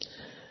Israel.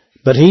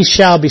 But he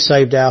shall be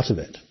saved out of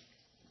it.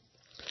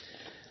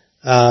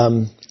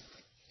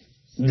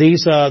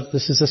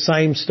 This is the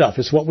same stuff.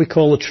 It's what we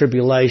call a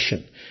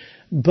tribulation.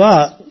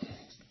 But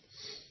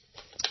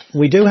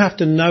we do have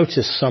to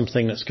notice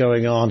something that's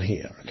going on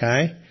here,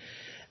 okay?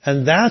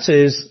 And that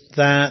is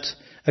that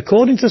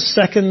according to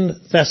 2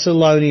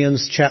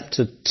 Thessalonians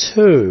chapter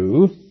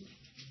 2,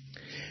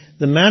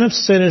 the man of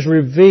sin is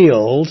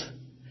revealed,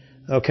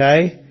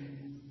 okay,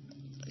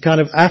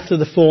 kind of after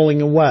the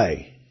falling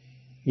away.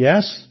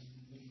 Yes?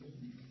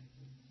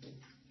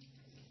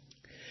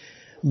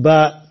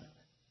 But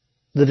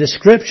the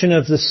description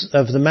of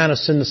the man of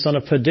sin, the son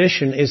of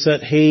perdition, is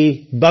that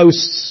he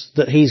boasts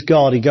that he's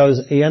God.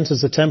 He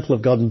enters the temple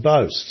of God and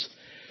boasts.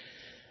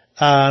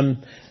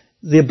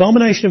 The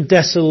abomination of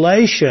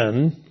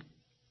desolation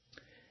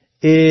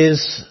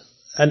is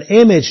an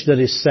image that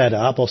is set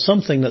up, or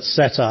something that's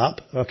set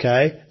up,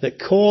 okay, that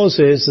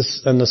causes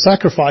this, and the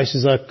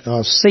sacrifices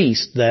are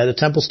ceased there. The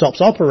temple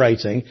stops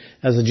operating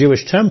as a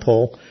Jewish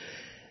temple,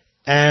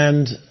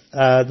 and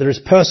there is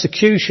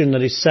persecution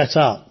that is set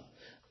up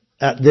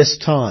at this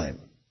time.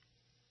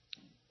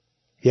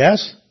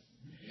 Yes?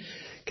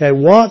 Okay,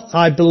 what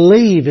I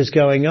believe is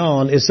going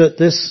on is that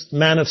this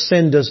man of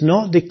sin does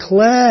not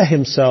declare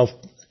himself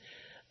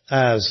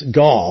as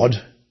God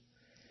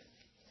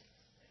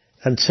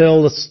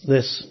until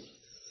this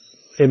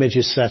image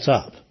is set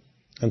up.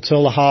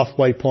 Until the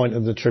halfway point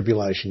of the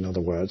tribulation, in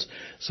other words.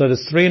 So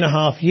there's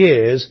 3.5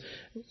 years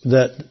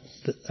that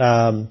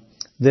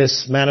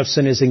this man of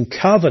sin is in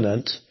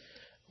covenant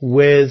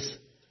with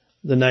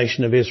the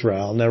nation of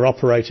Israel, and they're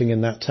operating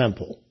in that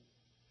temple.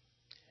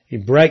 He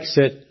breaks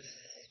it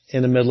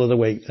in the middle of the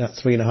week, that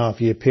 3.5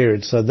 year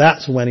period. So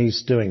that's when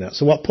he's doing that.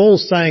 So what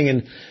Paul's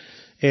saying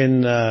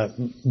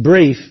in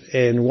brief,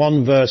 in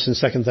one verse in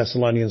 2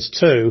 Thessalonians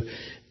 2,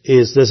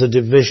 is there's a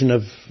division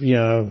of,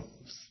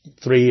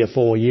 3 or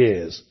 4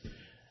 years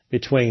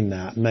between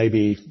that,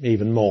 maybe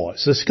even more.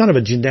 So it's kind of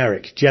a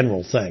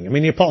general thing. I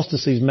mean, the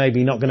apostasy is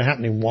maybe not going to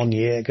happen in 1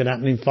 year. It could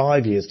happen in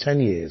 5 years, 10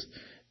 years,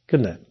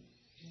 couldn't it?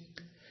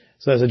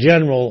 So there's a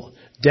general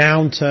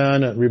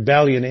downturn, a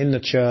rebellion in the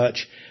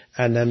church,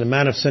 and then the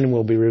man of sin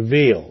will be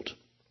revealed.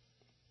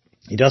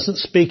 He doesn't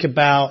speak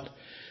about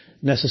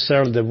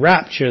necessarily the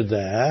rapture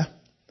there.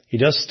 He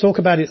does talk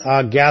about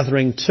our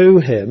gathering to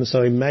him,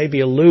 so he may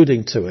be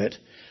alluding to it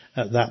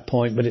at that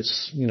point, but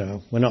it's,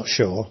 we're not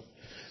sure.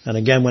 And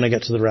again, when I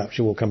get to the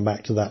rapture, we'll come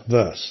back to that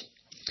verse.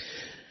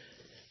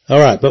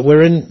 Alright, but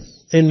we're in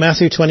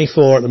Matthew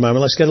 24 at the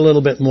moment. Let's get a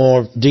little bit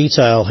more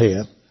detail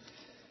here.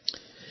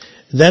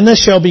 Then there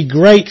shall be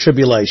great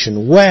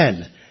tribulation.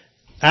 When?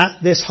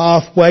 At this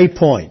halfway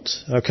point.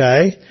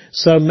 Okay?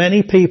 So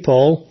many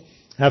people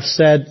have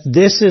said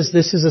this is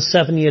a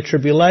 7-year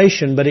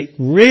tribulation, but it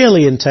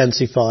really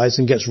intensifies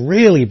and gets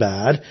really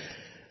bad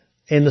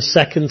in the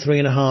second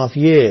 3.5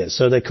 years.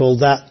 So they call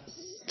that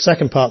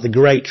second part the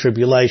Great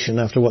Tribulation,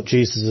 after what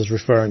Jesus is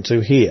referring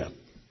to here.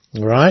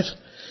 Alright?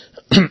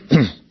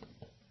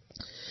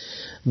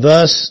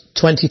 Verse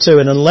 22,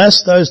 and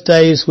unless those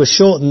days were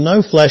shortened,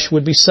 no flesh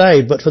would be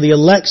saved, but for the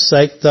elect's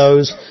sake,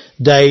 those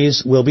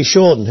days will be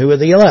shortened. Who are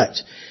the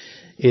elect?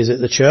 Is it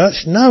the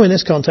church? No, in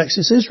this context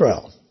it's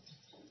Israel.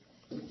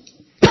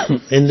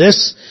 In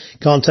this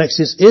context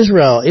it's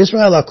Israel.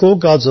 Israel are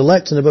called God's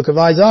elect in the book of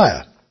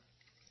Isaiah.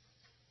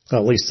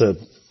 Well, at least the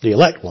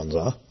elect ones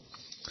are.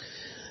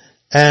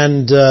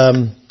 And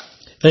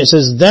it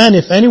says, then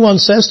if anyone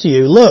says to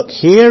you, look,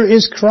 here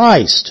is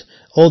Christ,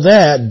 or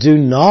there, do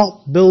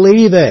not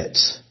believe it.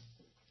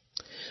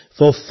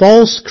 For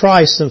false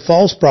Christs and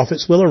false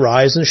prophets will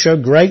arise and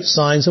show great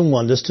signs and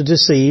wonders to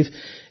deceive,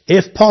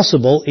 if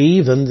possible,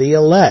 even the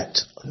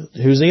elect.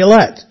 Who's the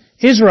elect?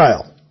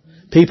 Israel.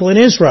 People in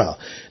Israel.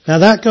 Now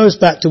that goes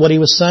back to what he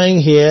was saying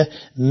here.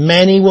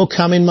 Many will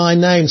come in my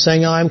name,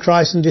 saying I am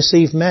Christ, and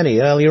deceive many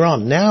earlier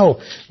on. Now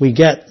we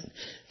get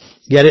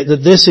it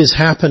that this is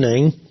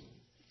happening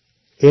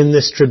in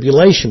this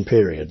tribulation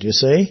period, you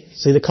see?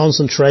 See the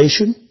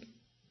concentration?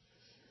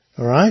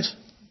 Alright?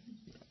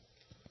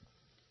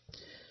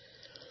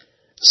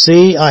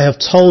 See, I have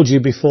told you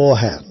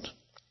beforehand.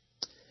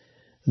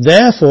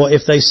 Therefore,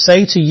 if they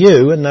say to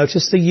you, and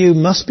notice the you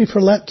must be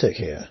proleptic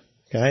here,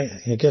 okay?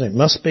 Again, it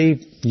must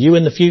be you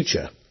in the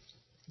future,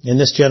 in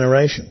this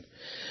generation.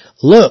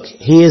 Look,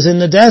 he is in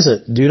the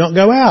desert, do not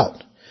go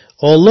out.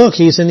 Or look,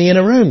 he's in the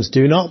inner rooms,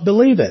 do not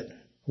believe it.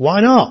 Why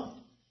not?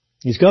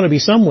 He's got to be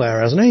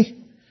somewhere, hasn't he?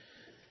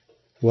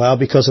 Well,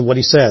 because of what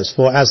he says.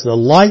 For as the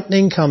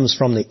lightning comes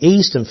from the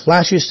east and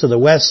flashes to the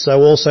west,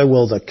 so also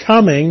will the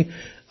coming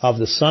of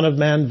the Son of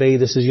Man be.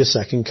 This is your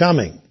second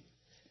coming.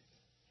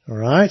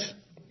 Alright?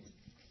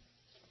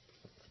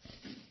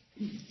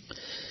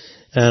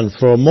 And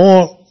for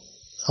more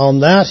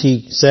on that,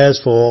 he says,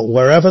 for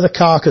wherever the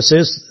carcass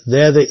is,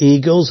 there the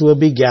eagles will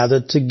be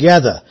gathered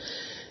together.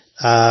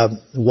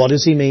 What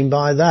does he mean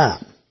by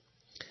that?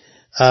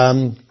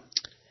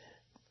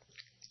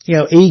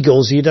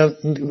 Eagles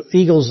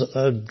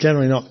are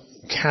generally not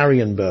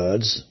carrion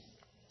birds.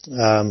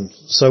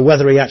 So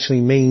whether he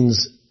actually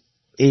means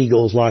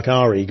eagles like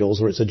our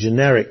eagles, or it's a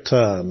generic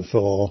term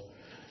for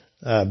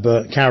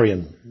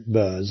carrion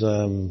birds,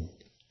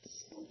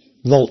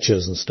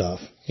 vultures and stuff,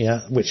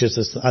 which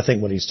is, I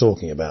think, what he's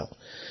talking about.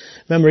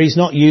 Remember, he's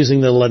not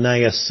using the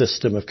Linnaeus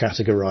system of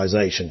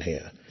categorization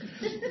here.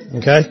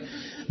 Okay?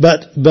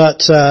 But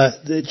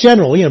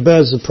general,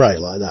 birds of prey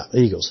like that,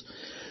 eagles.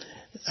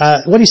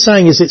 What he's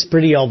saying is it's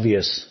pretty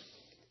obvious.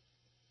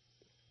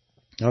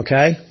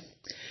 Okay?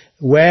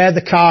 Where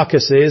the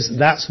carcass is,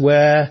 that's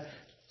where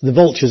the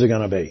vultures are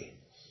going to be.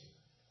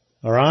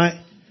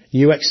 Alright?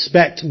 You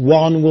expect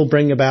one will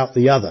bring about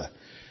the other.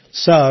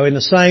 So, in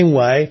the same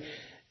way,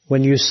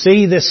 when you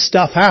see this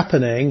stuff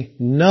happening,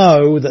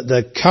 know that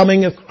the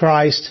coming of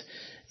Christ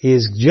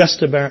is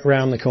just about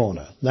around the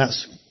corner.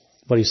 That's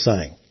what he's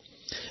saying.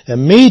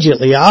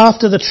 Immediately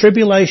after the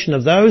tribulation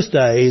of those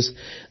days,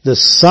 the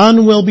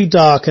sun will be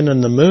darkened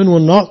and the moon will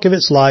not give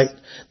its light.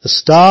 The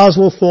stars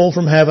will fall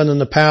from heaven and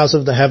the powers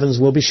of the heavens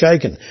will be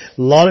shaken.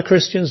 A lot of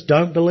Christians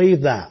don't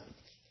believe that.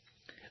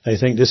 They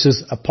think this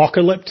is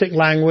apocalyptic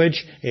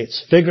language.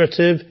 It's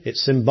figurative.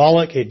 It's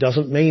symbolic. It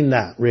doesn't mean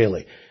that,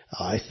 really.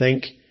 I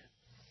think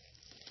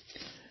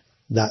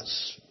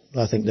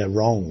they're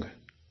wrong.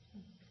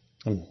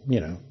 I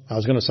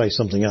was going to say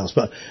something else,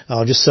 but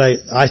I'll just say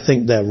I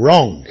think they're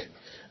wrong.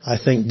 I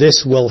think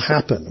this will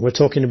happen. We're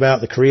talking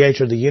about the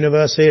creator of the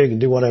universe here. He can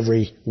do whatever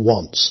he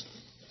wants.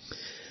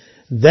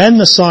 Then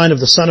the sign of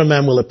the Son of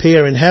Man will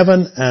appear in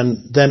heaven,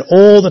 and then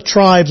all the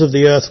tribes of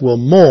the earth will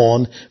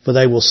mourn, for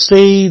they will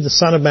see the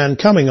Son of Man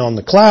coming on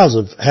the clouds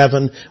of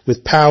heaven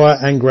with power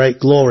and great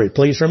glory.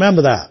 Please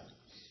remember that.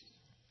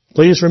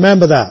 Please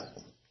remember that.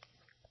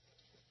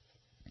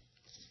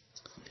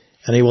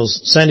 And he will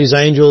send his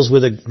angels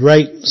with a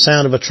great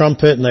sound of a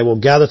trumpet, and they will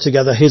gather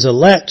together his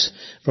elect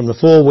from the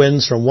four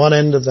winds, from one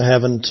end of the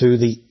heaven to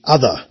the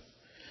other.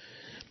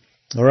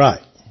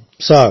 Alright.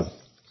 So,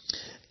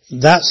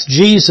 that's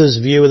Jesus'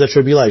 view of the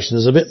tribulation.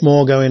 There's a bit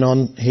more going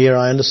on here,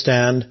 I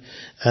understand.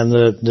 And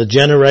the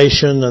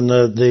generation and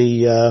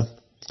the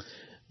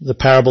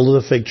parable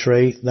of the fig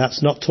tree,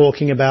 that's not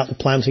talking about the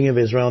planting of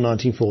Israel in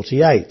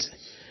 1948.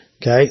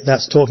 Okay?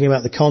 That's talking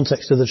about the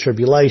context of the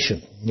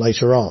tribulation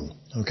later on.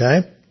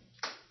 Okay?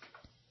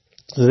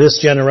 This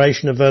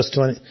generation of verse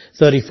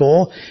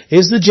 34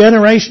 is the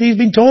generation he's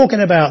been talking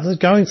about that's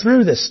going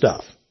through this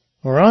stuff.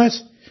 Alright?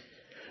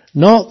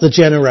 Not the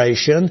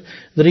generation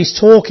that he's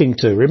talking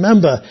to.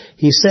 Remember,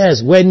 he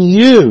says, when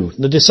you,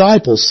 the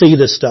disciples, see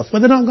this stuff, well,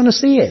 they're not going to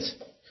see it.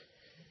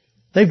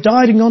 They've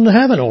died and gone to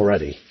heaven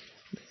already.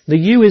 The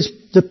you is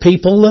the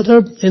people that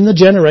are in the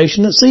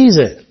generation that sees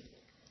it.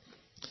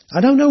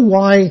 I don't know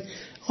why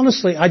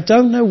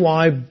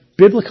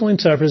biblical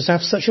interpreters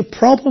have such a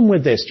problem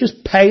with this.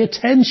 Just pay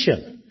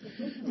attention.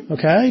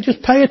 Okay?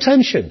 Just pay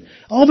attention.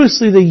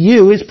 Obviously the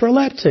you is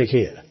proleptic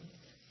here.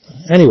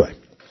 Anyway.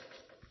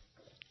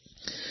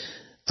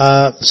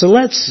 So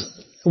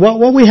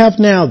what we have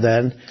now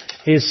then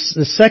is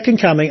the second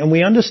coming, and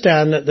we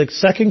understand that the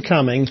second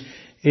coming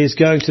is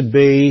going to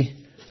be,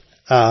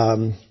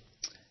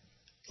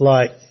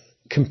 like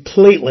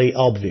completely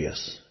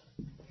obvious.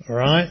 All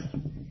right?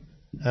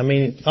 I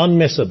mean,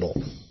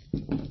 unmissable.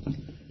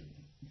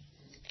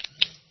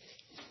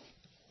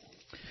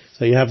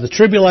 So you have the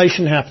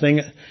tribulation happening.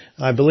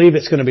 I believe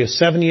it's going to be a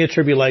 7-year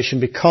tribulation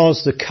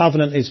because the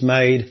covenant is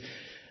made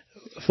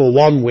for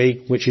 1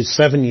 week, which is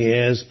 7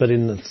 years, but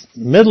in the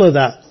middle of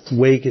that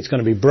week it's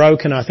going to be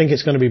broken. I think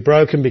it's going to be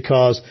broken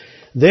because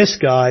this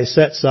guy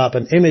sets up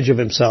an image of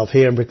himself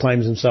here and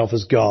proclaims himself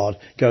as God,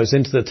 goes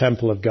into the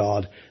temple of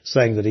God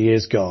saying that he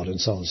is God, and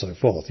so on and so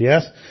forth.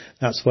 Yes?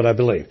 That's what I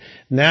believe.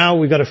 Now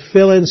we've got to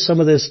fill in some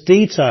of this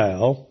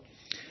detail,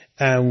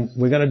 and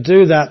we're going to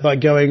do that by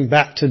going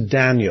back to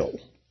Daniel.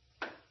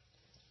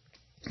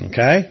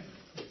 Okay?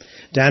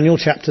 Daniel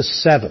chapter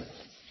 7.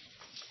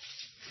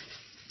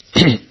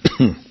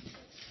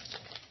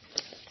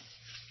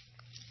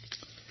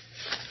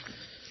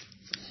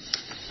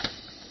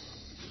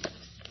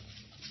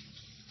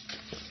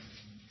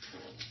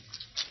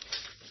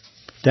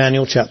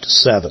 Daniel chapter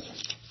 7.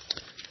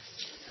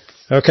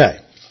 Okay.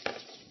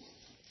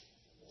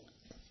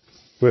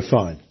 We're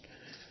fine.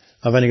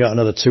 I've only got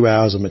another 2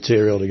 hours of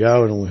material to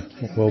go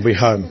and we'll be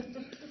home.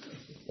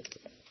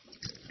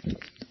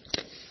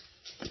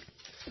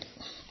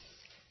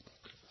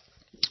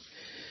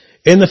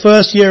 In the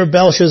first year of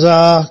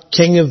Belshazzar,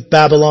 king of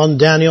Babylon,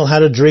 Daniel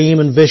had a dream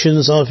and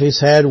visions of his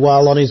head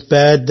while on his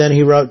bed. Then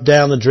he wrote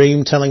down the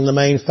dream, telling the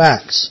main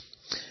facts.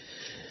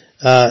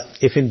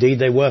 If indeed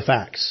they were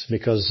facts,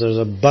 because there's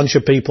a bunch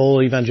of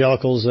people,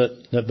 evangelicals,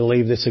 that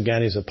believe this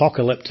again is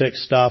apocalyptic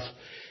stuff,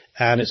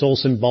 and it's all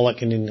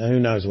symbolic, and who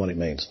knows what it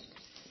means.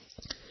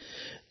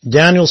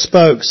 Daniel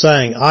spoke,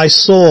 saying, I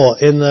saw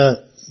in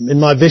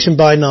my vision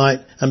by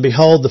night, and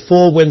behold, the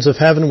 4 winds of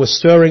heaven were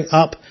stirring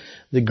up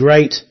the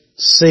great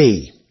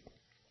sea.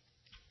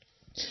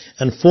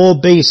 And 4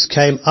 beasts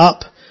came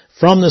up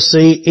from the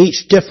sea,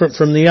 each different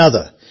from the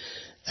other.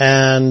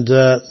 And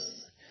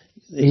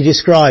he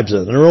describes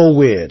them. They're all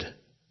weird.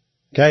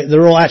 Okay?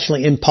 They're all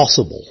actually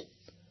impossible.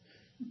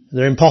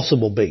 They're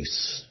impossible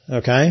beasts.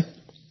 Okay?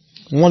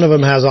 One of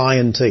them has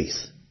iron teeth.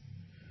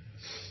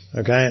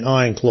 Okay? And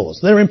iron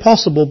claws. They're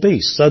impossible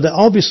beasts. So they're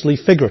obviously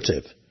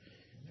figurative.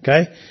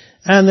 Okay?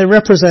 And they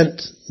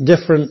represent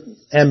different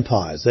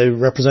empires. They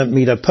represent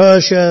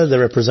Medo-Persia, they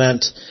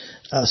represent,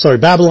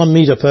 Babylon,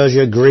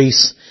 Medo-Persia,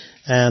 Greece,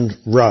 and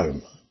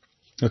Rome.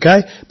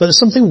 Okay? But there's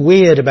something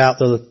weird about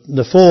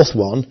the 4th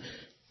one,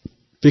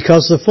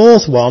 because the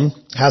 4th one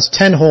has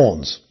 10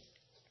 horns.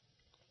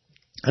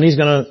 And he's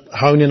going to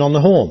hone in on the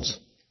horns.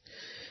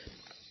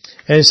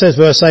 And it says,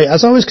 verse 8,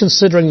 as I was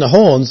considering the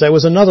horns, there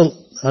was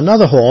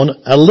another horn,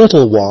 a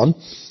little one,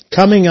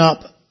 coming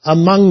up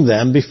among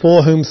them,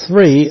 before whom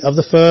 3 of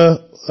the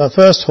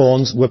first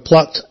horns were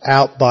plucked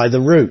out by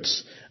the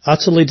roots,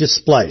 utterly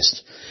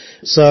displaced.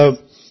 So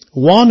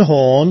 1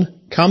 horn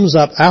comes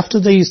up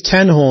after these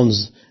 10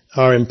 horns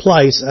are in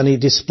place, and he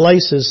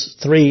displaces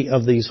 3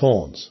 of these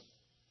horns.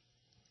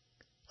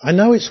 I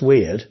know it's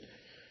weird,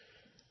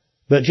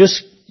 but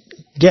just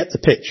get the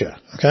picture,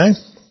 okay?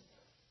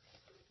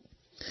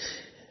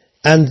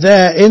 And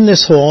there in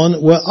this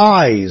horn were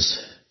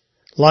eyes,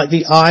 like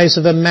the eyes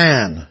of a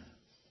man,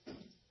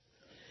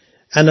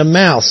 and a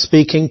mouth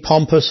speaking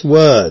pompous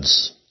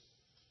words.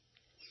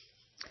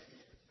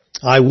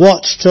 I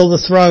watched till the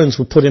thrones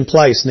were put in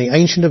place, and the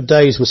Ancient of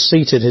Days was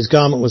seated. His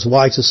garment was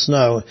white as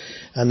snow,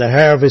 and the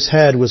hair of his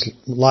head was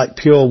like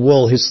pure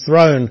wool. His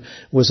throne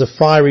was a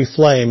fiery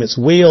flame, its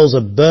wheels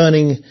a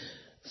burning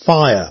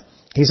fire.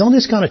 He's on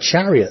this kind of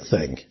chariot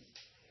thing.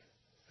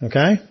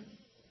 Okay?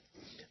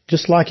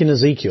 Just like in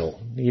Ezekiel.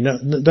 You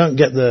don't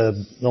get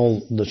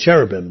the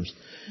cherubims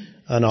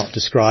are not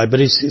described,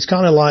 but it's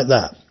kind of like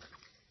that.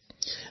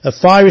 A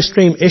fiery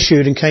stream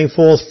issued and came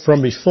forth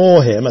from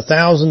before him.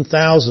 1,000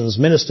 thousands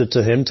ministered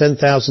to him.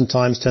 10,000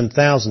 times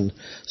 10,000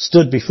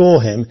 stood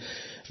before him.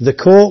 The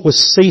court was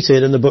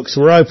seated and the books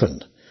were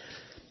opened.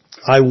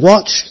 I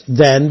watched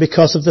then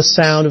because of the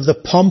sound of the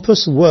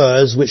pompous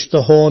words which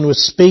the horn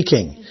was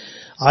speaking.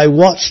 I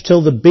watched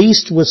till the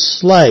beast was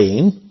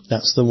slain.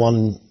 That's the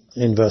one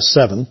in verse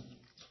 7.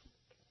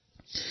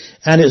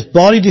 And its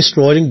body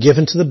destroyed and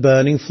given to the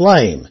burning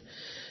flame.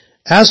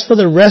 As for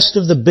the rest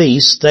of the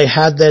beasts, they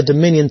had their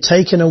dominion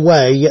taken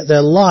away, yet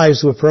their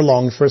lives were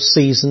prolonged for a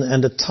season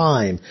and a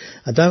time.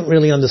 I don't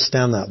really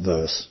understand that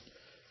verse.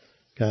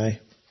 Okay?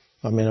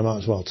 I mean, I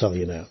might as well tell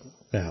you now.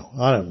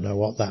 I don't know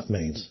what that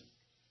means.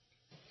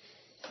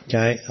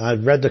 Okay?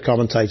 I've read the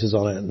commentators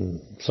on it,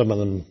 and some of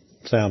them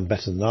sound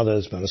better than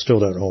others, but I still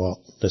don't know what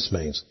this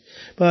means.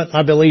 But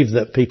I believe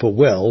that people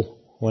will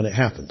when it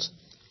happens.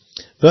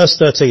 Verse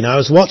 13, I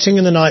was watching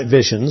in the night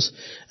visions,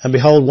 and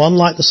behold, one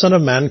like the Son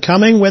of Man,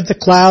 coming with the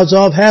clouds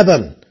of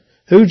heaven.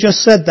 Who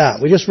just said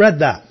that? We just read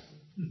that.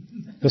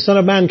 The Son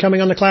of Man coming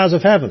on the clouds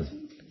of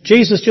heaven.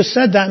 Jesus just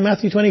said that in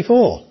Matthew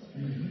 24.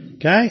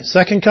 Okay?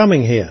 Second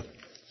coming here.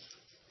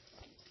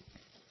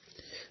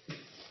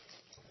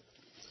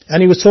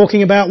 And he was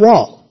talking about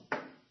what?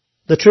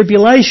 The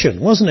tribulation,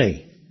 wasn't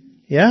he?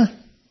 Yeah?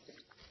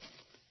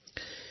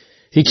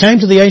 He came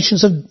to the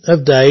Ancients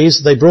of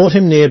Days. They brought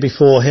him near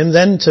before him.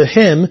 Then to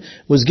him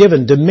was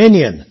given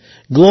dominion,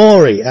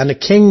 glory, and a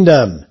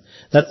kingdom,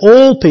 that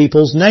all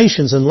peoples,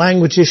 nations, and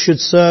languages should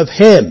serve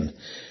him.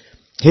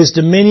 His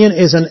dominion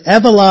is an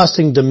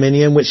everlasting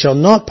dominion which shall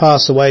not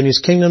pass away, and his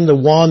kingdom the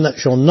one that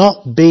shall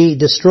not be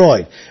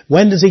destroyed.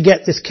 When does he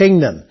get this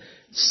kingdom?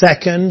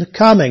 Second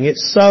coming.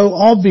 It's so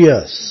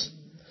obvious.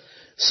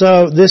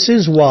 So this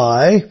is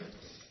why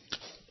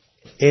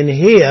in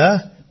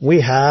here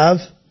we have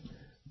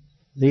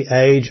the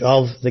age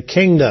of the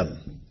kingdom.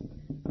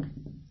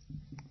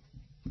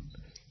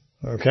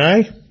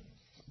 Okay?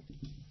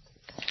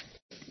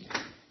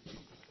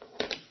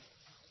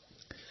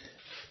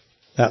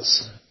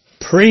 That's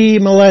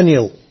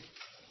premillennial.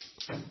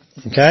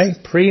 Okay?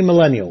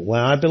 Premillennial.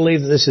 Well, I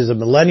believe that this is a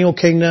millennial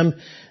kingdom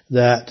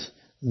that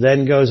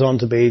then goes on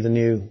to be the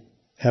new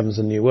heavens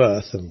and new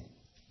earth, and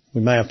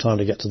we may have time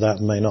to get to that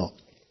and may not.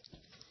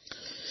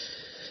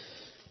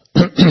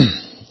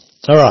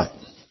 Alright.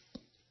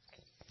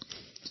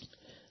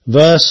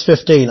 Verse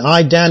 15,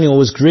 I, Daniel,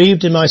 was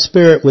grieved in my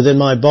spirit within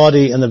my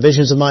body, and the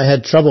visions of my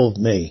head troubled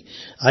me.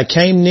 I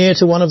came near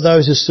to one of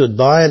those who stood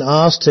by and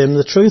asked him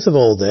the truth of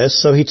all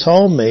this. So he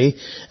told me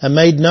and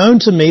made known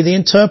to me the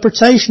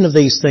interpretation of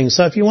these things.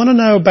 So if you want to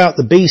know about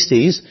the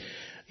beasties,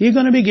 you're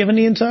going to be given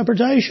the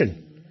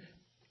interpretation.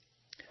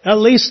 At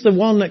least the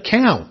one that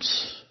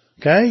counts.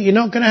 Okay? You're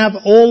not going to have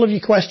all of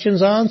your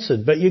questions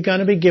answered, but you're going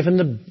to be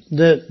given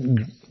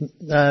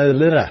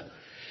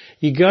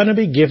you're going to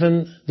be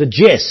given the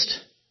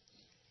gist.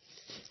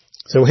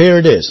 So here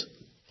it is.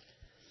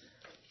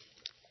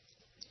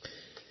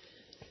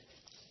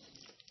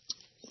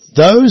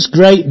 Those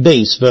great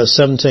beasts, verse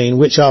 17,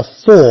 which are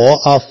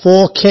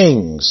four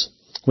kings,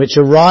 which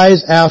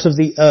arise out of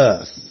the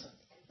earth.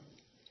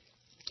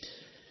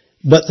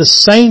 But the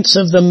saints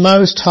of the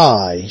Most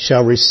High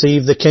shall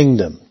receive the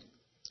kingdom,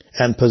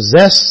 and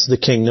possess the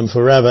kingdom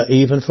forever,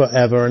 even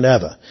forever and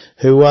ever.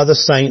 Who are the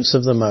saints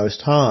of the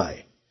Most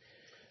High?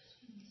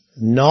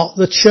 Not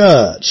the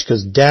church,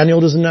 because Daniel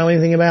doesn't know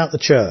anything about the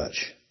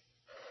church.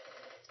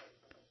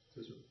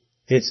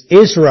 It's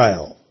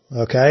Israel,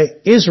 okay?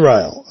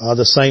 Israel are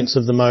the saints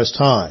of the Most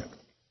High.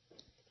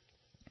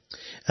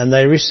 And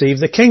they receive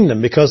the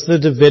kingdom, because the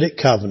Davidic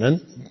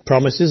covenant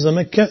promises them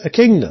a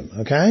kingdom,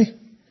 okay?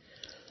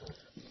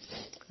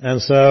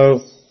 And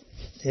so,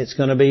 it's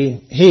going to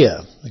be here,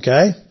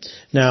 okay?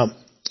 Now,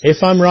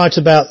 if I'm right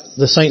about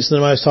the saints of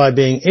the Most High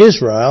being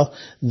Israel,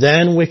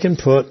 then we can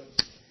put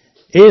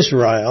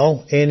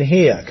Israel in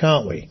here,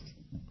 can't we?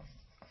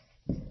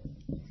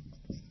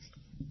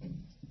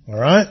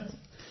 Alright?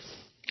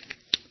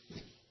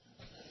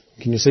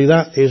 Can you see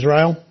that?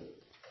 Israel?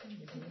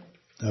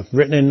 I've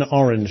written in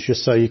orange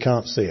just so you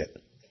can't see it.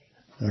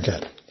 Okay.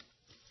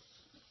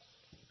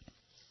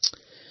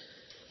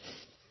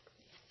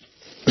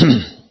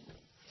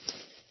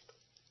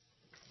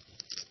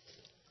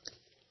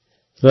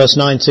 Verse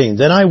 19,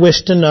 Then I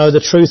wished to know the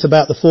truth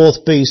about the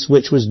fourth beast,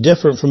 which was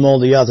different from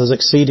all the others,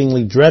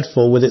 exceedingly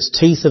dreadful, with its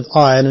teeth of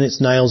iron and its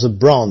nails of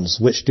bronze,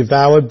 which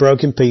devoured,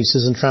 broke in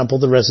pieces, and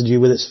trampled the residue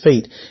with its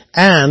feet,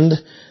 and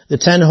the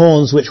 10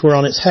 horns which were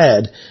on its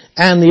head,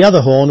 and the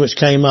other horn which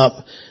came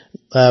up,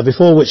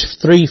 before which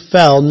 3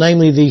 fell,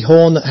 namely the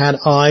horn that had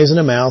eyes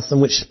and a mouth,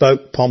 and which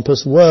spoke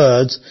pompous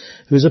words,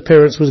 whose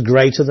appearance was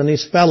greater than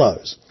his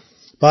fellows.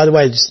 By the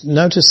way, just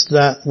notice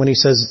that when he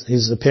says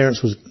his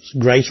appearance was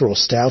greater or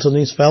stouter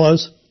than his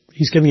fellows,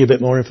 he's giving you a bit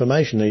more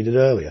information than he did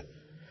earlier.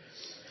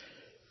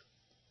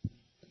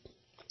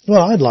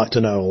 Well, I'd like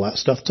to know all that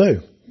stuff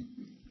too.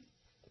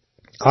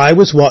 I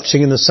was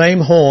watching, and the same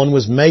horn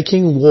was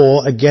making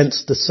war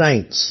against the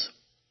saints.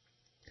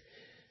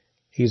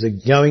 He's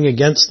going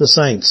against the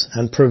saints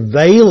and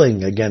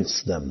prevailing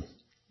against them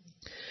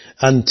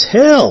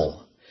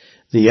until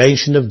the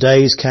Ancient of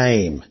Days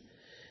came,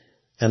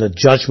 and a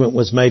judgment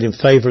was made in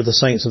favor of the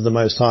saints of the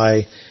Most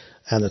High,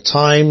 and the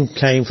time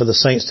came for the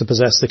saints to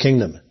possess the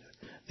kingdom.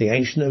 The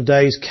Ancient of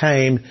Days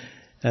came,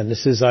 and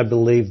this is, I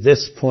believe,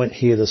 this point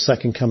here, the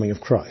second coming of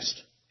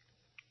Christ.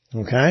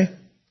 Okay?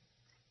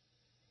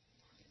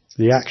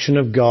 The action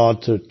of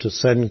God to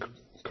send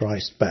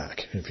Christ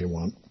back, if you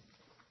want.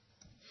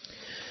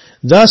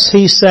 Thus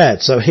he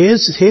said, so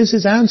here's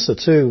his answer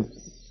to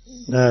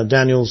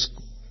Daniel's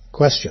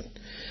question.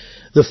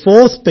 The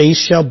fourth beast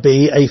shall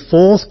be a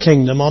fourth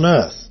kingdom on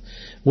earth,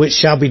 which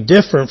shall be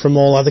different from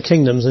all other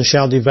kingdoms, and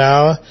shall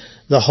devour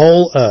the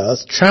whole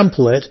earth,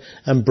 trample it,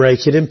 and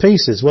break it in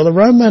pieces. Well, the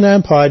Roman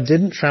Empire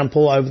didn't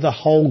trample over the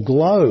whole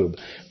globe,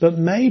 but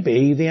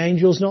maybe the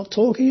angel's not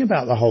talking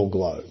about the whole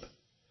globe.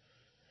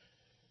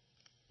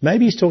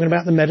 Maybe he's talking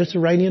about the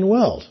Mediterranean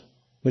world,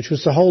 which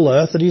was the whole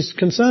earth that he's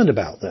concerned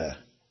about there.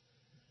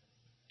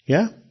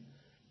 Yeah?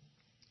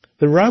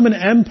 The Roman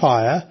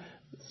Empire,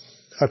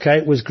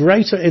 okay, was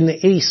greater in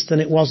the east than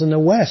it was in the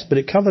west, but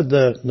it covered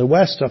the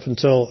west up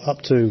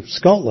to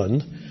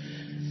Scotland,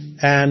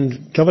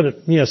 and covered,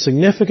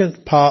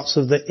 significant parts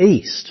of the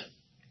east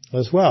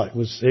as well.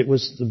 It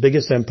was the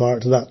biggest empire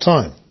to that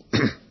time.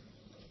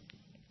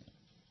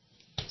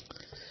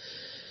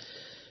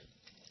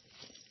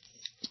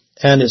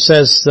 And it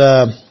says,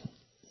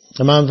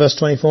 am I in verse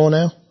 24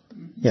 now?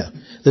 Yeah.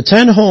 The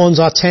 10 horns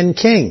are 10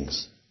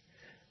 kings.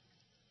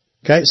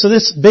 Okay, so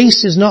this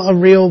beast is not a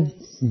real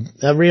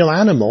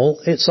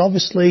animal. It's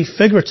obviously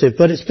figurative,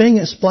 but it's being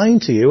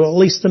explained to you, or at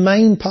least the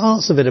main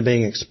parts of it are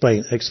being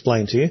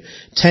explained to you.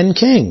 10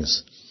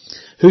 kings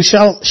who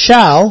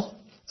shall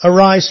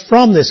arise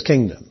from this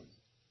kingdom.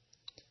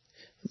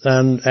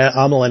 And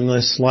our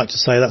millennialists like to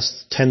say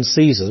that's 10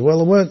 Caesars. Well,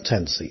 there weren't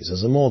 10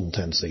 Caesars. There are more than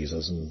 10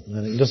 Caesars,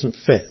 and it doesn't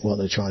fit what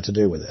they're trying to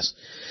do with this.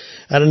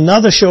 And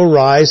another shall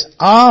rise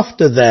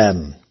after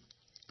them.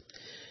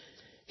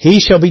 He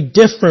shall be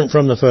different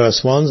from the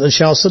first ones and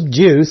shall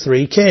subdue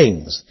 3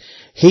 kings.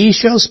 He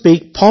shall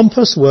speak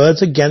pompous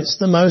words against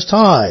the Most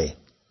High.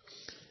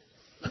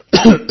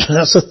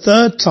 That's the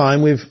third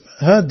time we've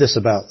heard this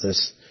about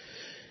this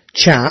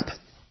chap,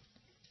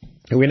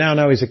 who we now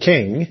know is a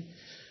king,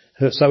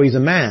 so he's a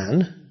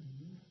man.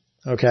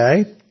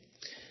 Okay?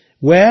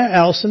 Where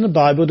else in the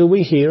Bible do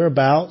we hear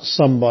about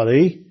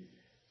somebody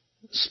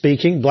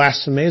speaking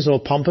blasphemies or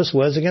pompous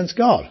words against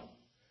God?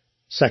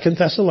 2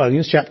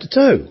 Thessalonians chapter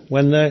 2,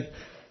 when the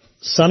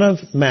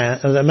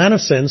man of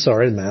sin,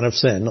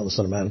 not the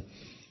son of man,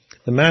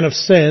 the man of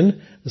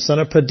sin, the son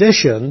of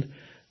perdition,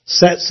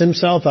 sets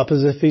himself up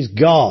as if he's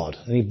God,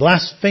 and he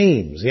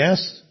blasphemes,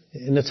 yes,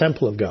 in the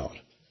temple of God.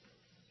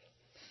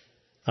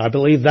 I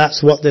believe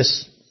that's what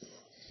this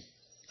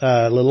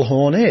little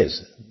horn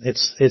is.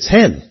 It's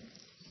him.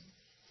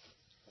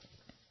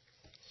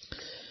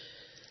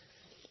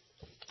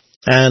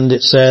 And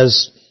it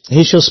says,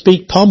 he shall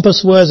speak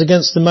pompous words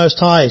against the Most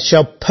High,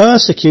 shall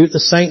persecute the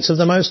saints of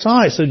the Most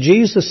High. So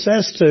Jesus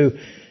says to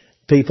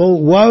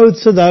people, woe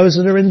to those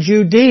that are in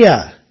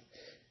Judea.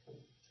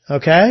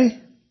 Okay?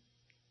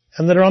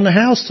 And that are on the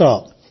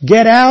housetop.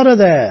 Get out of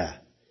there.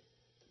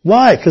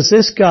 Why? Because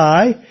this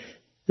guy,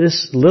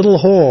 this little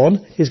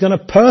horn, is going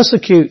to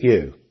persecute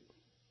you.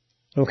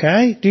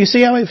 Okay? Do you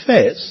see how it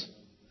fits?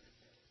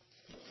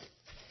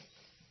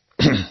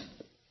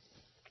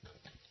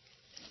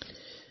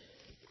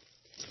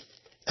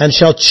 And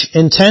shall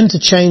intend to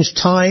change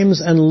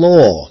times and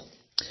law.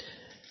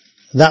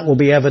 That will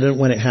be evident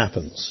when it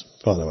happens,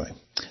 by the way.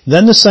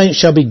 Then the saints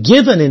shall be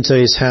given into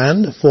his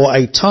hand for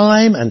a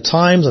time and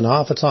times and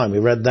half a time. We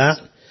read that.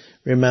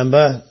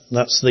 Remember,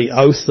 that's the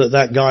oath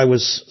that guy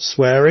was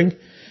swearing.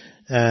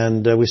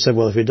 And we said,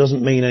 well, if it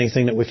doesn't mean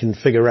anything that we can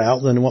figure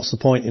out, then what's the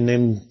point in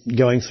him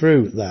going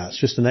through that? It's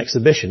just an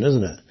exhibition,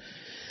 isn't it?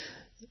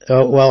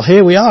 Well,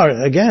 here we are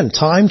again.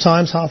 Time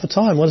times half a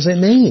time. What does it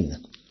mean?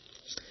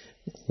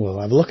 We'll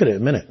have a look at it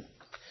in a minute.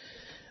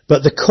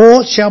 But the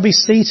court shall be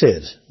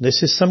seated.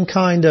 This is some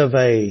kind of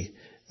a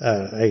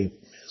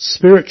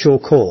spiritual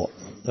court,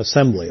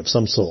 assembly of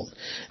some sort.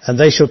 And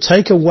they shall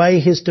take away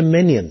his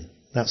dominion.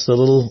 That's the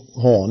little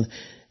horn.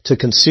 To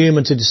consume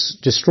and to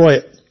destroy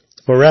it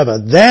forever.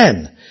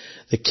 Then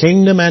the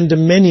kingdom and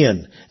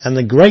dominion and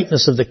the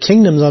greatness of the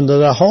kingdoms under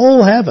the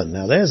whole heaven,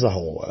 now there's the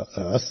whole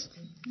earth,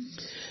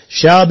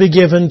 shall be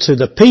given to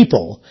the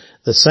people,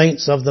 the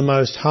saints of the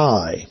Most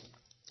High.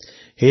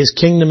 His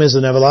kingdom is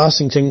an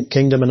everlasting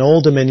kingdom, and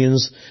all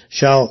dominions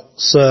shall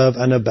serve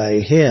and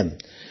obey him.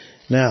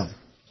 Now,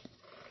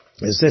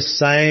 is this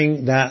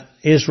saying that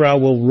Israel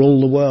will rule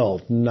the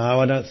world? No,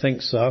 I don't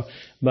think so.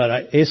 But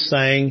it is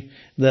saying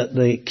that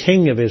the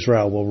king of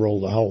Israel will rule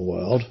the whole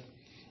world,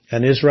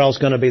 and Israel's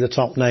going to be the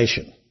top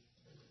nation.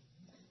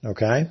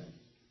 Okay?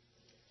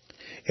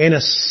 In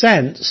a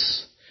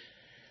sense,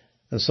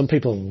 and some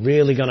people are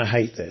really going to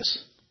hate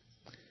this,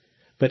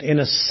 but in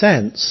a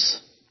sense,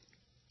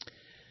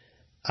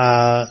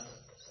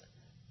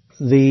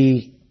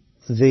 the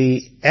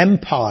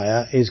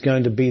empire is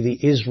going to be the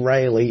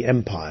Israeli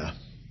empire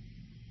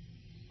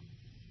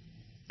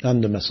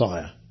under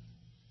Messiah.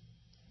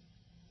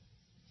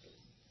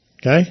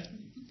 Okay?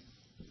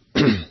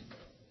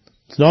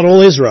 It's not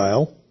all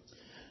Israel,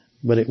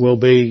 but it will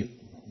be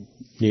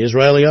the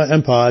Israeli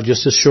empire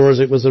just as sure as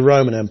it was the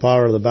Roman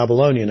Empire or the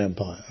Babylonian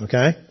Empire.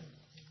 Okay?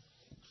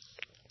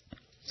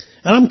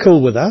 And I'm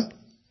cool with that.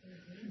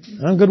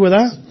 I'm good with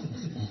that.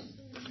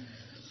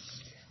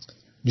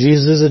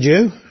 Jesus is a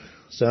Jew,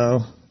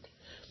 so,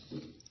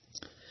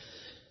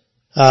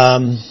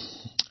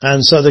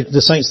 and so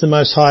the saints of the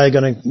Most High are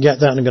going to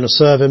get that and are going to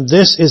serve him.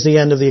 This is the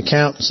end of the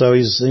account, so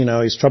he's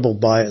troubled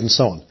by it and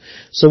so on.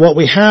 So what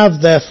we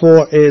have,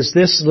 therefore, is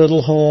this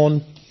little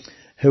horn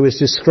who is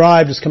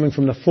described as coming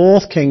from the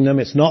fourth kingdom.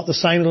 It's not the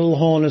same little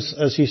horn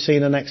as you see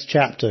in the next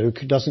chapter, who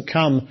doesn't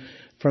come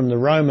from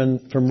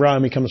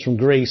Rome, he comes from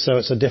Greece, so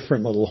it's a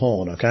different little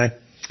horn, okay?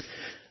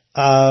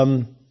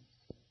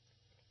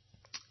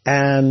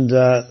 And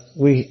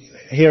we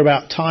hear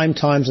about time,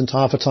 times, and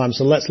half a time.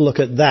 So let's look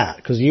at that,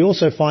 because you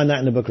also find that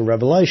in the book of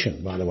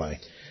Revelation, by the way.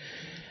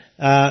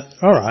 All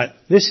right,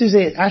 this is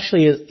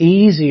actually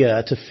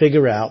easier to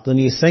figure out than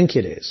you think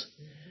it is.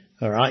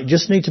 All right, you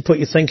just need to put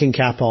your thinking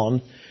cap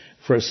on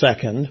for a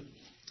second,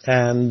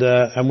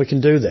 and we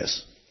can do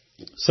this.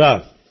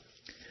 So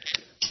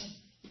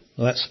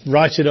let's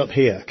write it up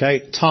here.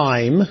 Okay,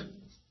 time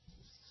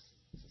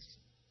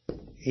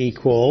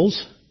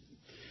equals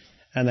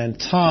and then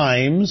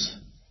times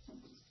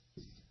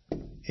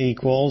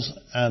equals,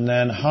 and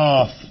then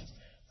half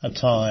a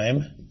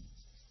time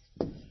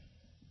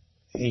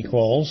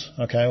equals,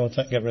 okay, we'll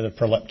get rid of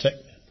proleptic.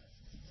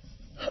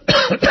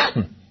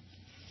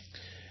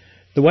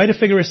 The way to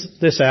figure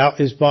this out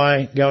is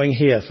by going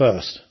here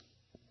first.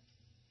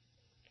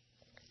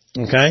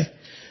 Okay?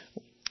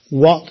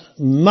 What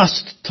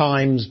must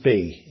times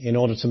be in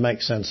order to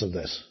make sense of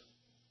this?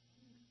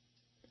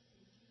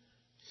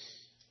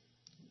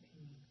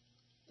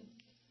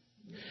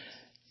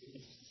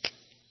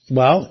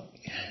 Well,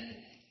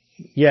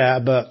 yeah,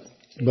 but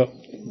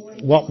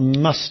what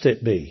must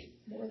it be?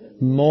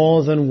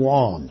 More than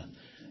one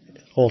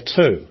or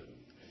two.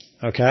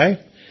 Okay?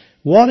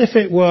 What if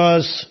it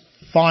was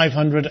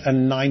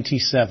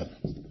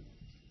 597?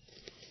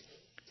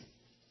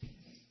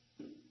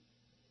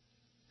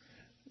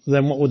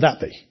 Then what would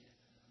that be?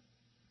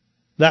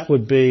 That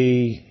would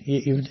be,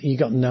 you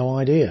got no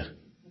idea.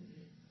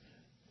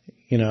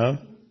 You know?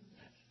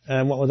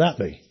 And what would that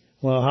be?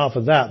 Well, half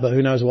of that, but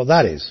who knows what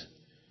that is?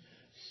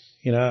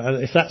 You know,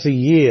 if that's a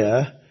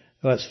year,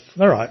 well, that's,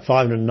 alright,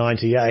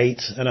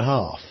 598 and a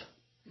half.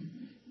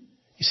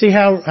 You see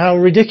how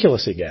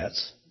ridiculous it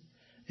gets?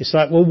 It's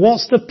like, well,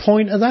 what's the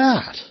point of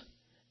that?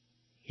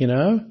 You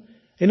know?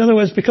 In other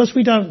words, because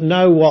we don't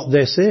know what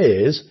this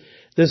is,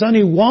 there's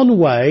only one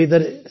way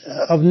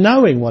of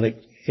knowing what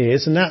it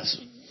is, and that's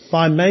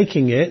by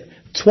making it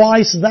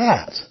twice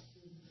that.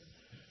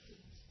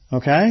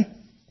 Okay?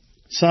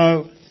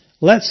 So,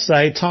 let's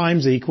say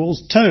times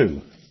equals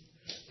 2.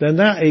 Then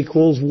that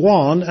equals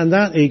 1, and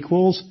that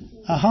equals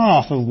a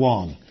half of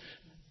 1.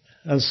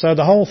 And so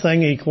the whole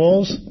thing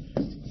equals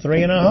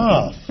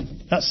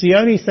 3.5. That's the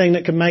only thing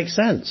that can make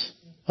sense.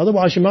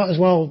 Otherwise you might as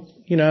well,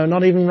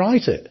 not even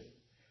write it.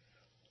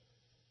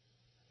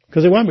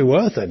 Because it won't be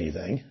worth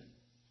anything.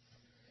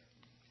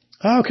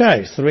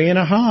 Okay,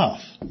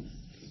 3.5.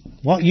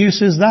 What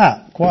use is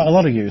that? Quite a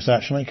lot of use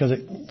actually, because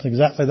it's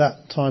exactly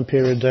that time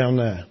period down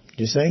there.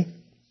 Do you see?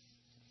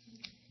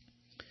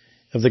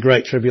 Of the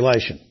Great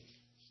Tribulation.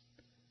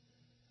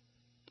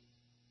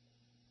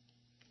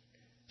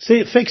 See,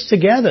 it fits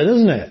together,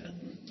 doesn't it?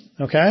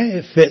 Okay,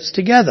 it fits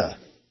together.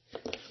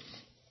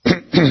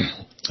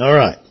 All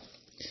right.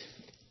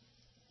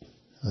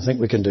 I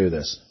think we can do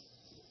this.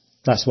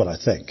 That's what I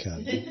think.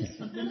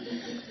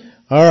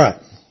 All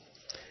right.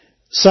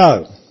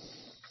 So,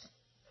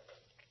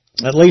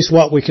 at least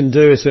what we can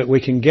do is that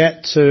we can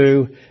get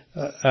to,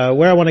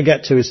 where I want to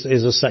get to is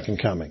the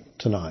second coming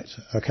tonight.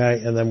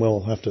 Okay, and then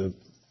we'll have to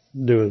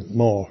do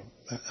more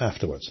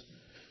afterwards.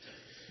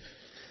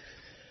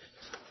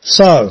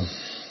 So,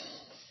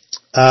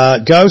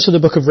 go to the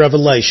book of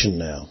Revelation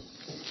now.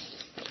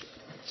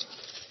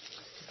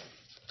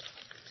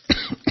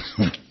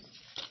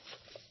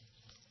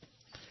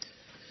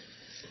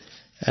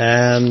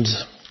 And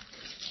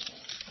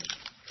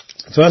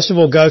first of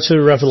all, go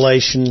to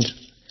Revelation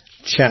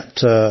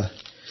chapter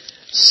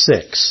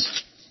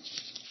 6.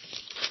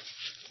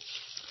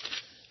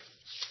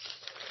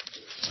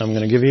 I'm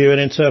going to give you an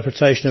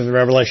interpretation of the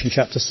Revelation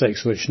chapter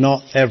 6, which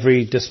not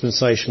every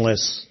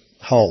dispensationalist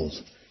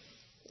holds.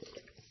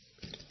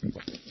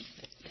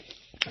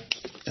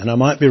 And I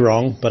might be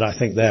wrong, but I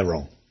think they're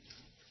wrong.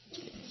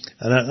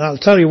 And I'll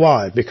tell you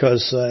why,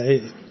 because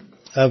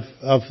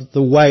of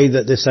the way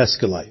that this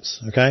escalates,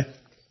 okay?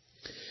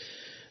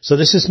 So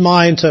this is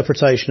my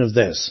interpretation of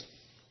this.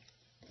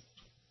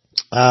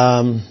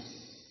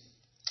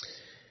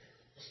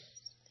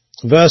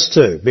 Verse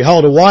 2,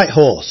 behold, a white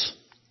horse.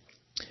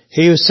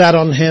 He who sat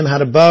on him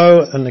had a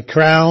bow, and the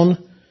crown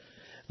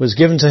was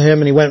given to him,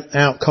 and he went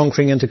out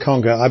conquering and to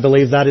conquer. I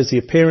believe that is the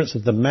appearance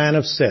of the man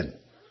of sin.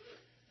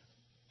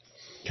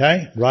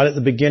 Okay? Right at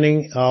the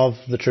beginning of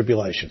the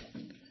tribulation.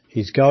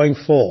 He's going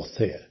forth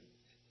here.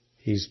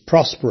 He's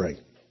prospering.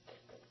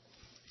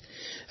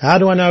 How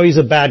do I know he's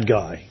a bad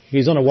guy?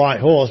 He's on a white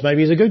horse,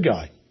 maybe he's a good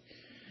guy.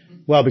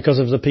 Well, because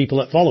of the people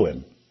that follow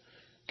him.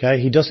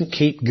 Okay? He doesn't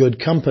keep good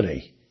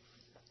company.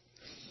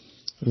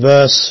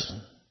 Verse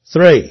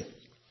 3.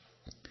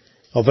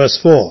 Or verse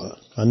 4.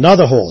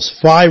 Another horse,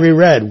 fiery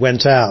red,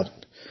 went out.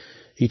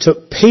 He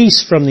took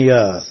peace from the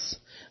earth,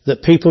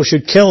 that people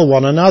should kill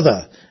one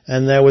another.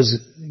 And there was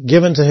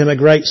given to him a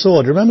great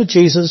sword. Remember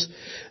Jesus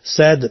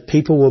said that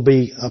people will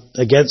be up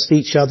against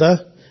each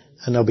other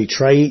and they'll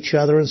betray each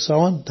other and so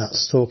on?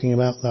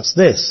 That's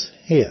this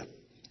here.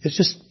 It's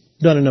just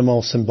done in a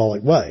more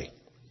symbolic way.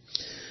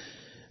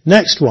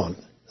 Next one.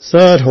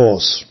 Third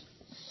horse.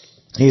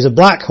 He's a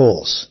black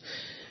horse.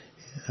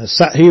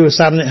 He who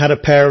sat on it had a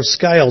pair of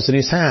scales in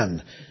his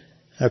hand.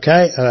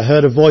 Okay? And I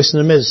heard a voice in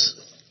the midst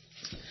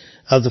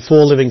of the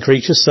four living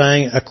creatures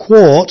saying, a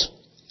quart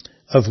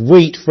of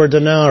wheat for a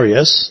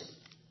denarius,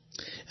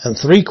 and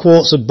 3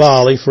 quarts of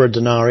barley for a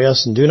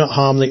denarius, and do not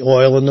harm the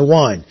oil and the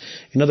wine.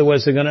 In other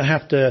words, they're going to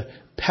have to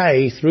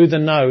pay through the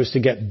nose to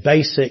get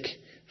basic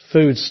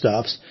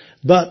foodstuffs,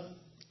 but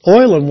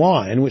oil and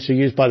wine, which are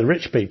used by the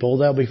rich people,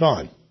 they'll be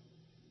fine.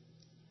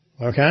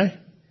 Okay?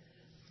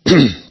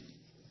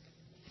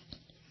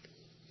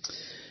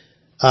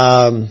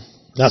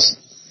 That's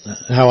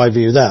how I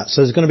view that.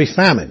 So there's going to be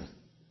famine.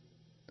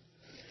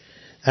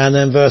 And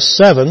then verse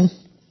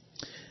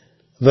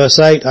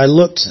 8, I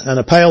looked, and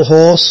a pale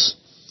horse,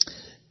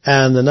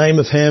 and the name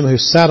of him who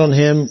sat on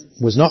him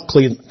was not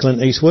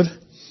Clint Eastwood,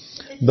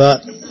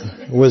 but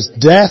was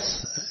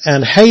Death,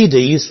 and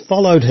Hades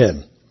followed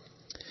him.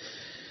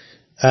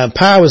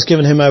 Power was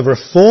given him over a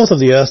fourth of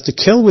the earth to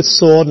kill with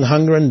sword and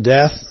hunger and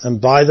death and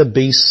by the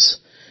beasts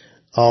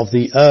of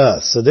the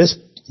earth. So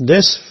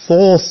this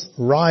fourth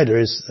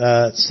rider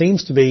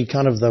seems to be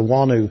kind of the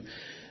one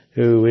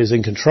who is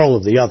in control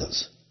of the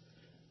others,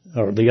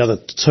 or the other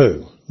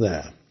two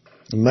there.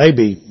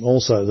 Maybe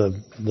also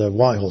the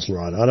white horse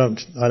rider. I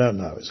don't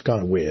know. It's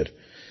kind of weird.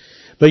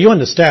 But you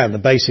understand the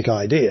basic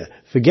idea.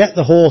 Forget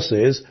the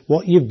horses.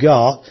 What you've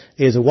got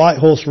is a white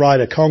horse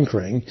rider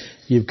conquering.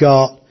 You've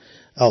got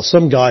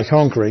some guy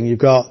conquering. You've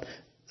got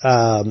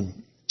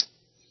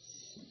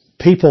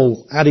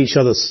people at each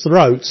other's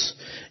throats.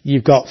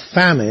 You've got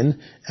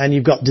famine, and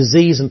you've got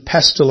disease and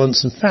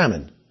pestilence and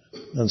famine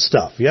and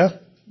stuff, yeah?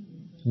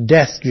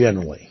 Death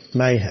generally,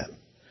 mayhem.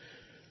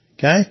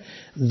 Okay?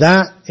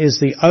 That is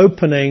the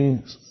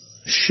opening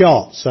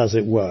shots, as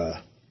it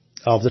were,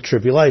 of the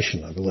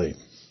tribulation, I believe.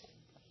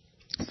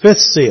 Fifth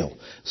seal,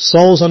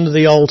 souls under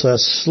the altar,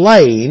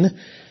 slain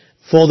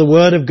for the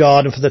word of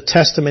God and for the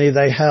testimony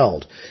they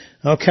held.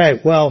 Okay,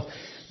 well,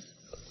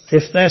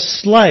 if they're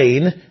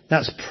slain,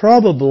 that's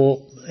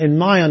probable, in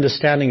my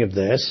understanding of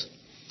this,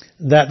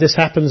 that this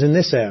happens in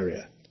this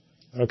area.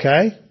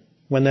 Okay?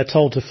 When they're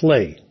told to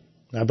flee.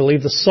 I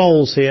believe the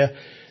souls here,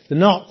 they're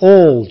not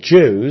all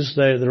Jews.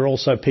 There are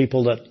also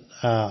people that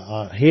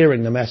are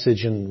hearing the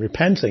message and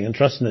repenting and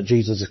trusting that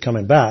Jesus is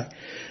coming back.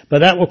 But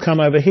that will come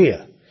over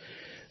here.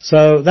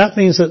 So that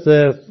means that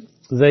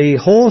the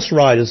horse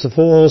riders, the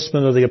four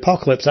horsemen of the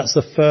apocalypse, that's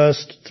the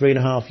first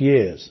 3.5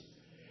 years.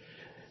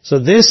 So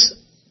this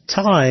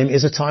time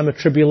is a time of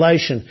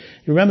tribulation.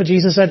 You remember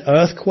Jesus said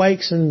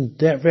earthquakes in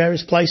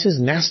various places,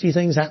 nasty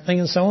things happening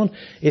and so on?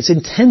 It's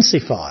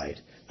intensified.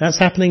 That's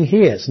happening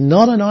here. It's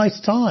not a nice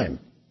time.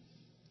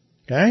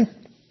 Okay?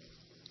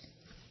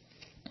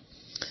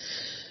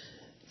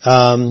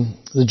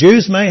 The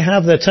Jews may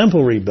have their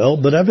temple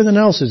rebuilt, but everything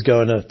else is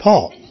going to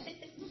pot.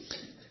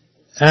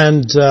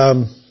 And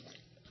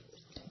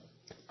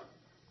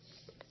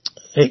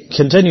it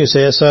continues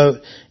here.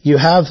 So you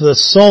have the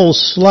souls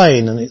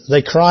slain, and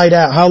they cried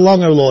out, "How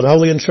long, O Lord,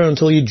 holy and true,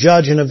 until you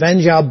judge and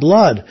avenge our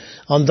blood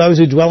on those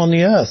who dwell on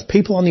the earth?"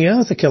 People on the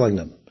earth are killing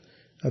them.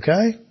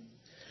 Okay?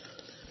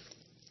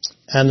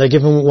 And they're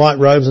given white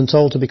robes and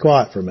told to be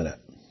quiet for a minute.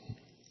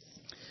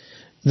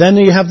 Then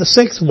you have the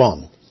sixth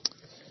one.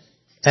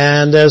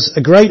 And there's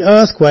a great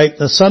earthquake.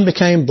 The sun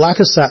became black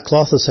as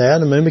sackcloth as hair,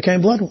 and the moon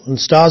became blood, and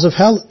stars of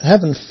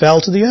heaven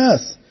fell to the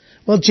earth.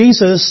 Well,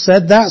 Jesus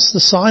said that's the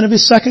sign of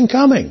his second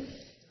coming.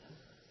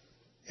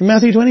 In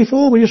Matthew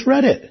 24, we just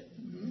read it.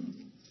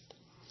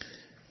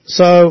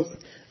 So,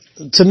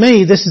 to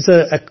me, this is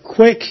a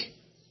quick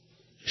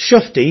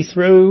shufti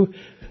through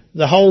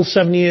the whole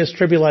 7 years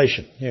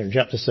tribulation here in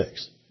chapter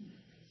 6.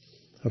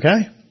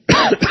 Okay?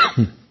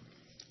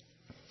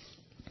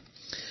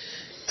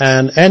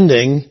 And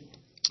ending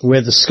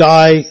with the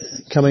sky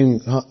coming,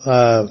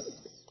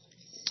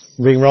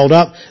 being rolled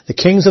up, the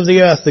kings of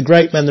the earth, the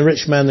great men, the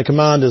rich men, the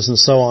commanders and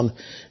so on,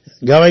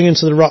 going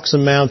into the rocks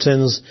and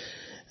mountains,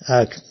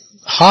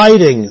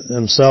 hiding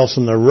themselves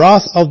from the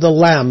wrath of the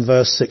Lamb,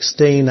 verse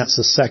 16, that's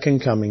the second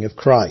coming of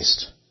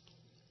Christ.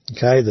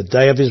 Okay, the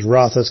day of his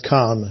wrath has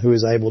come. Who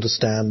is able to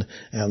stand?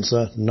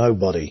 Answer,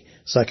 nobody.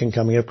 Second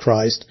coming of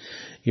Christ.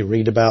 You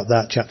read about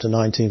that, chapter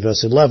 19,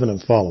 verse 11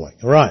 and following.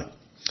 All right.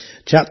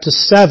 Chapter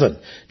 7.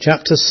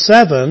 Chapter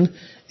 7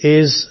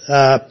 is,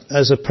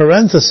 as a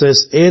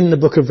parenthesis in the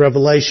book of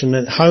Revelation,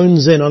 it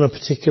hones in on a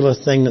particular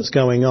thing that's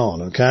going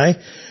on, okay?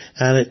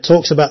 And it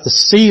talks about the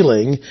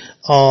sealing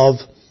of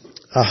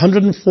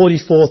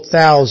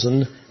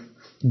 144,000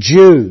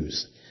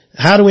 Jews.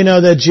 How do we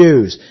know they're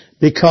Jews?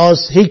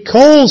 Because he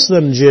calls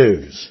them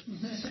Jews.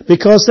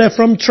 Because they're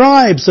from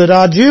tribes that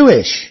are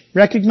Jewish,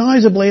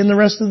 recognizably in the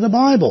rest of the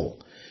Bible.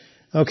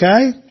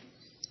 Okay?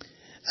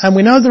 And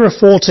we know there are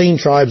 14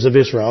 tribes of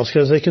Israel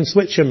because they can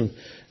switch them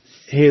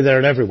here, there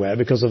and everywhere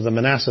because of the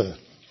Manasseh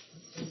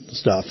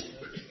stuff.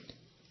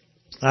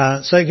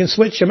 So you can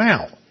switch them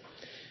out.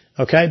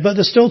 Okay? But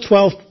there's still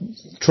 12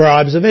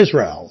 tribes of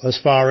Israel as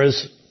far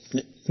as,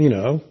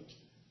 you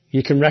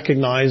can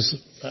recognize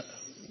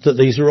that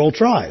these are all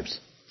tribes.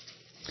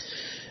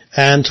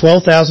 And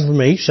 12,000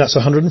 from each, that's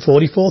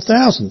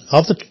 144,000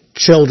 of the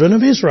children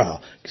of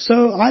Israel.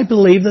 So I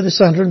believe that it's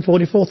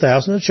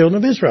 144,000 of the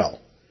children of Israel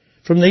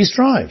from these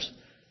tribes.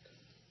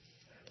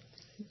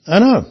 I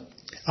know.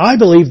 I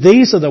believe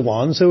these are the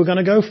ones who are going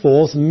to go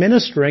forth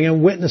ministering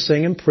and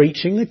witnessing and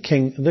preaching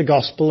the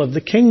gospel of the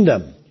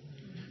kingdom.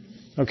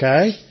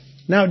 Okay?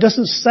 Now it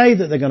doesn't say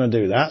that they're going to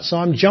do that, so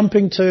I'm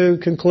jumping to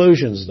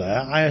conclusions there.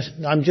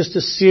 I'm just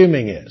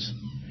assuming it.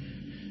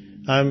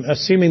 I'm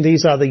assuming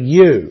these are the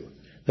you.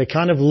 They're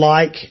kind of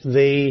like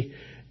the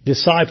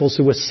disciples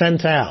who were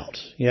sent out,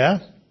 yeah?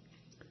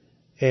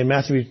 In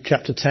Matthew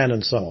chapter 10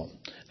 and so on.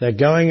 They're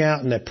going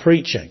out and they're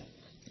preaching.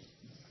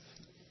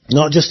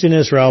 Not just in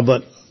Israel,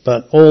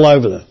 but all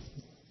over the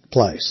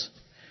place.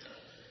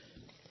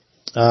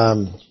 There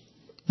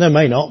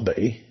may not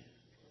be.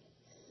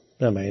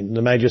 I mean,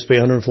 there may just be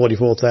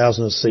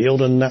 144,000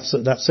 sealed, and that's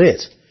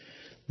it.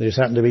 They just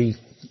happen to be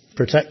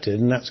protected,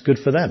 and that's good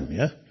for them,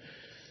 yeah?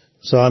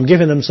 So I'm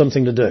giving them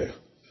something to do.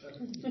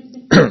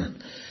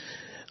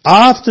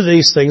 After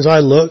these things I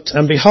looked,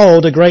 and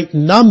behold, a great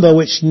number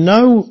which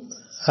no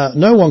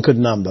one could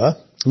number,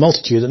 a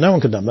multitude that no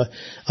one could number,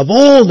 of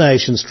all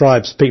nations,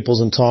 tribes,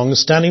 peoples and tongues,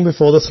 standing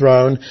before the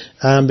throne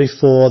and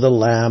before the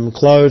Lamb,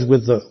 clothed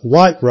with the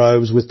white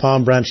robes, with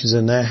palm branches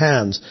in their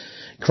hands,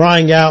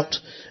 crying out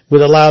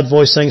with a loud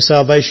voice, saying,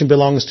 salvation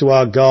belongs to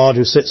our God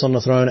who sits on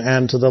the throne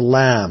and to the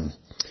Lamb.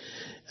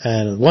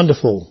 And a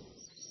wonderful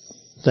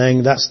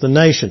thing, that's the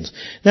nations.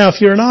 Now,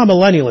 if you're an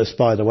amillennialist,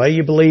 by the way,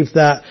 you believe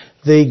that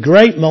the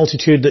great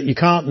multitude that you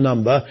can't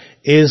number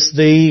is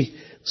the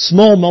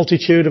small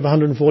multitude of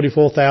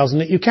 144,000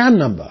 that you can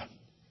number.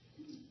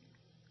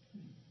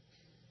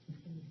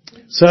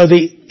 So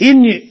the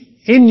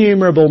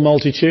innumerable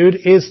multitude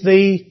is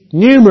the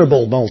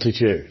numerable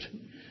multitude.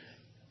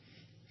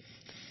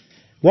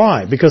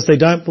 Why? Because they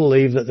don't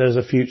believe that there's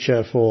a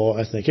future for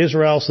ethnic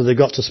Israel, so they've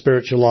got to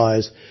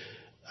spiritualize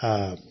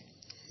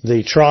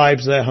the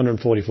tribes there,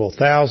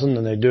 144,000,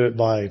 and they do it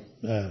by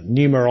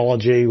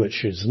numerology,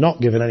 which is not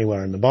given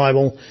anywhere in the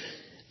Bible,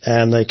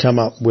 and they come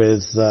up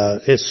with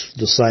it's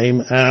the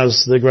same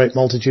as the great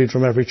multitude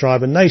from every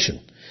tribe and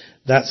nation.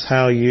 That's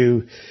how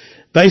you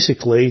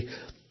basically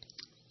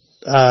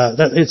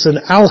it's an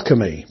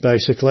alchemy,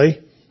 basically.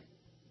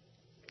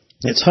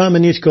 It's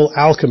hermeneutical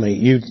alchemy.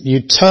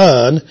 You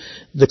turn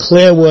the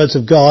clear words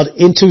of God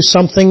into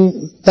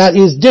something that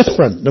is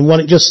different than what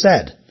it just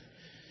said.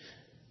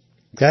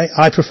 Okay?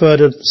 I prefer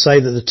to say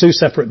that they're two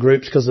separate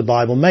groups because the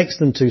Bible makes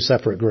them two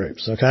separate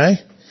groups. Okay?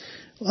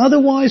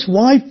 Otherwise,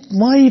 why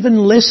even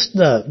list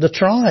the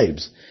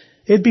tribes?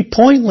 It'd be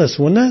pointless,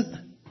 wouldn't it?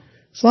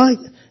 It's like,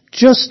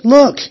 just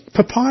look,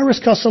 papyrus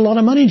costs a lot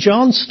of money,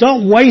 John.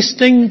 Stop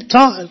wasting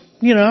time,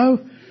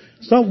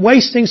 stop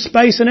wasting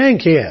space and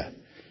ink here.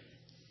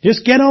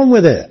 Just get on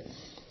with it.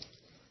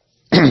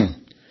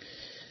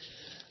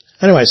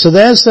 Anyway, so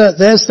there's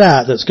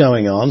that's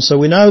going on. So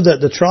we know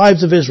that the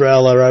tribes of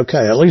Israel are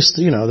okay. At least,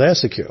 they're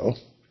secure.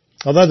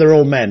 Although they're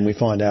all men, we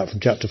find out from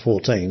chapter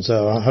 14.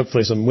 So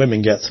hopefully some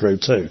women get through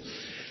too.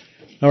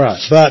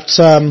 Alright, but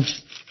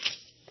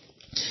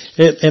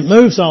it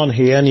moves on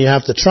here, and you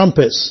have the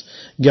trumpets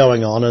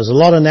going on. There's a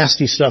lot of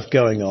nasty stuff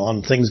going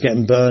on. Things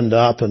getting burned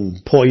up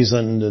and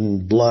poisoned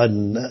and blood,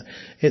 and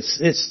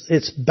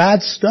it's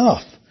bad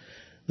stuff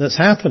that's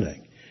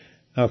happening.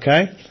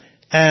 Okay?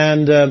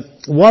 And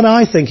what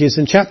I think is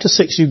in chapter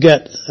 6 you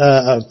get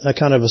a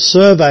kind of a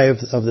survey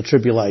of the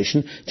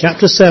tribulation.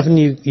 Chapter 7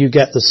 you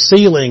get the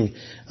sealing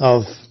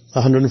of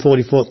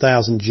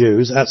 144,000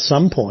 Jews at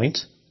some point.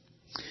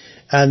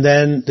 And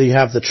then you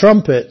have the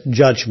trumpet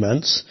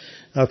judgments.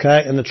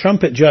 Okay? And the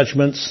trumpet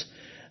judgments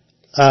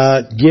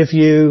give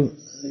you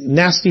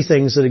nasty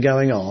things that are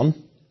going on.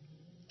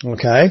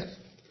 Okay?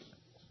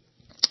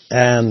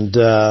 And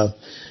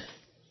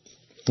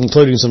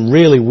including some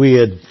really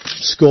weird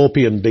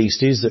scorpion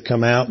beasties that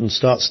come out and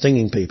start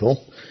stinging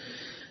people.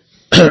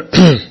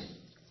 And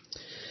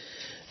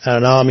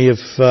an army of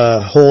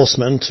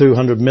horsemen,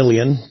 200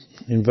 million,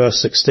 in verse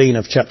 16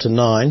 of chapter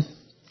 9.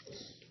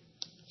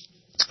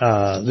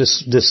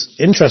 This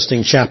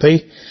interesting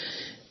chappie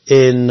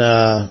in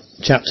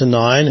chapter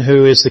 9,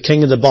 who is the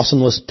king of the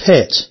bottomless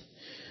pit.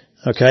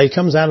 Okay, he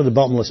comes out of the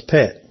bottomless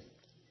pit.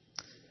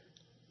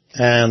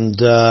 And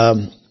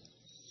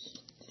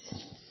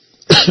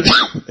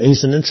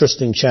he's an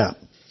interesting chap.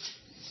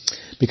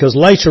 Because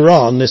later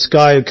on, this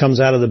guy who comes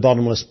out of the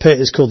bottomless pit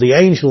is called the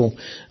angel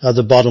of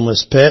the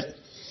bottomless pit.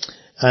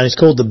 And he's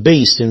called the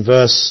beast in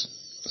verse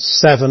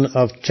 7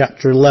 of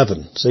chapter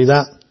 11. See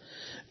that?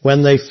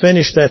 When they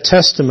finish their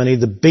testimony,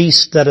 the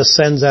beast that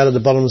ascends out of the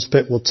bottomless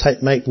pit will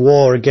make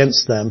war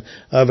against them,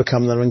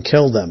 overcome them and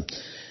kill them.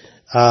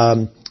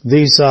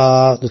 These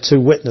are the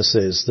two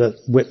witnesses that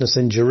witness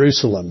in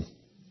Jerusalem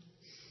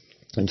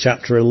in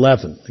chapter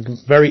 11.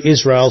 Very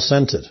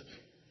Israel-centered.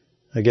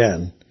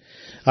 Again,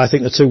 I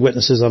think the two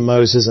witnesses are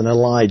Moses and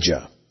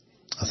Elijah.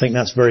 I think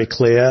that's very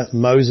clear.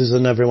 Moses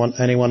and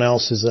anyone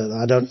else is,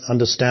 I don't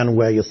understand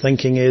where your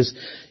thinking is.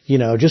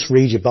 Just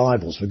read your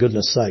Bibles, for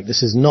goodness sake.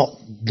 This is not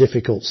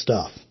difficult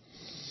stuff.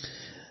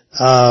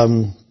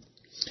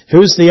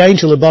 Who's the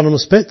angel of the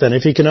bottomless pit then?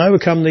 If he can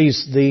overcome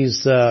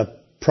these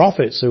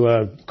prophets who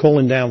are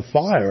calling down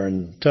fire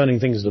and turning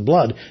things to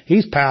blood,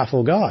 he's a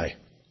powerful guy.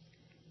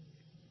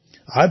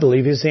 I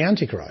believe he's the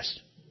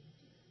Antichrist.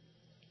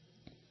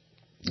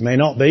 May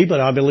not be, but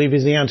I believe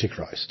he's the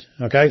Antichrist.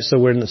 Okay, so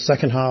we're in the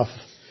second half,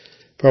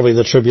 probably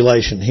the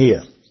tribulation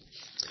here.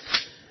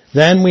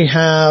 Then we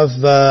have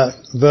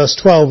verse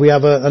 12. We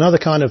have another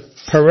kind of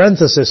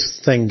parenthesis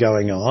thing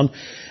going on,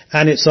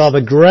 and it's of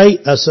a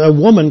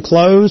woman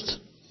clothed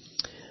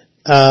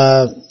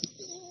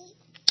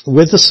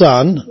with the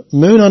sun,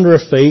 moon under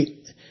her feet,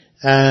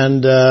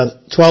 and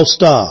 12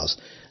 stars.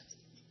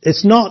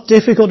 It's not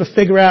difficult to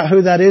figure out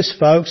who that is,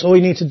 folks. All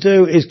you need to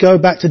do is go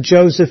back to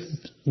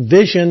Joseph's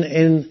vision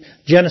in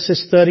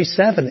Genesis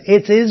 37.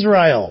 It's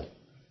Israel.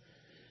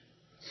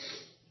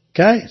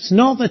 Okay? It's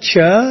not the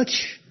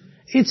church.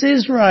 It's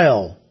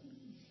Israel.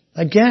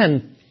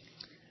 Again,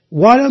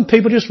 why don't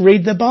people just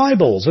read their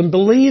Bibles and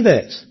believe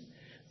it?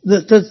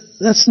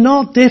 That's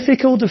not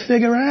difficult to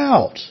figure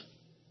out.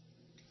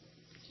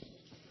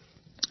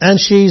 And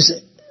she's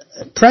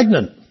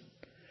pregnant.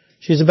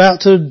 She's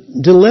about to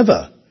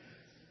deliver.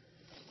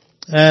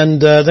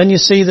 And then you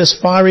see this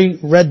fiery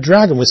red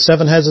dragon with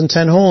 7 heads and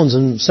 10 horns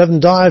and 7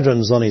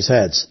 diadems on his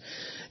heads.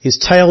 His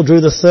tail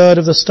drew the third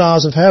of the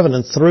stars of heaven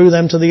and threw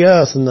them to the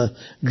earth. And the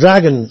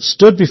dragon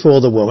stood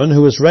before the woman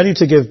who was ready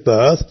to give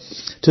birth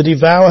to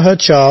devour her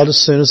child as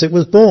soon as it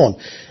was born.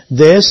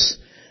 This,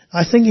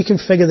 I think you can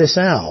figure this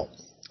out.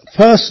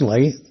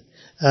 Personally,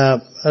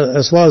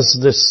 as well as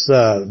this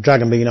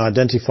dragon being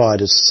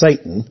identified as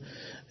Satan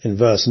in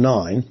verse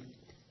 9,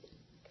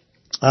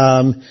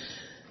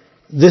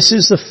 this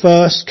is the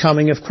first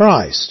coming of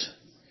Christ.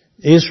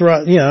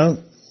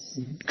 Israel,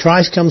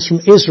 Christ comes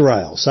from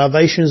Israel.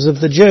 Salvation is of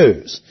the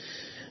Jews.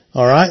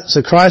 Alright?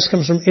 So Christ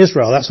comes from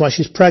Israel. That's why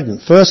she's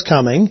pregnant. First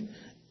coming,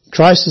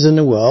 Christ is in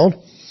the world,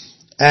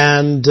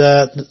 and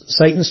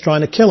Satan's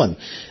trying to kill him.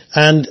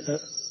 And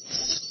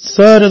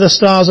third of the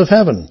stars of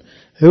heaven.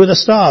 Who are the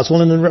stars?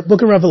 Well, in the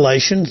book of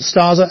Revelation,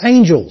 stars are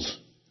angels.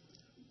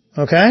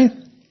 Okay?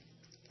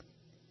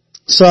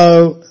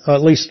 So,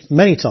 at least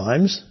many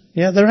times,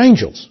 they're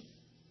angels.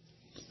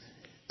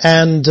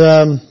 And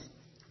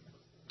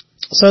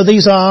so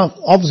these are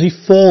obviously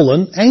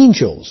fallen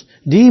angels,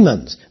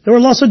 demons. There were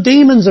lots of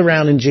demons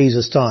around in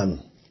Jesus' time.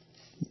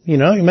 You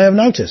may have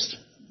noticed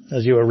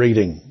as you were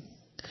reading.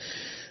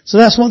 So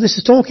that's what this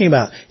is talking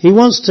about. He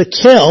wants to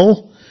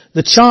kill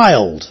the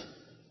child.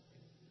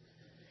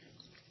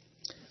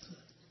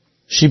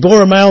 She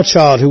bore a male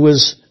child who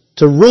was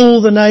to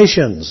rule the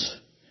nations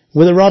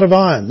with a rod of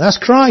iron. That's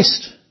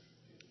Christ.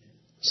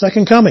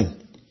 Second coming.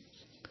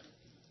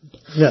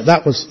 Yeah,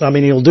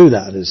 he'll do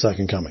that at his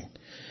second coming.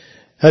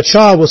 Her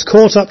child was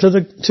caught up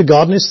to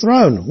God and his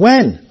throne.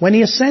 When? When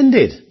he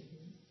ascended.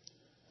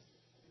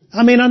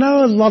 I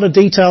know a lot of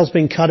details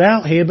being cut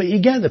out here, but you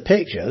get the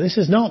picture. This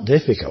is not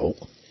difficult.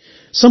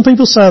 Some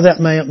people say that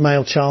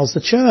male child's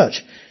the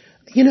church.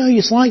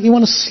 It's like you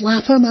want to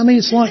slap them.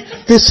 It's like,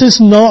 this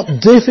is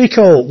not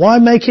difficult. Why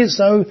make it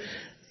so,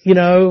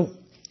 I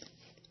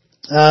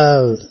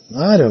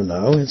don't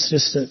know. It's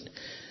just that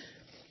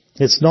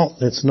it's not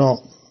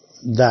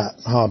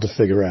that hard to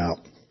figure out.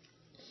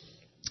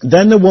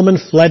 Then the woman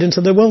fled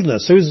into the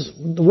wilderness. Who's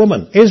the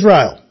woman?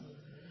 Israel.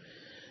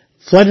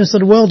 Fled into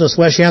the wilderness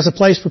where she has a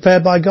place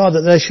prepared by God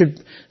that they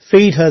should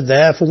feed her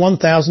there for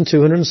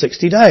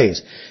 1,260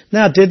 days.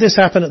 Now, did this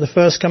happen at the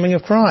first coming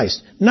of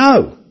Christ?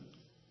 No.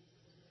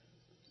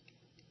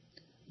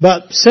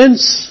 But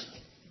since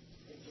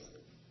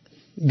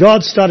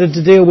God started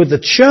to deal with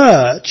the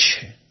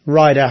church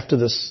right after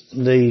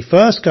the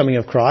first coming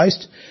of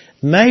Christ,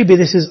 maybe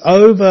this is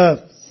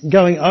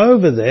going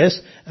over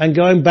this and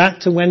going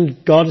back to when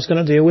God is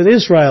going to deal with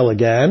Israel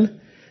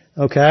again,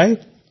 okay,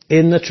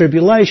 in the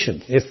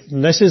tribulation. If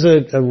this is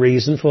a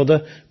reason for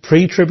the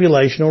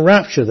pre-tribulational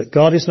rapture, that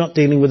God is not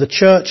dealing with the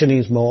church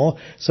anymore,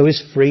 so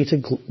he's free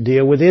to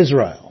deal with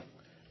Israel.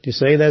 Do you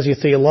see? There's your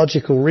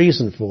theological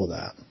reason for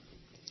that.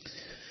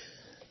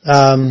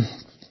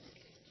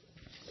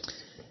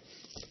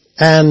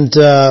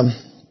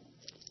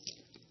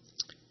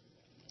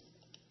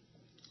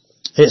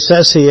 It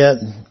says here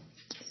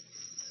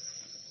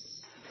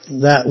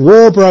that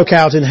war broke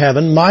out in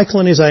heaven. Michael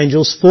and his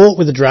angels fought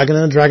with the dragon,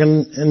 and the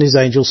dragon and his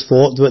angels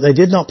fought, but they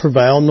did not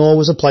prevail, nor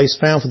was a place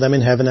found for them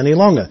in heaven any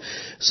longer.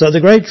 So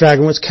the great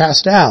dragon was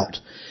cast out.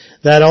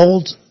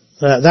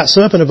 That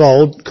serpent of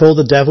old, called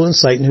the devil and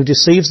Satan, who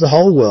deceives the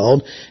whole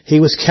world, he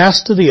was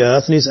cast to the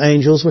earth, and his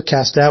angels were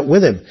cast out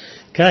with him.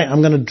 Okay,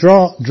 I'm going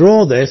to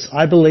draw this.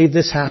 I believe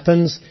this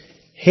happens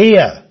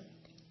here.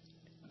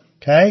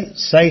 Okay,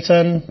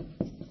 Satan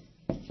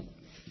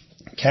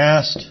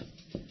cast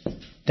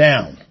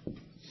down.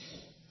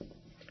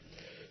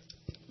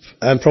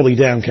 And probably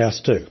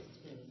downcast too.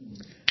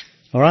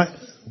 Alright?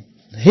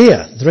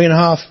 Here,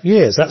 3.5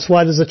 years. That's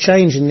why there's a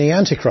change in the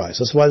Antichrist.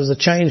 That's why there's a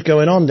change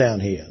going on down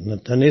here.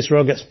 And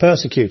Israel gets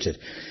persecuted.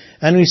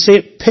 And we see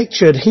it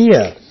pictured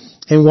here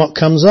in what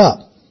comes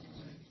up.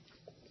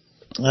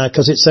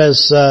 Because it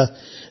says,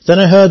 then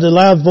I heard a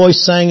loud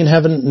voice saying in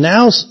heaven,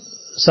 now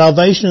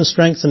salvation and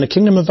strength and the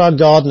kingdom of our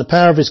God and the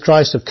power of his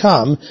Christ have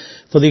come,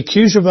 for the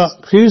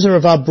accuser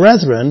of our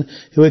brethren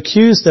who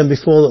accused them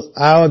before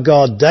our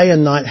God day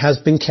and night has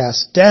been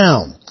cast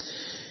down.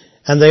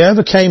 And they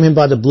overcame him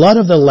by the blood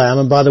of the Lamb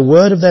and by the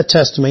word of their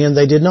testimony, and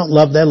they did not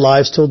love their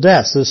lives till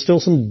death. So there's still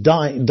some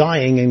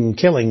dying and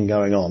killing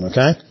going on,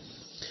 okay?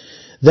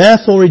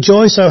 Therefore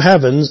rejoice, O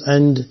heavens,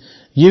 and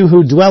you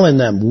who dwell in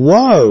them.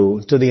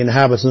 Woe to the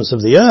inhabitants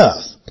of the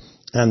earth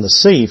and the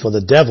sea, for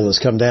the devil has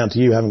come down to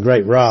you having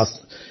great wrath,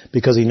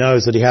 because he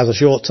knows that he has a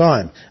short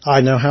time.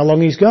 I know how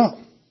long he's got.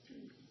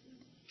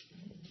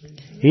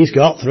 He's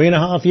got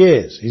 3.5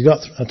 years. He's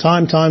got a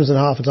time times and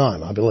half a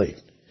time, I believe.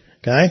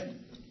 Okay?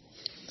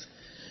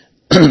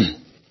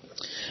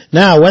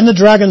 Now, when the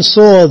dragon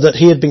saw that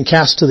he had been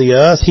cast to the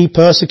earth, he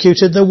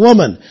persecuted the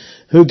woman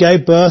who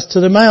gave birth to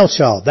the male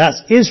child.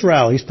 That's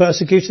Israel. He's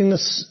persecuting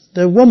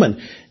the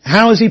woman.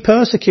 How is he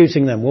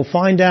persecuting them? We'll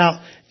find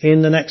out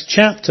in the next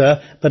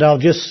chapter, but I'll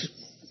just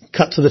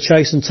cut to the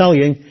chase and tell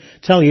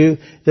you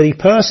that he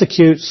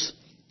persecutes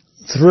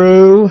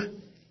through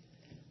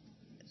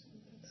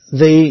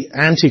the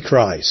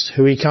Antichrist,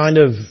 who he kind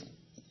of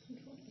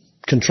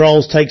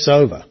controls, takes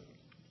over.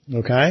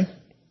 Okay?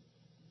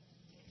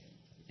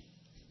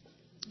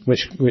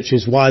 Which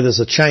is why there's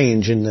a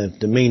change in the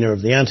demeanor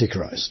of the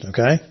Antichrist.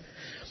 Okay?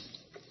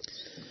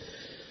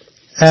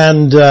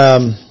 And,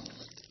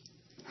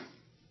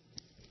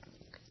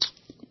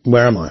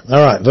 where am I?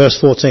 Alright, verse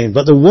 14.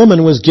 But the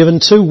woman was given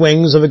 2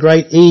 wings of a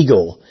great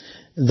eagle,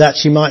 that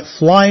she might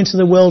fly into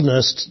the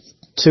wilderness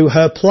to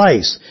her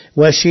place,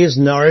 where she is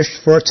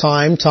nourished for a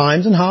time,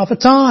 times and half a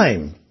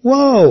time.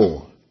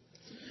 Whoa!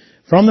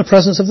 From the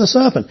presence of the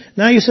serpent.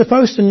 Now you're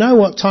supposed to know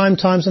what time,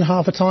 times and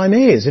half a time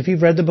is, if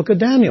you've read the book of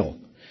Daniel.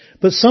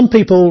 But some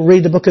people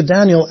read the book of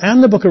Daniel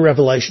and the book of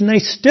Revelation, they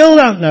still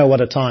don't know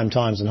what a time,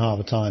 times and half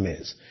a time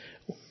is.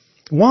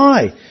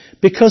 Why?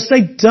 Because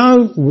they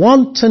don't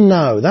want to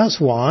know. That's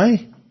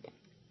why.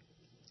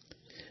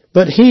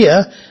 But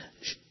here,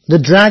 the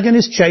dragon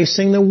is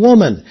chasing the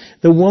woman.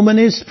 The woman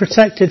is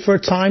protected for a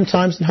time,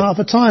 times and half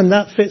a time.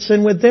 That fits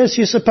in with this.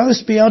 You're supposed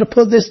to be able to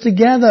put this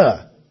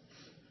together.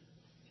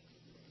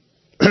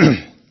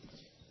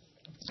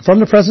 From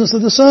the presence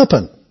of the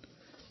serpent.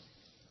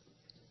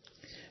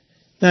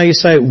 Now you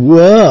say,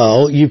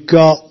 well, you've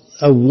got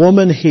a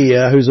woman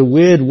here who's a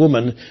weird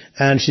woman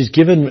and she's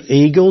given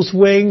eagle's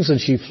wings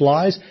and she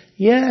flies.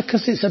 Yeah,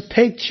 because it's a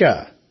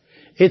picture.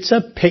 It's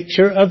a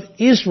picture of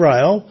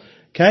Israel,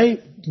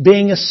 okay,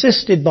 being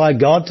assisted by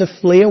God to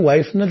flee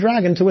away from the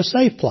dragon to a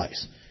safe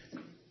place.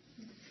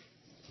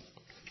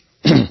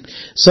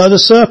 So the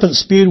serpent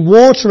spewed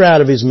water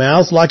out of his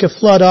mouth like a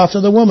flood after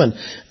the woman,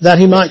 that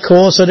he might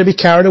cause her to be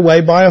carried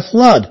away by a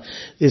flood.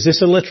 Is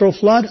this a literal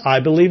flood? I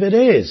believe it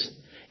is.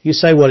 You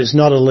say, well, it's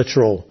not a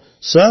literal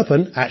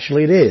serpent.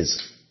 Actually, it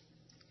is.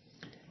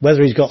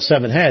 Whether he's got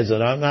 7 heads or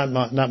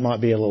not, that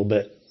might be a little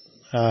bit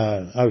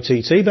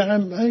OTT, but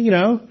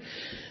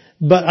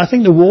but I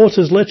think the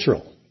water's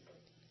literal.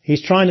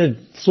 He's trying to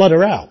flood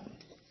her out.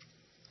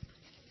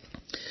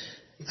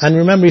 And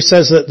remember, he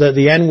says that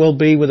the end will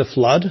be with a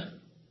flood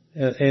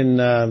in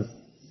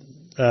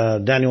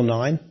Daniel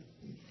 9.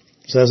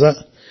 Says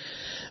that.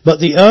 But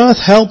the earth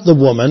helped the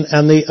woman,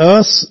 and the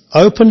earth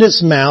opened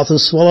its mouth and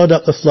swallowed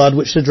up the flood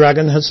which the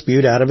dragon had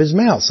spewed out of his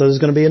mouth. So there's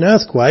going to be an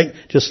earthquake,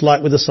 just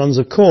like with the sons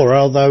of Korah,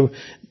 although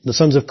the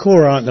sons of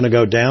Korah aren't going to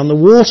go down, the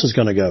water's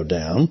going to go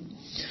down.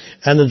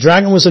 And the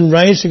dragon was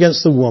enraged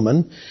against the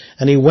woman,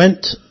 and he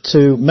went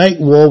to make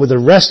war with the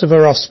rest of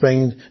her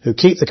offspring who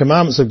keep the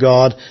commandments of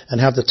God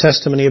and have the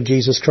testimony of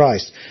Jesus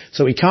Christ.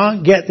 So he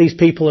can't get these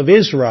people of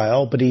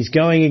Israel, but he's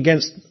going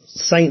against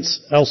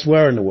saints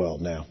elsewhere in the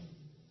world now.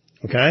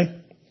 Okay?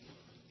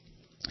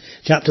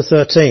 Chapter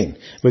 13.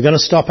 We're going to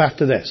stop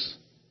after this.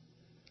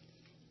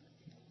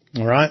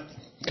 Alright?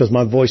 Because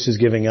my voice is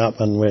giving up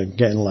and we're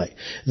getting late.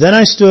 Then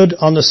I stood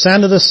on the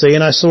sand of the sea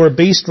and I saw a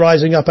beast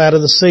rising up out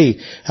of the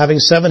sea, having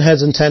 7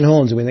 heads and 10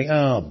 horns. And we think,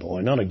 oh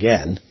boy, not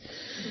again.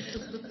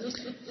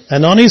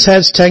 And on his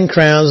heads 10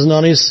 crowns, and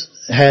on his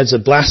heads a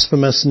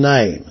blasphemous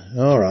name.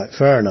 Alright,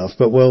 fair enough.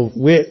 But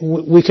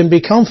we can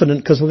be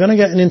confident because we're going to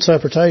get an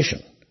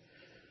interpretation.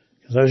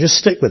 So just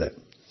stick with it.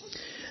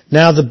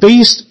 Now the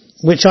beast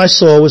which I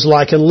saw was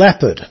like a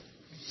leopard.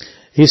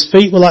 His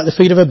feet were like the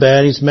feet of a bear,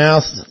 and his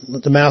mouth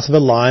like the mouth of a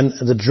lion.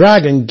 And the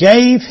dragon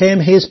gave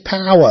him his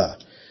power.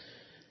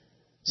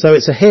 So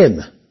it's a him.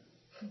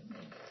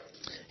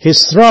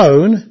 His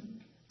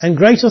throne and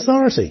great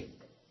authority.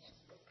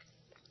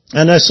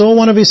 And I saw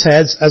one of his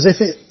heads as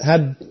if it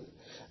had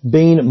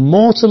been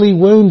mortally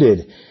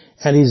wounded,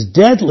 and his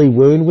deadly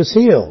wound was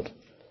healed.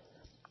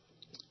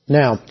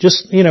 Now,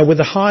 just, with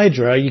the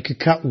Hydra, you could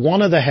cut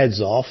one of the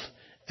heads off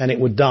and it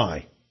would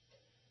die.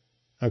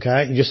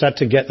 Okay? You just had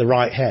to get the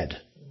right head,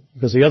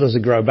 because the others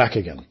would grow back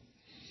again.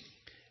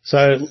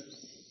 So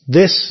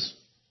this,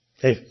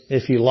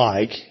 if you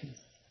like,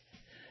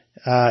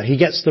 he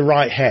gets the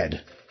right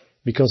head,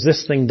 because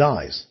this thing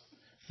dies.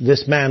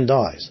 This man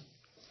dies.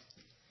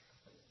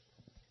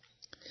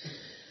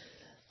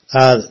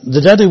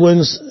 The deadly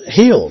wounds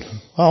healed.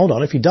 Oh, hold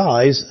on, if he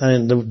dies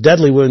and the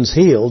deadly wounds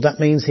healed, that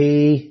means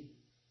he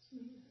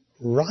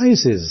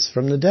rises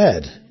from the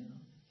dead.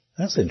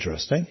 That's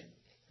interesting.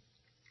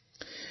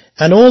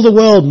 And all the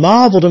world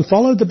marveled and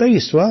followed the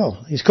beast.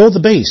 Well, he's called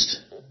the beast.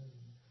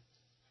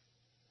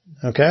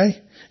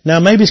 Okay? Now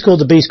maybe he's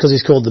called the beast because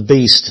he's called the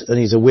beast and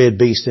he's a weird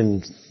beast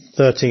in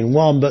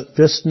 13:1, but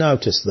just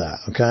notice that,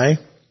 okay?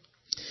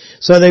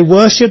 So they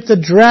worship the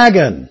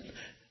dragon.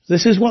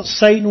 This is what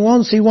Satan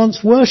wants. He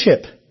wants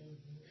worship.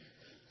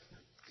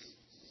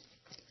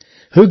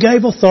 Who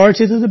gave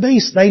authority to the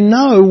beast? They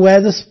know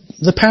where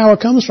the power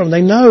comes from.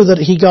 They know that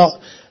he got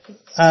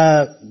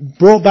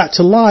brought back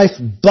to life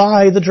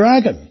by the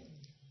dragon.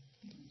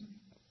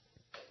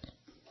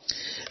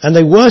 And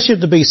they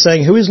worshipped the beast,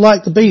 saying, "Who is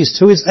like the beast?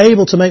 Who is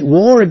able to make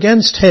war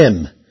against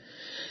him?"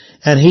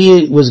 And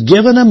he was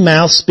given a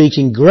mouth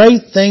speaking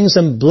great things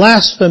and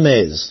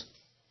blasphemies.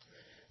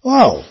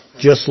 Oh,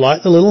 just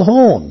like the little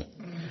horn.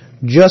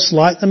 Just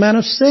like the man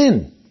of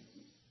sin.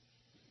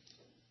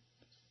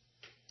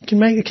 You can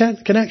make a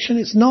connection.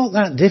 It's not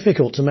that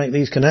difficult to make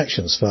these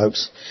connections,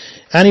 folks.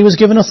 And he was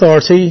given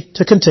authority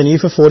to continue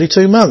for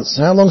 42 months.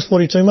 How long is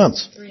 42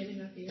 months?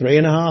 3.5 years.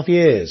 3.5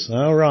 years.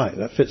 All right.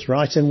 That fits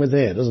right in with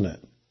here, doesn't it?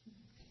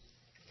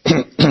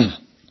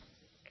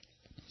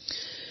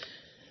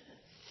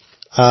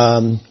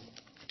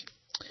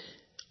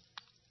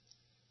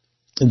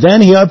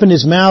 Then he opened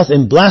his mouth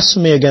in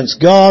blasphemy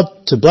against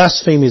God, to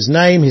blaspheme his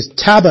name, his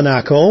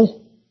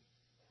tabernacle.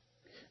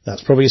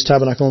 That's probably his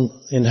tabernacle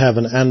in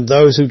heaven, and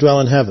those who dwell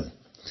in heaven.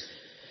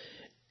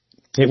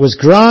 It was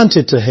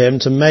granted to him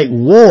to make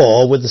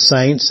war with the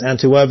saints and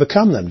to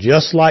overcome them,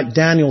 just like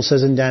Daniel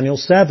says in Daniel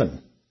 7.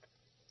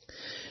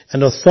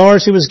 And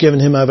authority was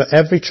given him over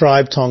every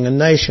tribe, tongue and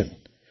nation.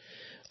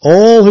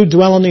 All who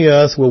dwell on the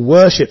earth will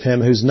worship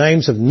him, whose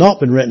names have not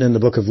been written in the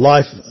book of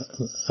life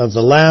of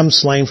the Lamb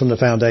slain from the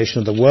foundation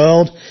of the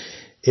world.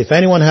 If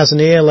anyone has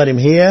an ear, let him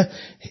hear.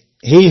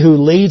 He who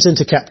leads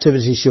into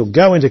captivity shall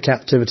go into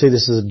captivity.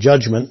 This is a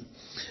judgment.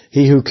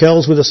 He who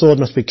kills with a sword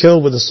must be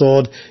killed with a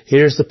sword.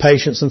 Here is the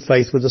patience and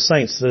faith with the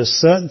saints. There are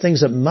certain things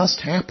that must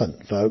happen,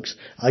 folks.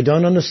 I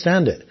don't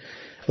understand it.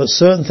 But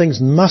certain things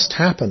must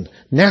happen.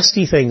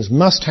 Nasty things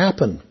must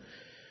happen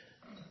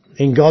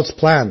in God's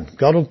plan.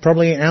 God will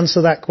probably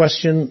answer that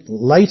question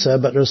later,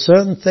 but there are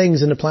certain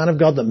things in the plan of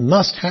God that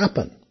must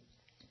happen.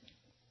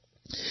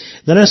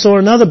 Then I saw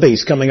another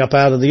beast coming up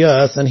out of the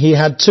earth, and he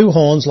had 2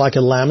 horns like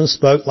a lamb and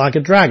spoke like a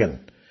dragon.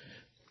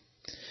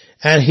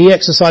 And he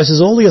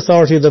exercises all the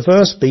authority of the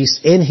first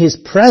beast in his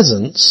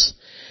presence,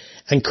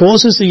 and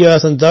causes the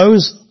earth and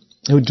those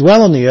who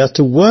dwell on the earth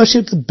to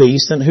worship the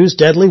beast, and whose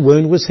deadly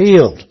wound was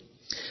healed.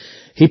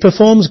 He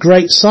performs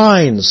great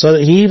signs, so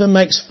that he even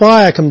makes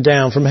fire come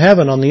down from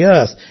heaven on the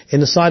earth in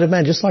the sight of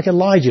men, just like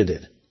Elijah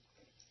did.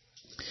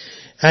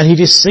 And he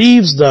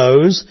deceives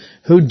those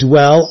who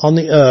dwell on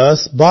the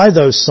earth by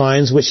those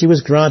signs which he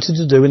was granted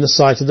to do in the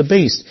sight of the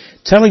beast,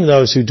 telling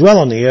those who dwell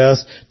on the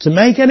earth to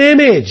make an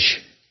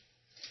image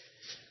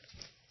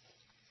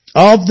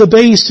of the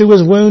beast who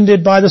was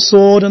wounded by the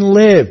sword and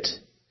lived.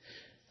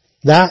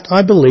 That,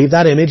 I believe,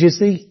 that image is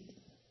the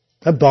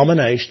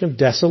abomination of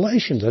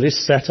desolation that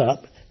is set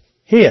up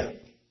here.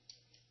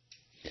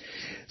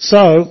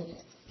 So,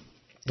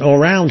 or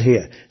around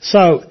here.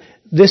 So,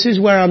 this is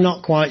where I'm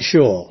not quite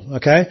sure,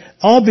 okay?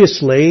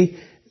 Obviously,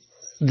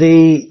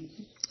 the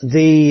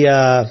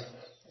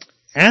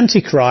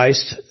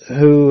Antichrist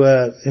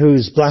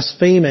who's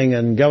blaspheming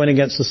and going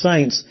against the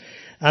saints,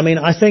 I mean,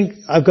 I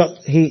think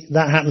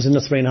that happens in the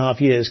 3.5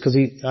 years, because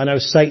I know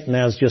Satan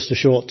has just a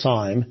short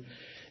time.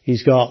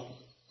 He's got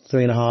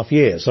 3.5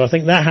 years. So I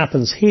think that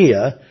happens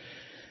here.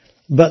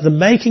 But the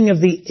making of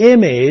the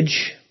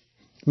image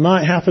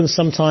might happen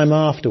sometime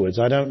afterwards.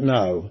 I don't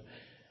know.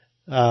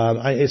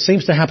 It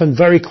seems to happen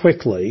very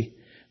quickly,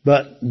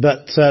 but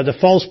the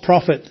false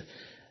prophet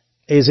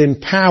is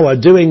in power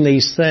doing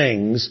these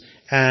things,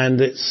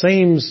 and it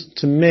seems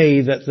to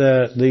me that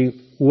the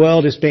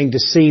world is being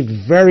deceived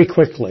very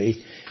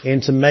quickly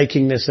into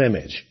making this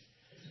image.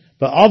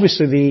 But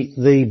obviously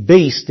the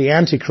beast, the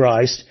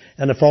Antichrist,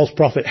 and the false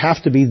prophet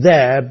have to be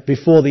there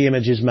before the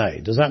image is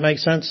made. Does that make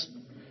sense?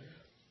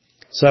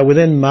 So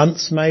within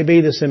months,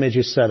 maybe, this image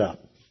is set up.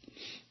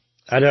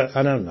 I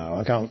don't know.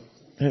 I can't.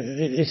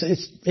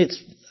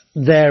 It's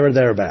there or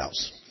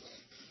thereabouts.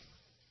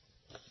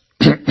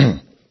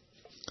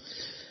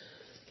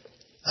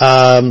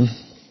 All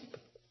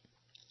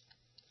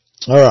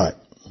right.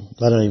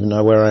 I don't even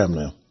know where I am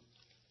now.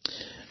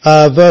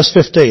 Verse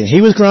 15.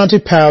 He was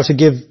granted power to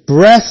give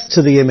breath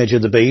to the image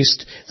of the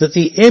beast, that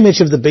the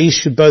image of the beast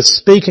should both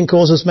speak and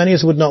cause as many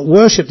as would not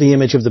worship the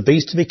image of the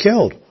beast to be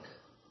killed.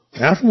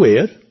 That's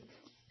weird.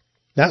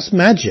 That's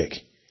magic.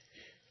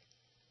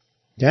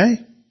 Okay?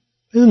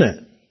 Isn't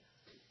it?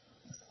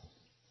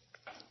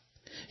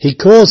 He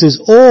causes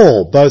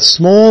all, both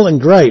small and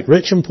great,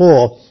 rich and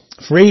poor,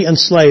 free and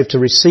slave, to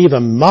receive a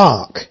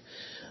mark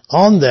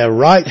on their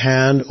right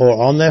hand or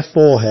on their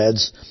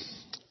foreheads,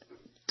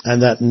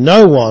 and that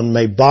no one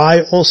may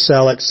buy or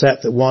sell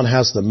except that one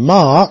has the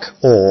mark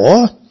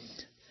or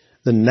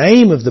the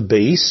name of the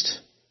beast,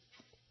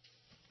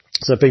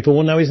 so people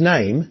will know his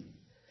name,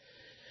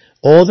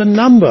 or the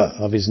number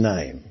of his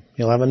name.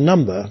 He'll have a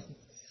number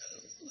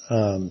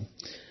that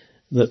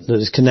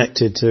is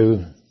connected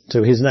to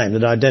his name,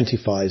 that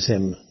identifies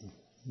him.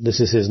 This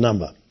is his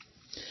number.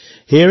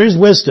 Here is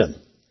wisdom.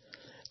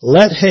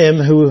 Let him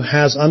who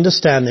has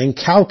understanding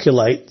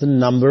calculate the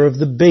number of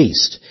the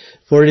beast,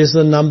 for it is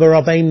the number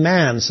of a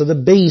man. So the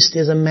beast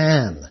is a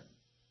man.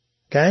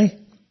 Okay?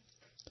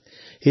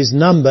 His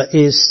number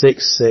is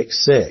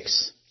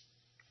 666.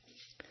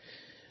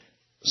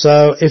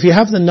 So if you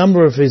have the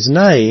number of his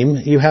name,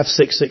 you have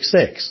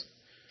 666.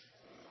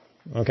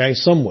 Okay,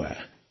 somewhere.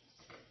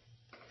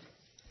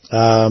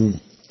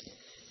 Probably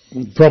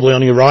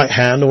on your right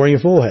hand or your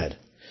forehead.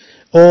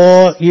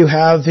 Or you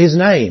have his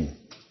name.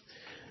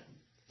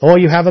 Or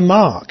you have a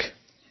mark.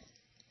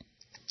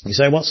 You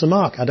say, what's the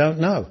mark? I don't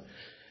know.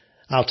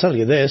 I'll tell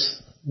you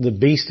this, the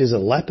beast is a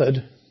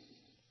leopard.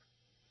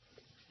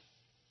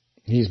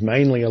 He's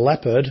mainly a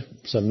leopard,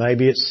 so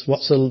maybe it's,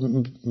 what's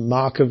the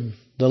mark of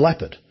the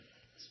leopard?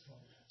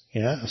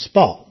 Yeah, a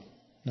spot.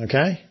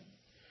 Okay?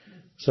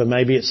 So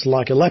maybe it's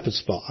like a leopard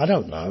spot. I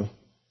don't know.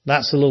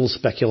 That's a little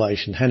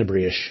speculation,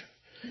 Hennebryish.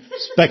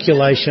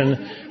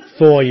 Speculation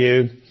for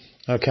you.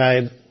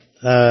 Okay?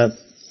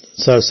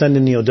 So send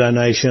in your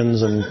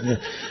donations and,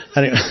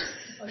 anyway.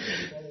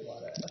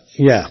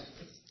 Yeah.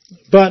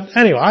 But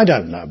anyway, I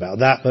don't know about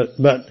that,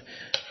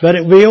 but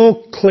it'll be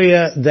all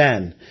clear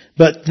then.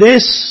 But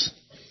this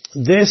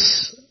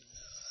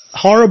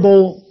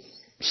horrible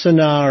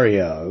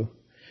scenario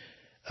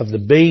of the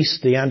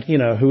beast,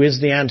 who is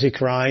the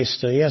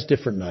Antichrist, he has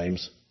different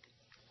names.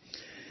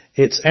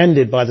 It's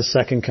ended by the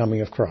second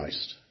coming of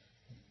Christ.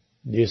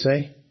 Do you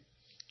see?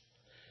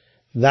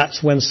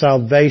 That's when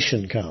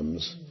salvation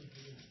comes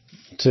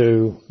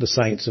to the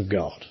saints of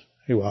God,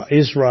 who are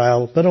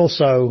Israel, but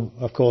also,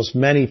 of course,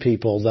 many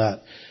people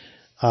that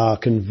are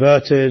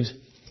converted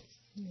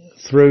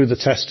through the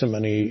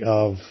testimony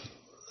of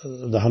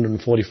the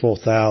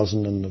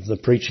 144,000 and of the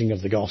preaching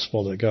of the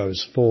gospel that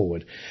goes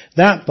forward.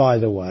 That, by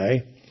the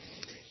way,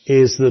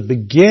 is the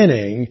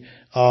beginning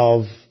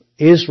of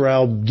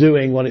Israel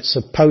doing what it's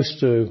supposed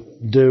to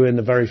do in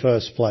the very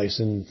first place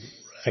in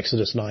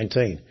Exodus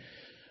 19.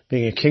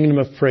 Being a kingdom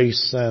of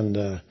priests and,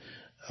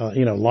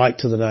 light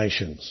to the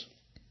nations.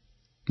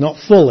 Not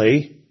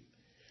fully,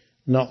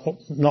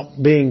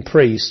 not being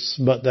priests,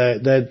 but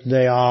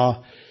they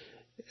are,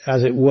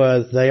 as it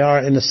were, they are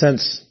in a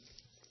sense,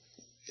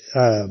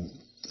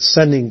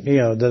 sending,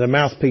 they're the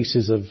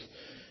mouthpieces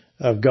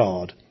of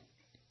God.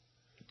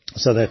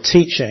 So they're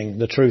teaching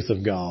the truth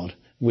of God,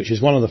 which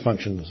is one of the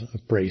functions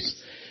of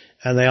priests,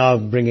 and they are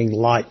bringing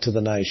light to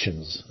the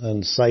nations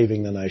and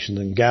saving the nations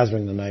and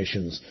gathering the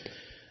nations,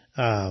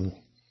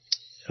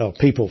 or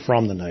people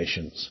from the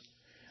nations.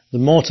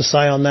 There's more to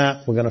say on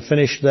that. We're going to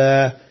finish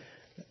there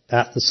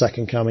at the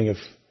second coming of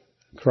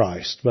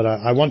Christ. But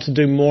I want to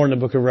do more in the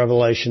book of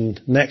Revelation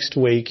next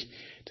week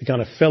to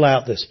kind of fill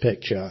out this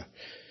picture.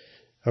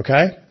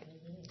 Okay?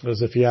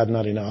 As if you had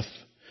not enough.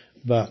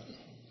 But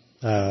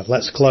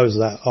let's close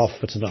that off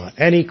for tonight.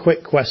 Any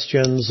quick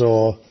questions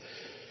or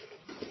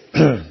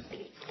can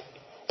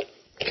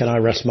I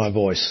rest my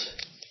voice?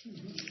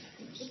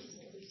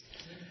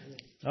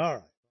 All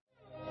right.